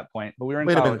at that point, but we were in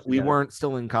college. Wait a minute, we weren't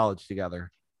still in college together.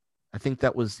 I think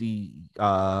that was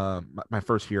my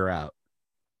first year out.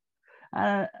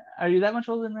 Are you that much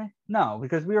older than me? No,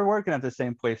 because we were working at the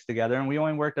same place together, and we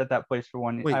only worked at that place for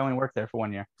 1 year. I only worked there for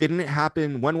 1 year. Didn't it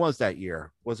happen? When was that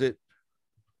year? Was it?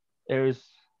 It was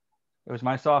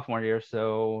my sophomore year,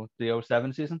 so the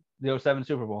 07 season, the 07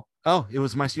 Super Bowl. Oh, it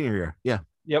was my senior year. Yeah.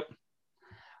 Yep.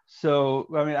 So,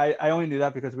 I mean, I only knew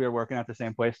that because we were working at the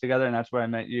same place together, and that's where I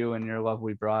met you and your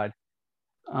lovely bride.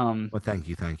 Well, thank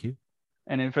you.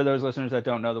 And then for those listeners that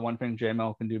don't know, the one thing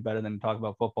J-Mel can do better than talk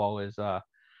about football is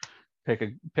pick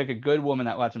a good woman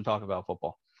that lets him talk about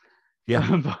football.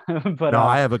 Yeah, but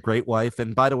I have a great wife,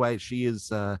 and by the way, she is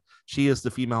the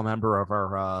female member of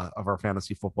our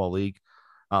fantasy football league.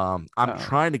 I'm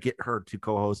trying to get her to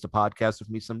co-host a podcast with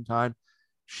me sometime.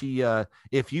 She,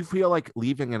 if you feel like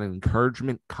leaving an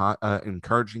encouraging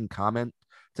comment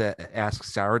to ask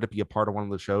Sarah to be a part of one of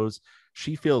the shows,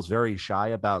 she feels very shy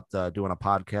about doing a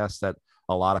podcast that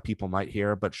a lot of people might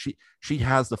hear, but she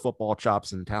has the football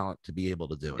chops and talent to be able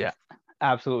to do it. Yeah,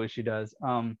 absolutely, she does.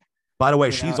 By the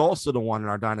way, she's also the one in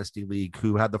our Dynasty League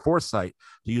who had the foresight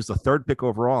to use the third pick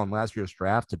overall in last year's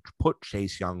draft to put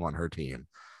Chase Young on her team.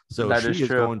 So That she is is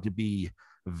true. going to be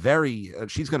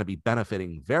she's going to be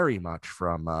benefiting very much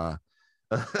from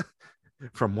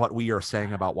from what we are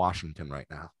saying about Washington right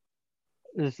now.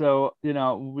 So,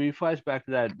 we flash back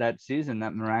to that season,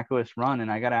 that miraculous run,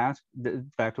 and I got to ask,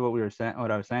 back to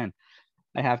what I was saying.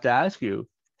 I have to ask you,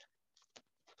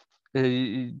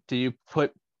 do you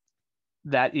put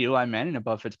that Eli Manning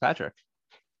above Fitzpatrick?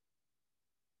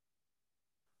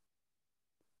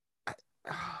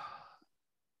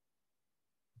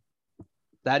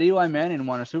 That Eli Manning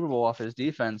won a Super Bowl off his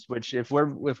defense, which if we're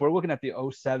looking at the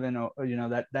 07,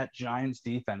 that Giants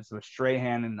defense with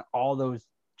Strahan and all those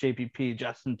JPP,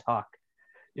 Justin Tuck,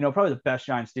 probably the best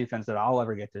Giants defense that I'll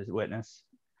ever get to witness.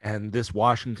 And this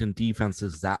Washington defense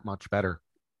is that much better.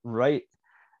 Right.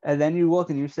 And then you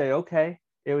look and you say, okay,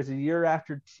 it was the year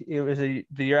after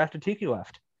Tiki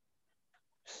left.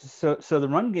 So the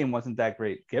run game wasn't that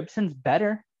great. Gibson's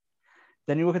better.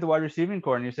 Then you look at the wide receiving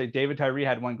core and you say David Tyree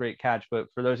had one great catch, but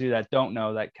for those of you that don't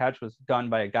know, that catch was done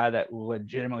by a guy that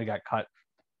legitimately got cut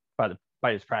by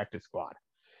his practice squad.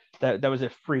 That was a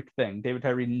freak thing. David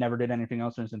Tyree never did anything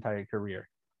else in his entire career.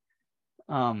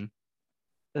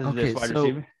 Okay,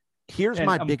 so here's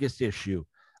my biggest issue.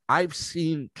 I've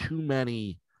seen too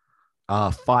many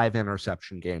 5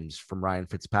 interception games from Ryan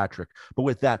Fitzpatrick. But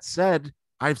with that said,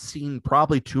 I've seen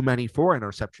probably too many 4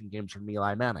 interception games from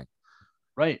Eli Manning.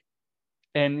 Right.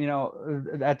 And,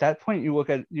 at that point, you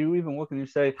even look and you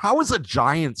say, how is a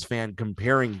Giants fan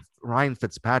comparing Ryan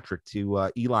Fitzpatrick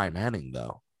to Eli Manning,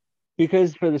 though?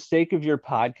 Because for the sake of your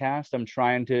podcast, I'm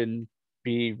trying to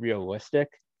be realistic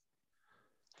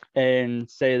and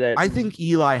say that I think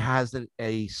Eli has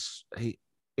a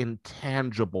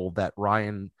intangible that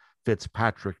Ryan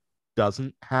Fitzpatrick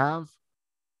doesn't have,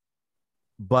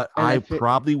 but I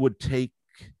probably would take.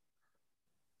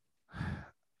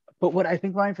 But what I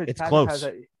think Ryan Fitzpatrick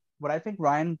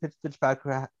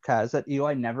has that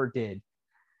Eli never did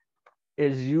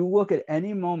is you look at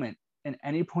any moment in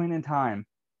any point in time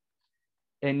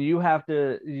and you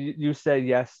say,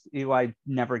 yes, Eli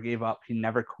never gave up. He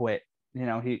never quit.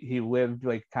 He lived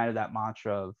like kind of that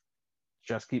mantra of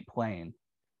just keep playing.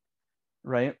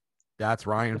 Right. That's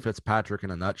Ryan Fitzpatrick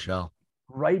in a nutshell.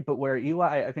 Right. But where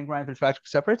I think Ryan Fitzpatrick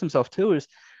separates himself too is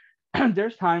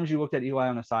there's times you looked at Eli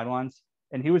on the sidelines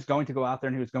and he was going to go out there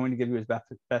and he was going to give you his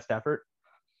best effort.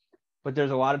 But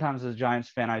there's a lot of times as a Giants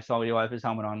fan, I saw Eli with his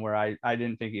helmet on where I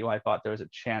didn't think Eli thought there was a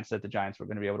chance that the Giants were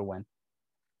going to be able to win.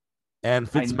 And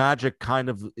Fitzmagic kind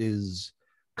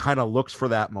of looks for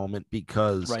that moment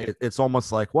because it's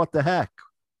almost like, what the heck?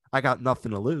 I got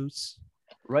nothing to lose.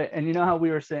 Right. And you know how we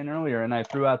were saying earlier, and I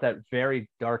threw out that very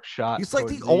dark shot. He's like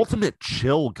the ultimate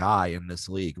chill guy in this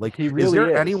league. Like, he really is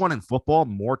there anyone in football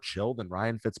more chill than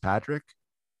Ryan Fitzpatrick?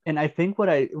 And I think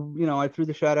I threw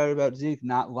the shot out about Zeke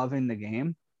not loving the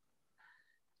game.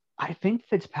 I think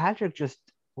Fitzpatrick just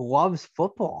loves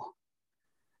football.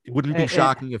 It wouldn't be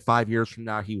shocking if 5 years from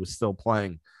now he was still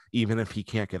playing, even if he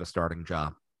can't get a starting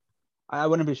job. I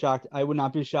wouldn't be shocked. I would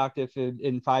not be shocked if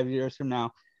in 5 years from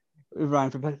now,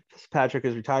 Ryan Fitzpatrick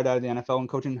is retired out of the NFL and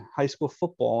coaching high school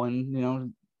football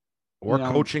and,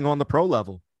 coaching on the pro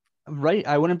level. Right.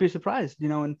 I wouldn't be surprised,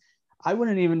 and I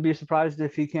wouldn't even be surprised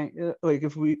if he can't, like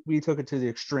if we took it to the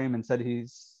extreme and said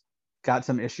he's got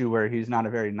some issue where he's not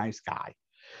a very nice guy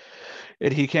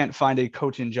and he can't find a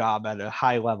coaching job at a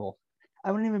high level.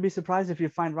 I wouldn't even be surprised if you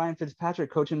find Ryan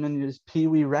Fitzpatrick coaching in his Pee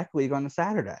Wee Rec League on a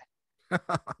Saturday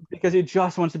because he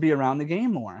just wants to be around the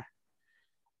game more.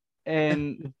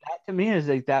 And that to me is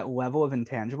like that level of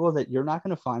intangible that you're not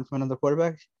going to find from another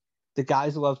quarterback. The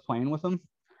guys love playing with him.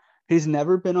 He's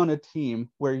never been on a team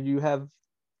where you have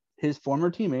his former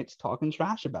teammates talking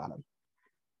trash about him.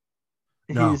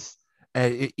 No.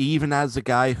 Even as a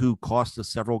guy who cost us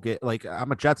several games, like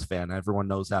I'm a Jets fan, everyone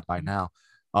knows that by now.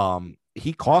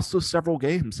 He cost us several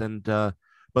games, and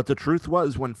but the truth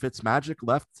was when Fitzmagic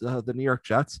left the New York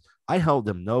Jets, I held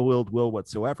him no ill will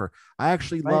whatsoever. I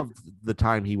actually loved the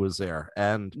time he was there,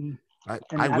 and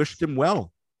I wished him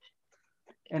well.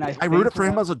 And I rooted for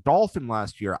him as a Dolphin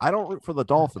last year. I don't root for the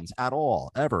Dolphins at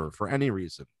all, ever, for any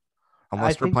reason,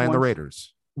 unless they're playing the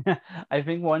Raiders. I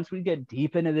think once we get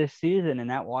deep into this season and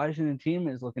that Washington team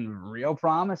is looking real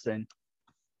promising,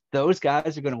 those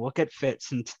guys are going to look at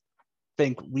Fitz and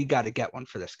think we got to get one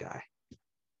for this guy.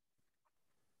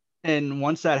 And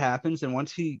once that happens, and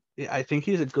I think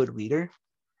he's a good leader.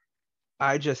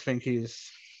 I just think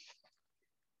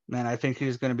I think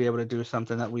he's going to be able to do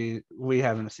something that we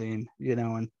haven't seen,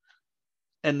 and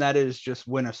that is just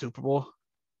win a Super Bowl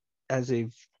as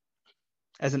an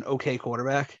okay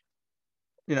quarterback.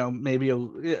 Maybe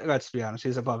let's be honest,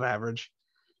 he's above average,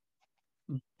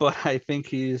 but I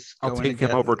think I'll take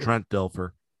him over Trent Dilfer.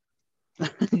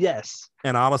 Yes.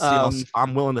 And honestly,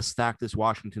 I'm willing to stack this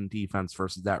Washington defense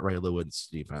versus that Ray Lewis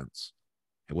defense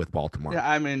with Baltimore. Yeah,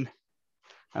 I mean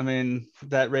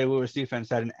that Ray Lewis defense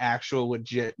had an actual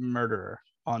legit murderer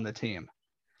on the team.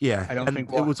 Yeah, I don't and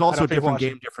think it was also a different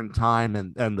Washington... game, different time,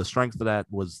 and the strength of that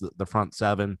was the front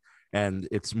seven, and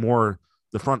it's more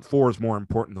the front four is more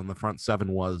important than the front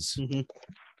seven was. Mm-hmm.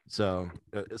 So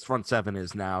it's front seven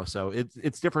is now. So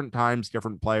it's different times,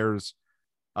 different players,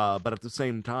 but at the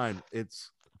same time,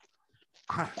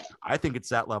 I think it's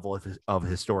that level of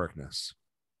historicness.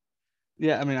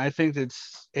 Yeah, I mean, I think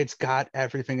it's got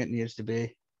everything it needs to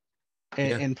be,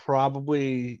 and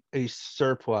probably a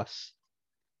surplus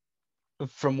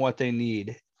from what they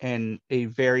need, and a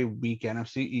very weak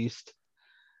NFC East,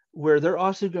 where they're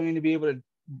also going to be able to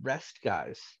rest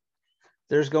guys.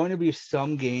 There's going to be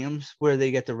some games where they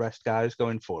get to rest guys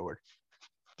going forward.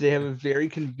 They have a very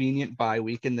convenient bye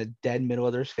week in the dead middle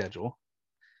of their schedule,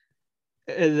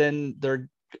 and then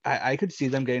I could see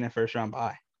them getting a first round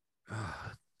bye.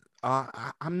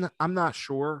 I'm not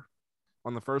sure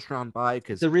on the first round bye,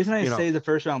 because the reason I say the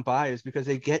first round bye is because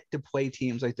they get to play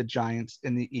teams like the Giants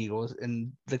and the Eagles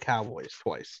and the Cowboys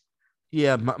twice.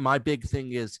 Yeah, my big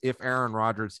thing is if Aaron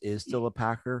Rodgers is still a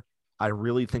Packer, I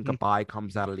really think a bye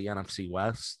comes out of the NFC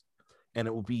West, and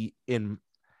it would be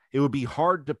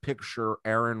hard to picture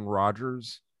Aaron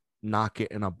Rodgers not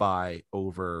getting a bye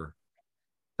over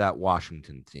that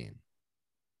Washington team.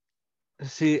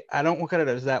 See, I don't look at it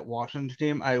as that Washington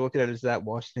team. I look at it as that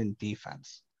Washington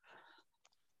defense.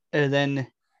 And then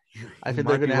I think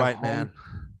they're going to have home. Man.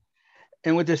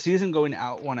 And with the season going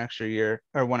out one extra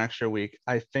week,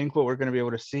 I think what we're going to be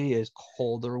able to see is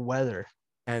colder weather.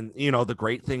 And the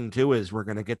great thing too is we're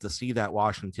going to get to see that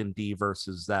Washington D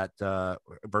versus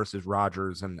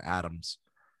Rodgers and Adams.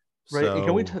 Right.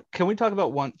 So, and can we talk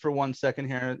about one second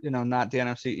here? Not the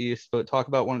NFC East, but talk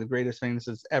about one of the greatest things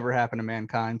that's ever happened to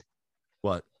mankind.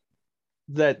 What?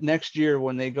 That next year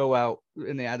when they go out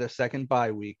and they add a second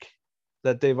bye week,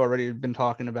 that they've already been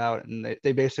talking about, and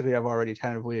they basically have already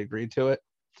tentatively agreed to it.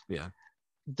 Yeah.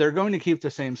 They're going to keep the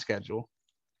same schedule,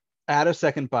 add a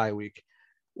second bye week,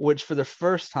 which for the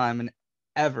first time in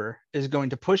ever is going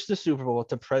to push the Super Bowl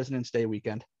to President's Day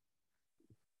weekend,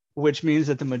 which means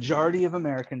that the majority of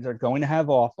Americans are going to have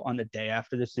off on the day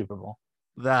after the Super Bowl.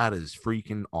 That is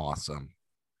freaking awesome.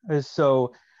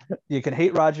 So you can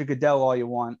hate Roger Goodell all you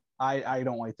want. I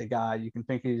don't like the guy. You can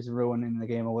think he's ruining the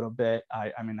game a little bit.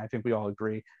 I mean, I think we all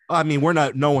agree. I mean,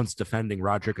 no one's defending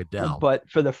Roger Goodell. But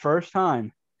for the first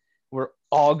time, we're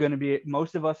all going to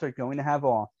most of us are going to have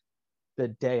off the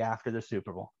day after the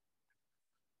Super Bowl.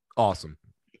 Awesome.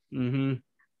 Mm-hmm.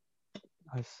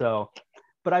 So,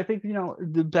 but I think,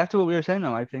 back to what we were saying,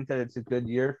 though, I think that it's a good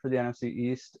year for the NFC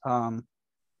East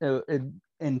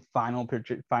in final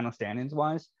standings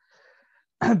wise.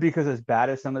 Because as bad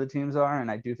as some of the teams are,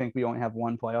 and I do think we only have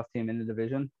one playoff team in the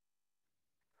division,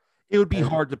 it would be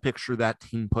hard to picture that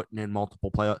division putting in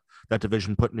multiple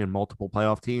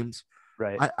playoff teams.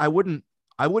 Right. I wouldn't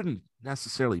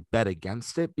necessarily bet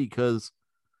against it because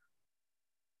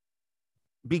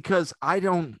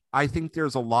I think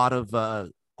there's a lot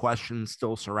of questions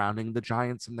still surrounding the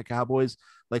Giants and the Cowboys.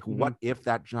 Like, what if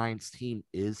that Giants team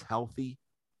is healthy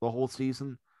the whole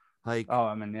season? Like,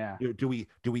 yeah. Do we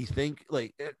think,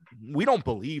 like, we don't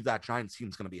believe that Giants team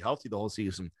is going to be healthy the whole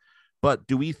season, but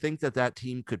do we think that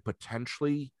team could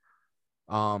potentially,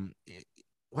 what am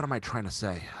I trying to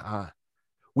say?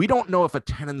 We don't know if a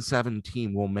 10-7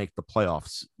 team will make the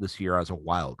playoffs this year as a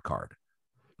wild card,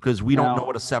 because we don't know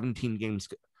what a 17 game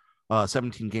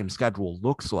schedule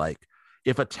looks like.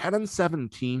 If a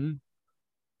 10-7 team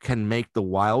can make the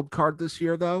wild card this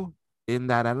year, though, in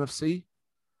that NFC,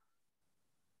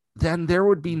 then there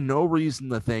would be no reason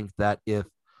to think that if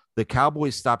the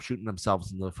Cowboys stop shooting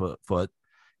themselves in the foot,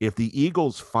 if the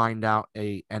Eagles find out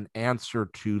an answer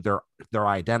to their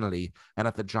identity, and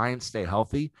if the Giants stay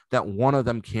healthy, that one of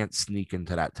them can't sneak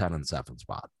into that 10-7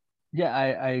 spot. Yeah,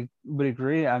 I would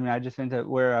agree. I mean, I just think that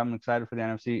where I'm excited for the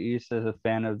NFC East as a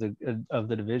fan of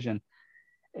the division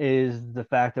is the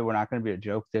fact that we're not going to be a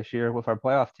joke this year with our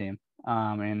playoff team.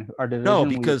 And our division. No,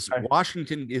 because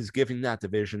Washington is giving that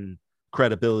division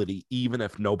credibility, even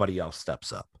if nobody else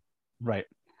steps up. Right.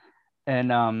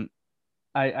 And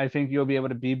I think you'll be able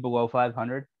to be below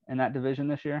 500 in that division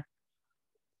this year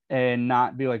and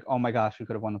not be like, oh my gosh, we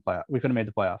could have won the playoff. We could have made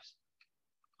the playoffs.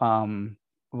 I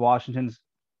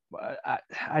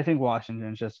think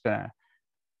Washington's just gonna.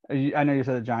 I know you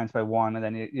said the Giants by 1, and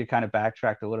then you kind of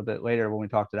backtracked a little bit later when we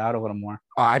talked it out a little more.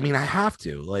 I mean, I have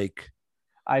to.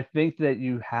 I think that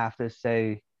you have to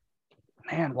say,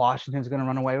 man, Washington's going to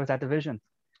run away with that division.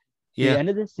 The Yeah. end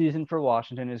of the season for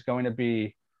Washington is going to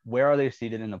be where are they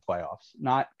seated in the playoffs?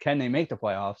 Not can they make the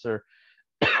playoffs or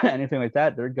anything like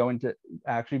that. They're going to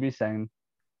actually be saying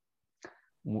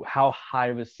how high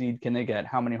of a seed can they get?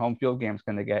 How many home field games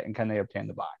can they get? And can they obtain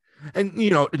the bye? And,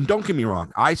 and don't get me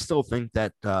wrong. I still think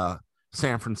that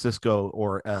San Francisco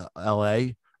or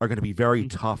LA are going to be very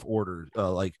tough orders.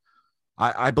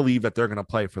 I believe that they're going to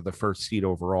play for the first seed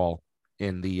overall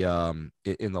in the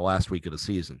last week of the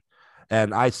season.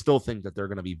 And I still think that they're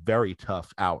going to be very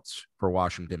tough outs for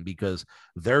Washington because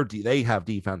they have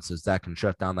defenses that can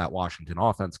shut down that Washington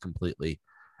offense completely.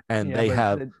 And they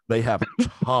have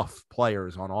tough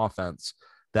players on offense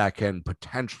that can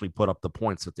potentially put up the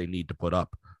points that they need to put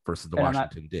up versus the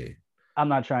Washington D. I'm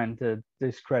not trying to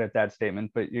discredit that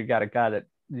statement, but you got a guy that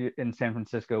in San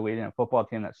Francisco leading a football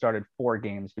team that started 4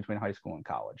 games between high school and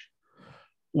college.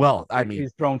 Well, I mean,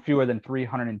 he's thrown fewer than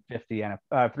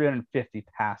 350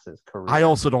 passes career. I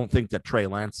also don't think that Trey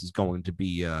Lance is going to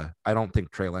be. I don't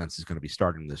think Trey Lance is going to be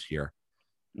starting this year.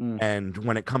 And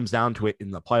when it comes down to it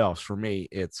in the playoffs, for me,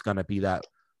 it's going to be that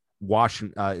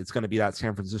Washington. It's going to be that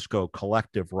San Francisco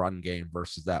collective run game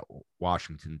versus that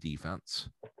Washington defense.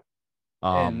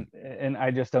 And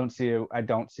I just don't see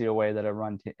a way that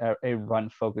a run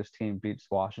focused team beats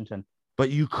Washington. But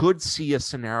you could see a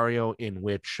scenario in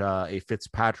which a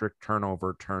Fitzpatrick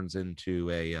turnover turns into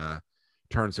a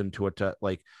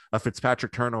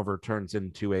Fitzpatrick turnover turns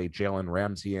into a Jalen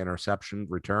Ramsey interception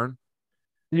return.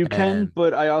 You can,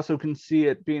 but I also can see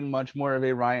it being much more of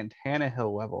a Ryan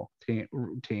Tannehill level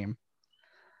team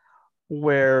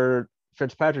where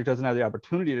Fitzpatrick doesn't have the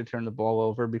opportunity to turn the ball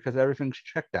over because everything's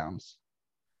checkdowns.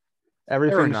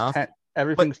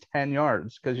 Everything's 10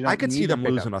 yards because I could see them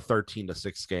losing a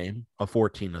 13-6 game, a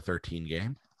 14-13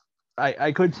 game.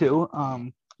 I could too.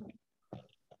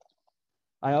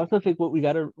 I also think what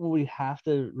we have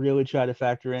to really try to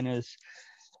factor in is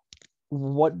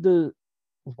what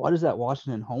is that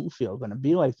Washington home field going to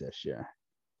be like this year?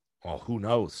 Well, who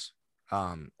knows?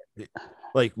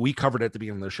 Like we covered at the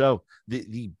beginning of the show,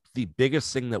 the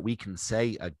biggest thing that we can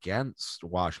say against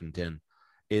Washington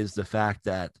is the fact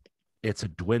that it's a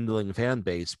dwindling fan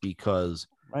base because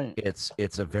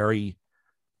it's a very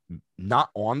not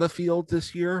on the field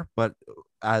this year, but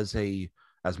as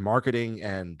marketing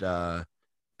and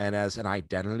as an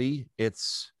identity,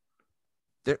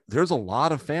 there's a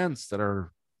lot of fans that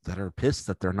are pissed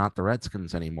that they're not the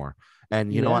Redskins anymore.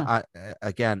 And you know,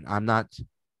 I'm not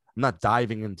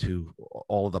diving into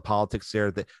all of the politics there.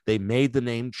 That they made the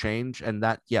name change, and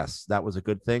that was a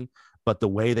good thing. But the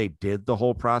way they did the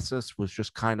whole process was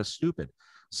just kind of stupid.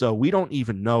 So we don't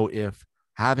even know if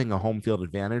having a home field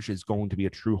advantage is going to be a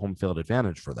true home field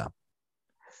advantage for them.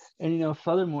 And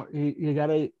furthermore, you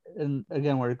gotta, and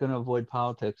again, we're going to avoid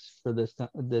politics for this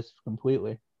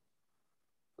completely.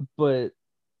 But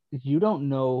you don't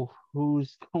know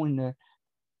who's going to.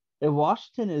 If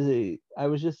Washington I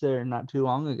was just there not too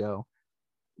long ago.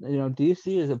 DC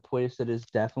is a place that is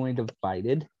definitely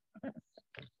divided.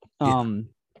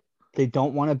 They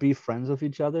don't want to be friends with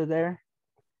each other there.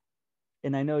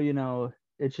 And I know,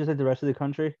 it's just like the rest of the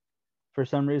country. For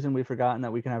some reason, we've forgotten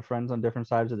that we can have friends on different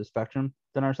sides of the spectrum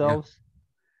than ourselves.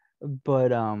 Yeah.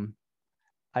 But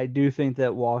I do think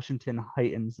that Washington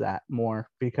heightens that more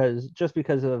because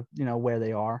of, where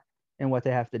they are and what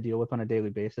they have to deal with on a daily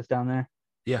basis down there.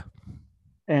 Yeah.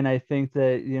 And I think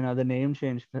that, the name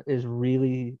change is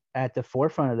really at the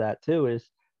forefront of that too, is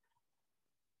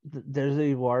there's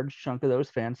a large chunk of those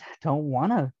fans that don't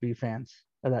want to be fans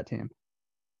of that team.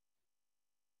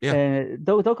 Yeah. And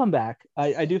they'll come back.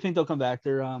 I do think they'll come back.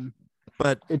 They're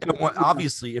but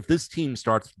obviously if this team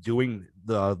starts doing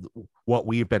what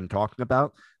we've been talking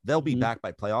about, they'll be back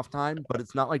by playoff time, but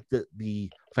it's not like the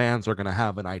fans are going to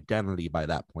have an identity by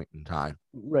that point in time.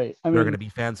 Right. They're going to be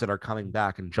fans that are coming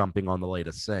back and jumping on the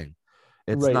latest thing.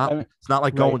 It's not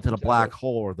like going to the black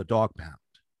hole or the dog pound.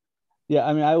 Yeah,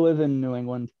 I live in New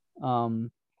England.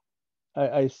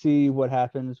 I see what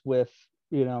happens with,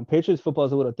 Patriots football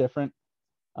is a little different.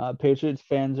 Patriots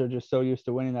fans are just so used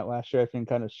to winning that last year, I think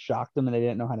kind of shocked them and they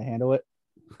didn't know how to handle it.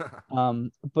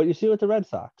 But you see with the Red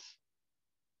Sox,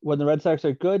 when the Red Sox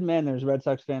are good, man, there's Red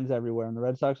Sox fans everywhere. And the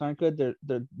Red Sox aren't good,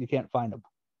 you can't find them.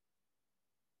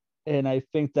 And I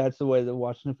think that's the way the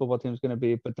Washington football team is going to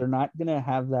be, but they're not going to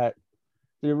have that.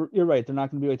 You're right. They're not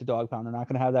going to be like the dog pound. They're not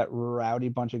going to have that rowdy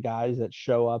bunch of guys that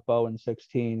show up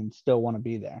 0-16 and still want to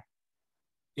be there.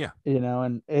 Yeah.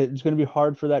 And it's going to be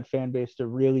hard for that fan base to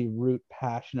really root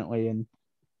passionately and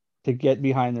to get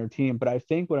behind their team. But I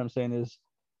think what I'm saying is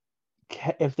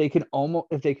if they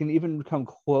can even come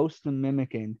close to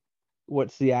mimicking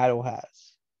what Seattle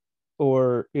has,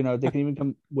 or, they can even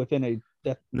come within a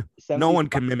No one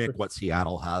can mimic what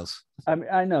Seattle has. I mean,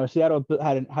 I know Seattle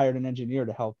hired an engineer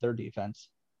to help their defense.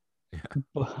 Yeah.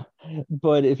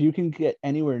 But if you can get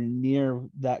anywhere near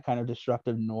that kind of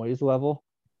disruptive noise level,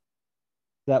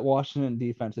 that Washington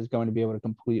defense is going to be able to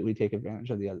completely take advantage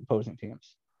of the opposing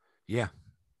teams. Yeah,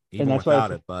 And even that's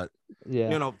without it. But,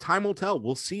 yeah, time will tell.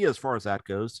 We'll see as far as that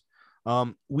goes.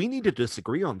 We need to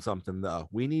disagree on something, though.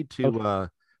 We need to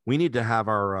have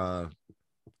our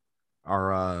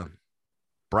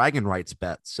bragging rights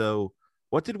bet. So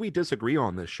what did we disagree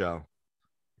on this show?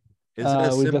 Is it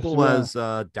as simple as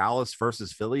Dallas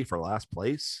versus Philly for last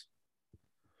place?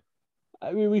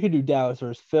 I mean, we could do Dallas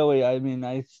versus Philly. I mean,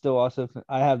 I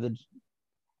have the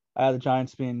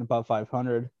Giants being above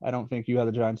 500. I don't think you have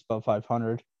the Giants above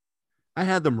 500. I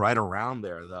had them right around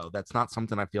there, though. That's not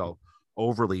something I feel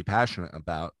overly passionate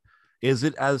about. Is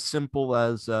it as simple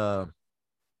as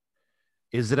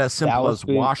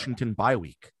Washington bye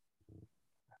week?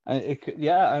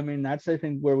 I mean, that's I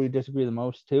think where we disagree the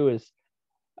most too. Is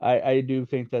I do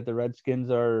think that the Redskins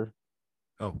are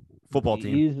football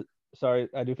team.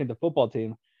 I do think the football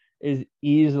team is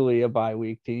easily a bye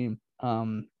week team.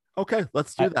 Okay,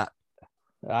 let's do that.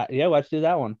 Let's do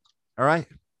that one. All right.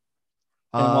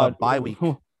 Bye week.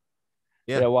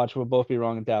 Yeah, watch. We'll both be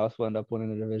wrong, and Dallas will end up winning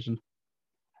the division.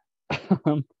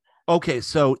 Okay,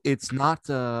 so it's not.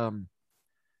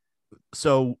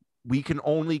 So we can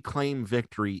only claim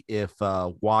victory if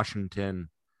Washington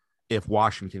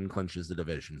clinches the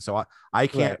division. So I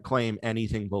can't claim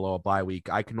anything below a bye week.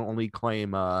 I can only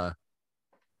claim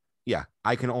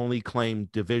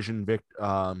division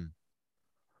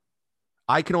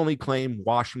I can only claim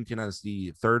Washington as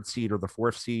the 3rd seed or the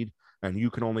 4th seed, and you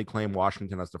can only claim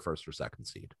Washington as the 1st or 2nd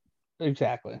seed.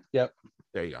 Exactly. Yep.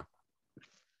 There you go.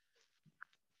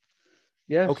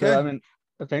 Yeah. Okay. So, I mean,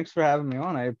 thanks for having me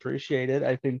on. I appreciate it.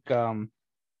 I think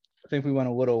we went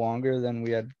a little longer than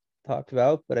we had talked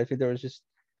about, but I think there's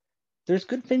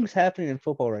good things happening in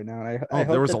football right now. And I hope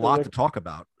there was a lot to talk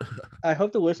about. I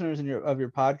hope the listeners of your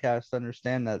podcast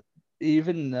understand that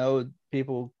even though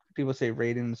people say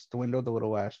ratings dwindled a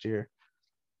little last year,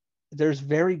 there's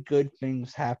very good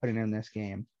things happening in this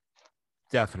game.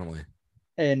 Definitely.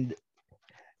 And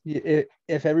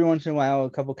if every once in a while a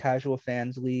couple casual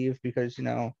fans leave because,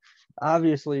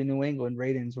 obviously New England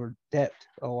ratings were dipped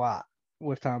a lot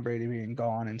with Tom Brady being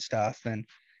gone and stuff. And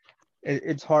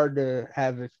it's hard to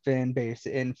have a fan base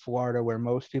in Florida where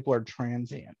most people are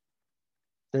transient.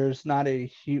 There's not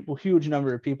a huge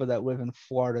number of people that live in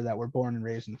Florida that were born and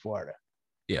raised in Florida.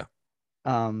 Yeah.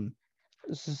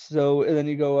 So and then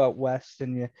you go out west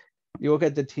and you look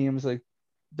at the teams like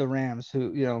the Rams,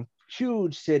 who,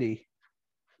 huge city.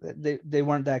 They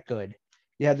weren't that good.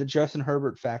 You had the Justin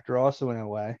Herbert factor also in a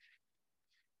way,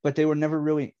 but they were never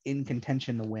really in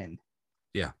contention to win.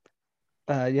 Yeah.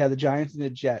 You had the Giants and the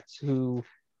Jets, who,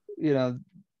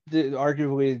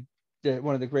 arguably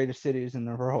one of the greatest cities in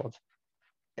the world.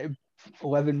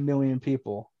 11 million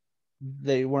people.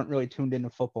 They weren't really tuned into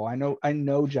football. I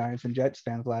know Giants and Jets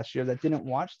fans last year that didn't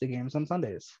watch the games on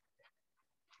Sundays.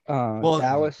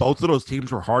 Dallas. Both of those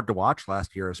teams were hard to watch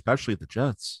last year, especially the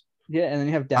Jets. Yeah, and then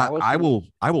you have Dallas. I will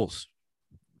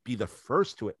be the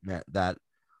first to admit that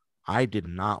I did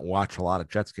not watch a lot of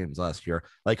Jets games last year.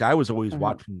 Like, I was always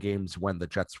watching games when the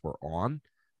Jets were on,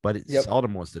 but it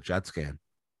seldom was the Jets game.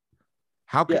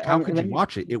 How could you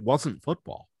watch it? It wasn't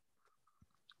football.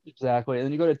 Exactly. And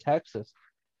then you go to Texas,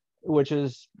 which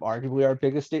is arguably our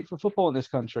biggest state for football in this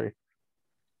country.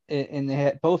 And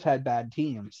they both had bad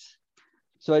teams.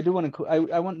 So I want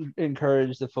to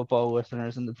encourage the football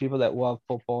listeners and the people that love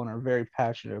football and are very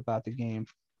passionate about the game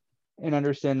and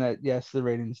understand that, yes, the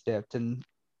ratings dipped and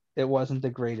it wasn't the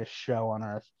greatest show on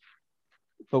earth.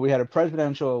 But we had a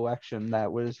presidential election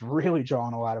that was really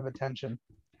drawing a lot of attention.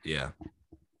 Yeah.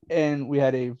 And we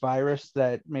had a virus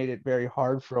that made it very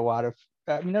hard for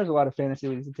there was a lot of fantasy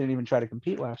leagues that didn't even try to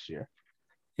compete last year.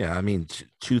 Yeah, I mean,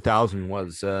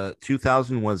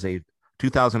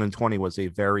 2020 was a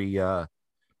very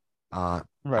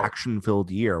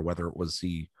action-filled year, whether it was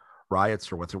the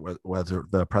riots or whether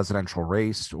the presidential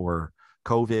race or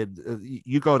COVID.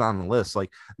 You go down the list.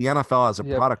 Like, the NFL as a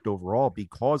product overall,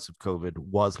 because of COVID,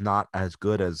 was not as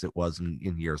good as it was in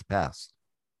years past.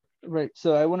 Right.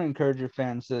 So I want to encourage your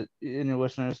fans and your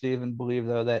listeners to even believe,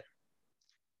 though, that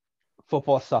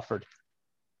football suffered.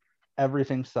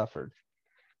 Everything suffered.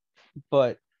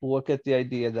 But look at the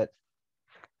idea that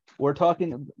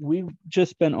we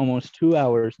just spent almost 2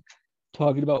 hours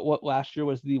talking about what last year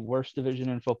was the worst division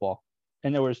in football.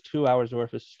 And there was 2 hours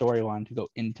worth of storyline to go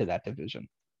into that division.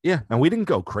 Yeah. And we didn't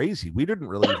go crazy. We didn't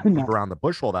really move around the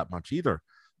bush all that much either.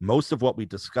 Most of what we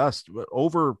discussed,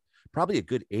 probably a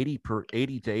good 80 to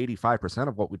 85%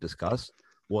 of what we discussed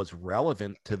was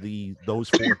relevant to those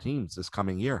four teams this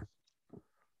coming year.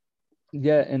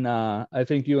 Yeah, and I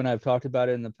think you and I have talked about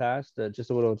it in the past. Just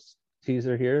a little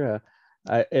teaser here.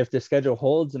 If the schedule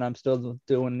holds and I'm still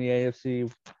doing the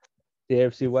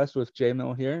AFC West with J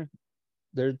Mill here,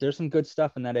 there's some good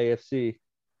stuff in that AFC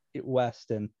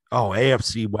West. And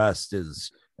AFC West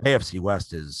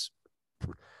is.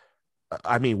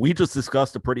 I mean, we just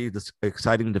discussed a pretty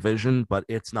exciting division, but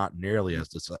it's not nearly as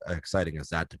exciting as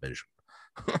that division.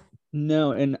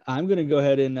 No, and I'm gonna go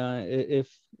ahead and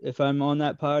if I'm on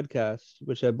that podcast,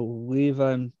 which I believe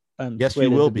I'm yes,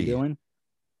 you will be doing,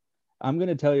 I'm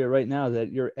gonna tell you right now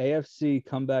that your AFC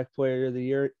Comeback Player of the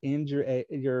Year and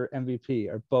your MVP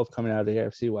are both coming out of the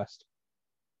AFC West.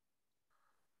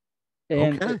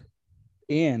 And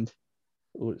and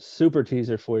super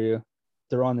teaser for you,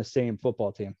 they're on the same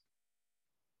football team.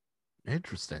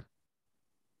 Interesting.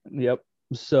 Yep.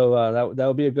 So that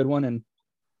would be a good one, and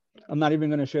I'm not even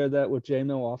going to share that with J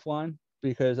Mill offline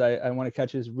because I want to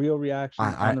catch his real reaction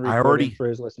on the recording for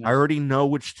his listeners. I already know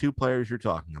which two players you're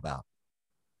talking about.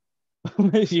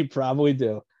 You probably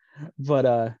do,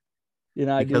 but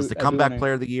because the comeback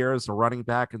player of the year is a running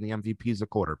back and the MVP is a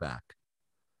quarterback.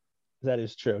 That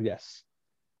is true. Yes.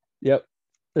 Yep.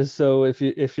 So if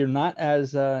you're not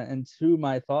as into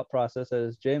my thought process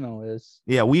as J Mill is,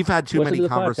 yeah, we've had too many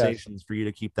conversations for you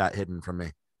to keep that hidden from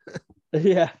me.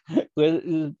 Yeah.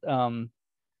 And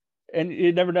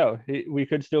you never know. We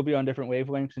could still be on different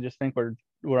wavelengths and just think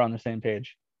we're on the same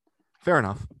page. Fair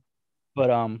enough.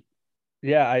 But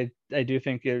yeah, I do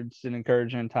think it's an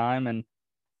encouraging time, and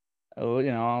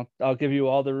I'll give you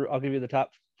the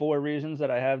top 4 reasons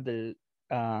that I have the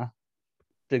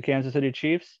Kansas City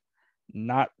Chiefs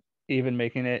not even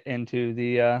making it into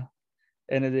the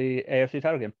AFC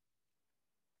title game.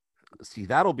 See,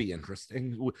 that'll be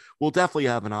interesting. We'll definitely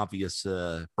have an obvious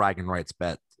bragging rights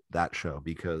bet that show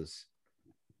because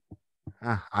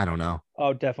I don't know.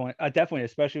 Oh, definitely,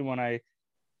 especially when I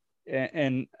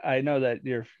know that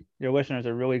your listeners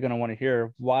are really going to want to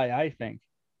hear why I think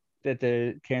that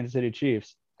the Kansas City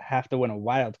Chiefs have to win a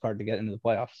wild card to get into the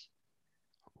playoffs.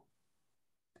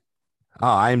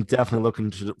 I'm definitely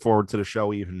looking forward to the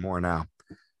show even more now.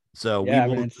 So we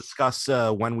will discuss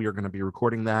when we are going to be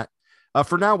recording that.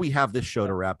 For now, we have this show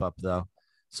to wrap up, though.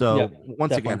 So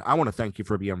once again, I want to thank you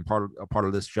for being a part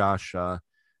of this, Josh,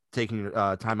 taking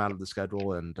time out of the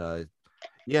schedule. And I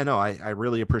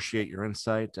really appreciate your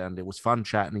insight. And it was fun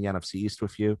chatting the NFC East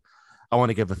with you. I want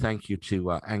to give a thank you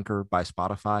to Anchor by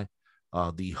Spotify,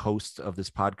 the host of this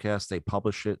podcast. They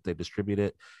publish it, they distribute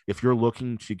it. If you're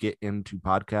looking to get into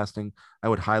podcasting, I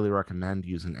would highly recommend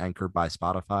using Anchor by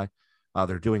Spotify.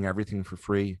 They're doing everything for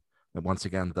free. And once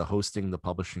again, the hosting, the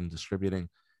publishing, distributing,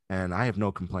 and I have no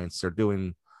complaints. They're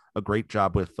doing a great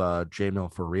job with J Mill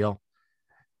for real.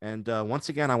 And once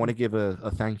again, I want to give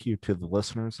a thank you to the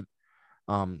listeners.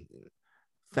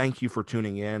 Thank you for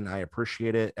tuning in. I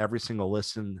appreciate it. Every single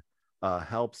listen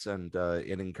helps, and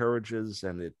it encourages,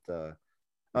 and it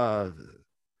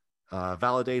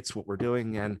validates what we're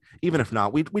doing. And even if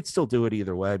not, we'd still do it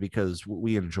either way because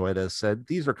we enjoy this.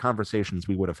 These are conversations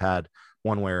we would have had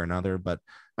one way or another, but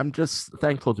I'm just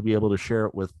thankful to be able to share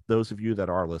it with those of you that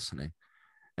are listening.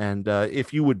 And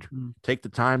if you would take the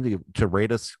time to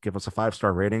rate us, give us a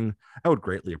 5-star rating, I would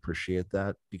greatly appreciate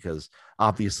that because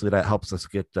obviously that helps us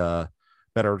get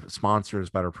better sponsors,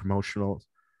 better promotional,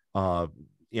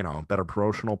 better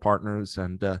promotional partners.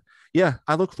 And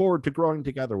I look forward to growing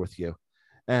together with you.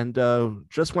 And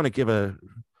just want to give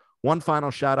one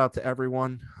final shout out to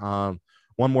everyone.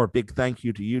 One more big thank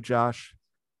you to you, Josh.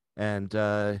 And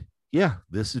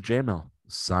this is J Mill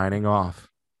signing off.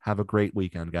 Have a great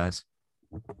weekend, guys.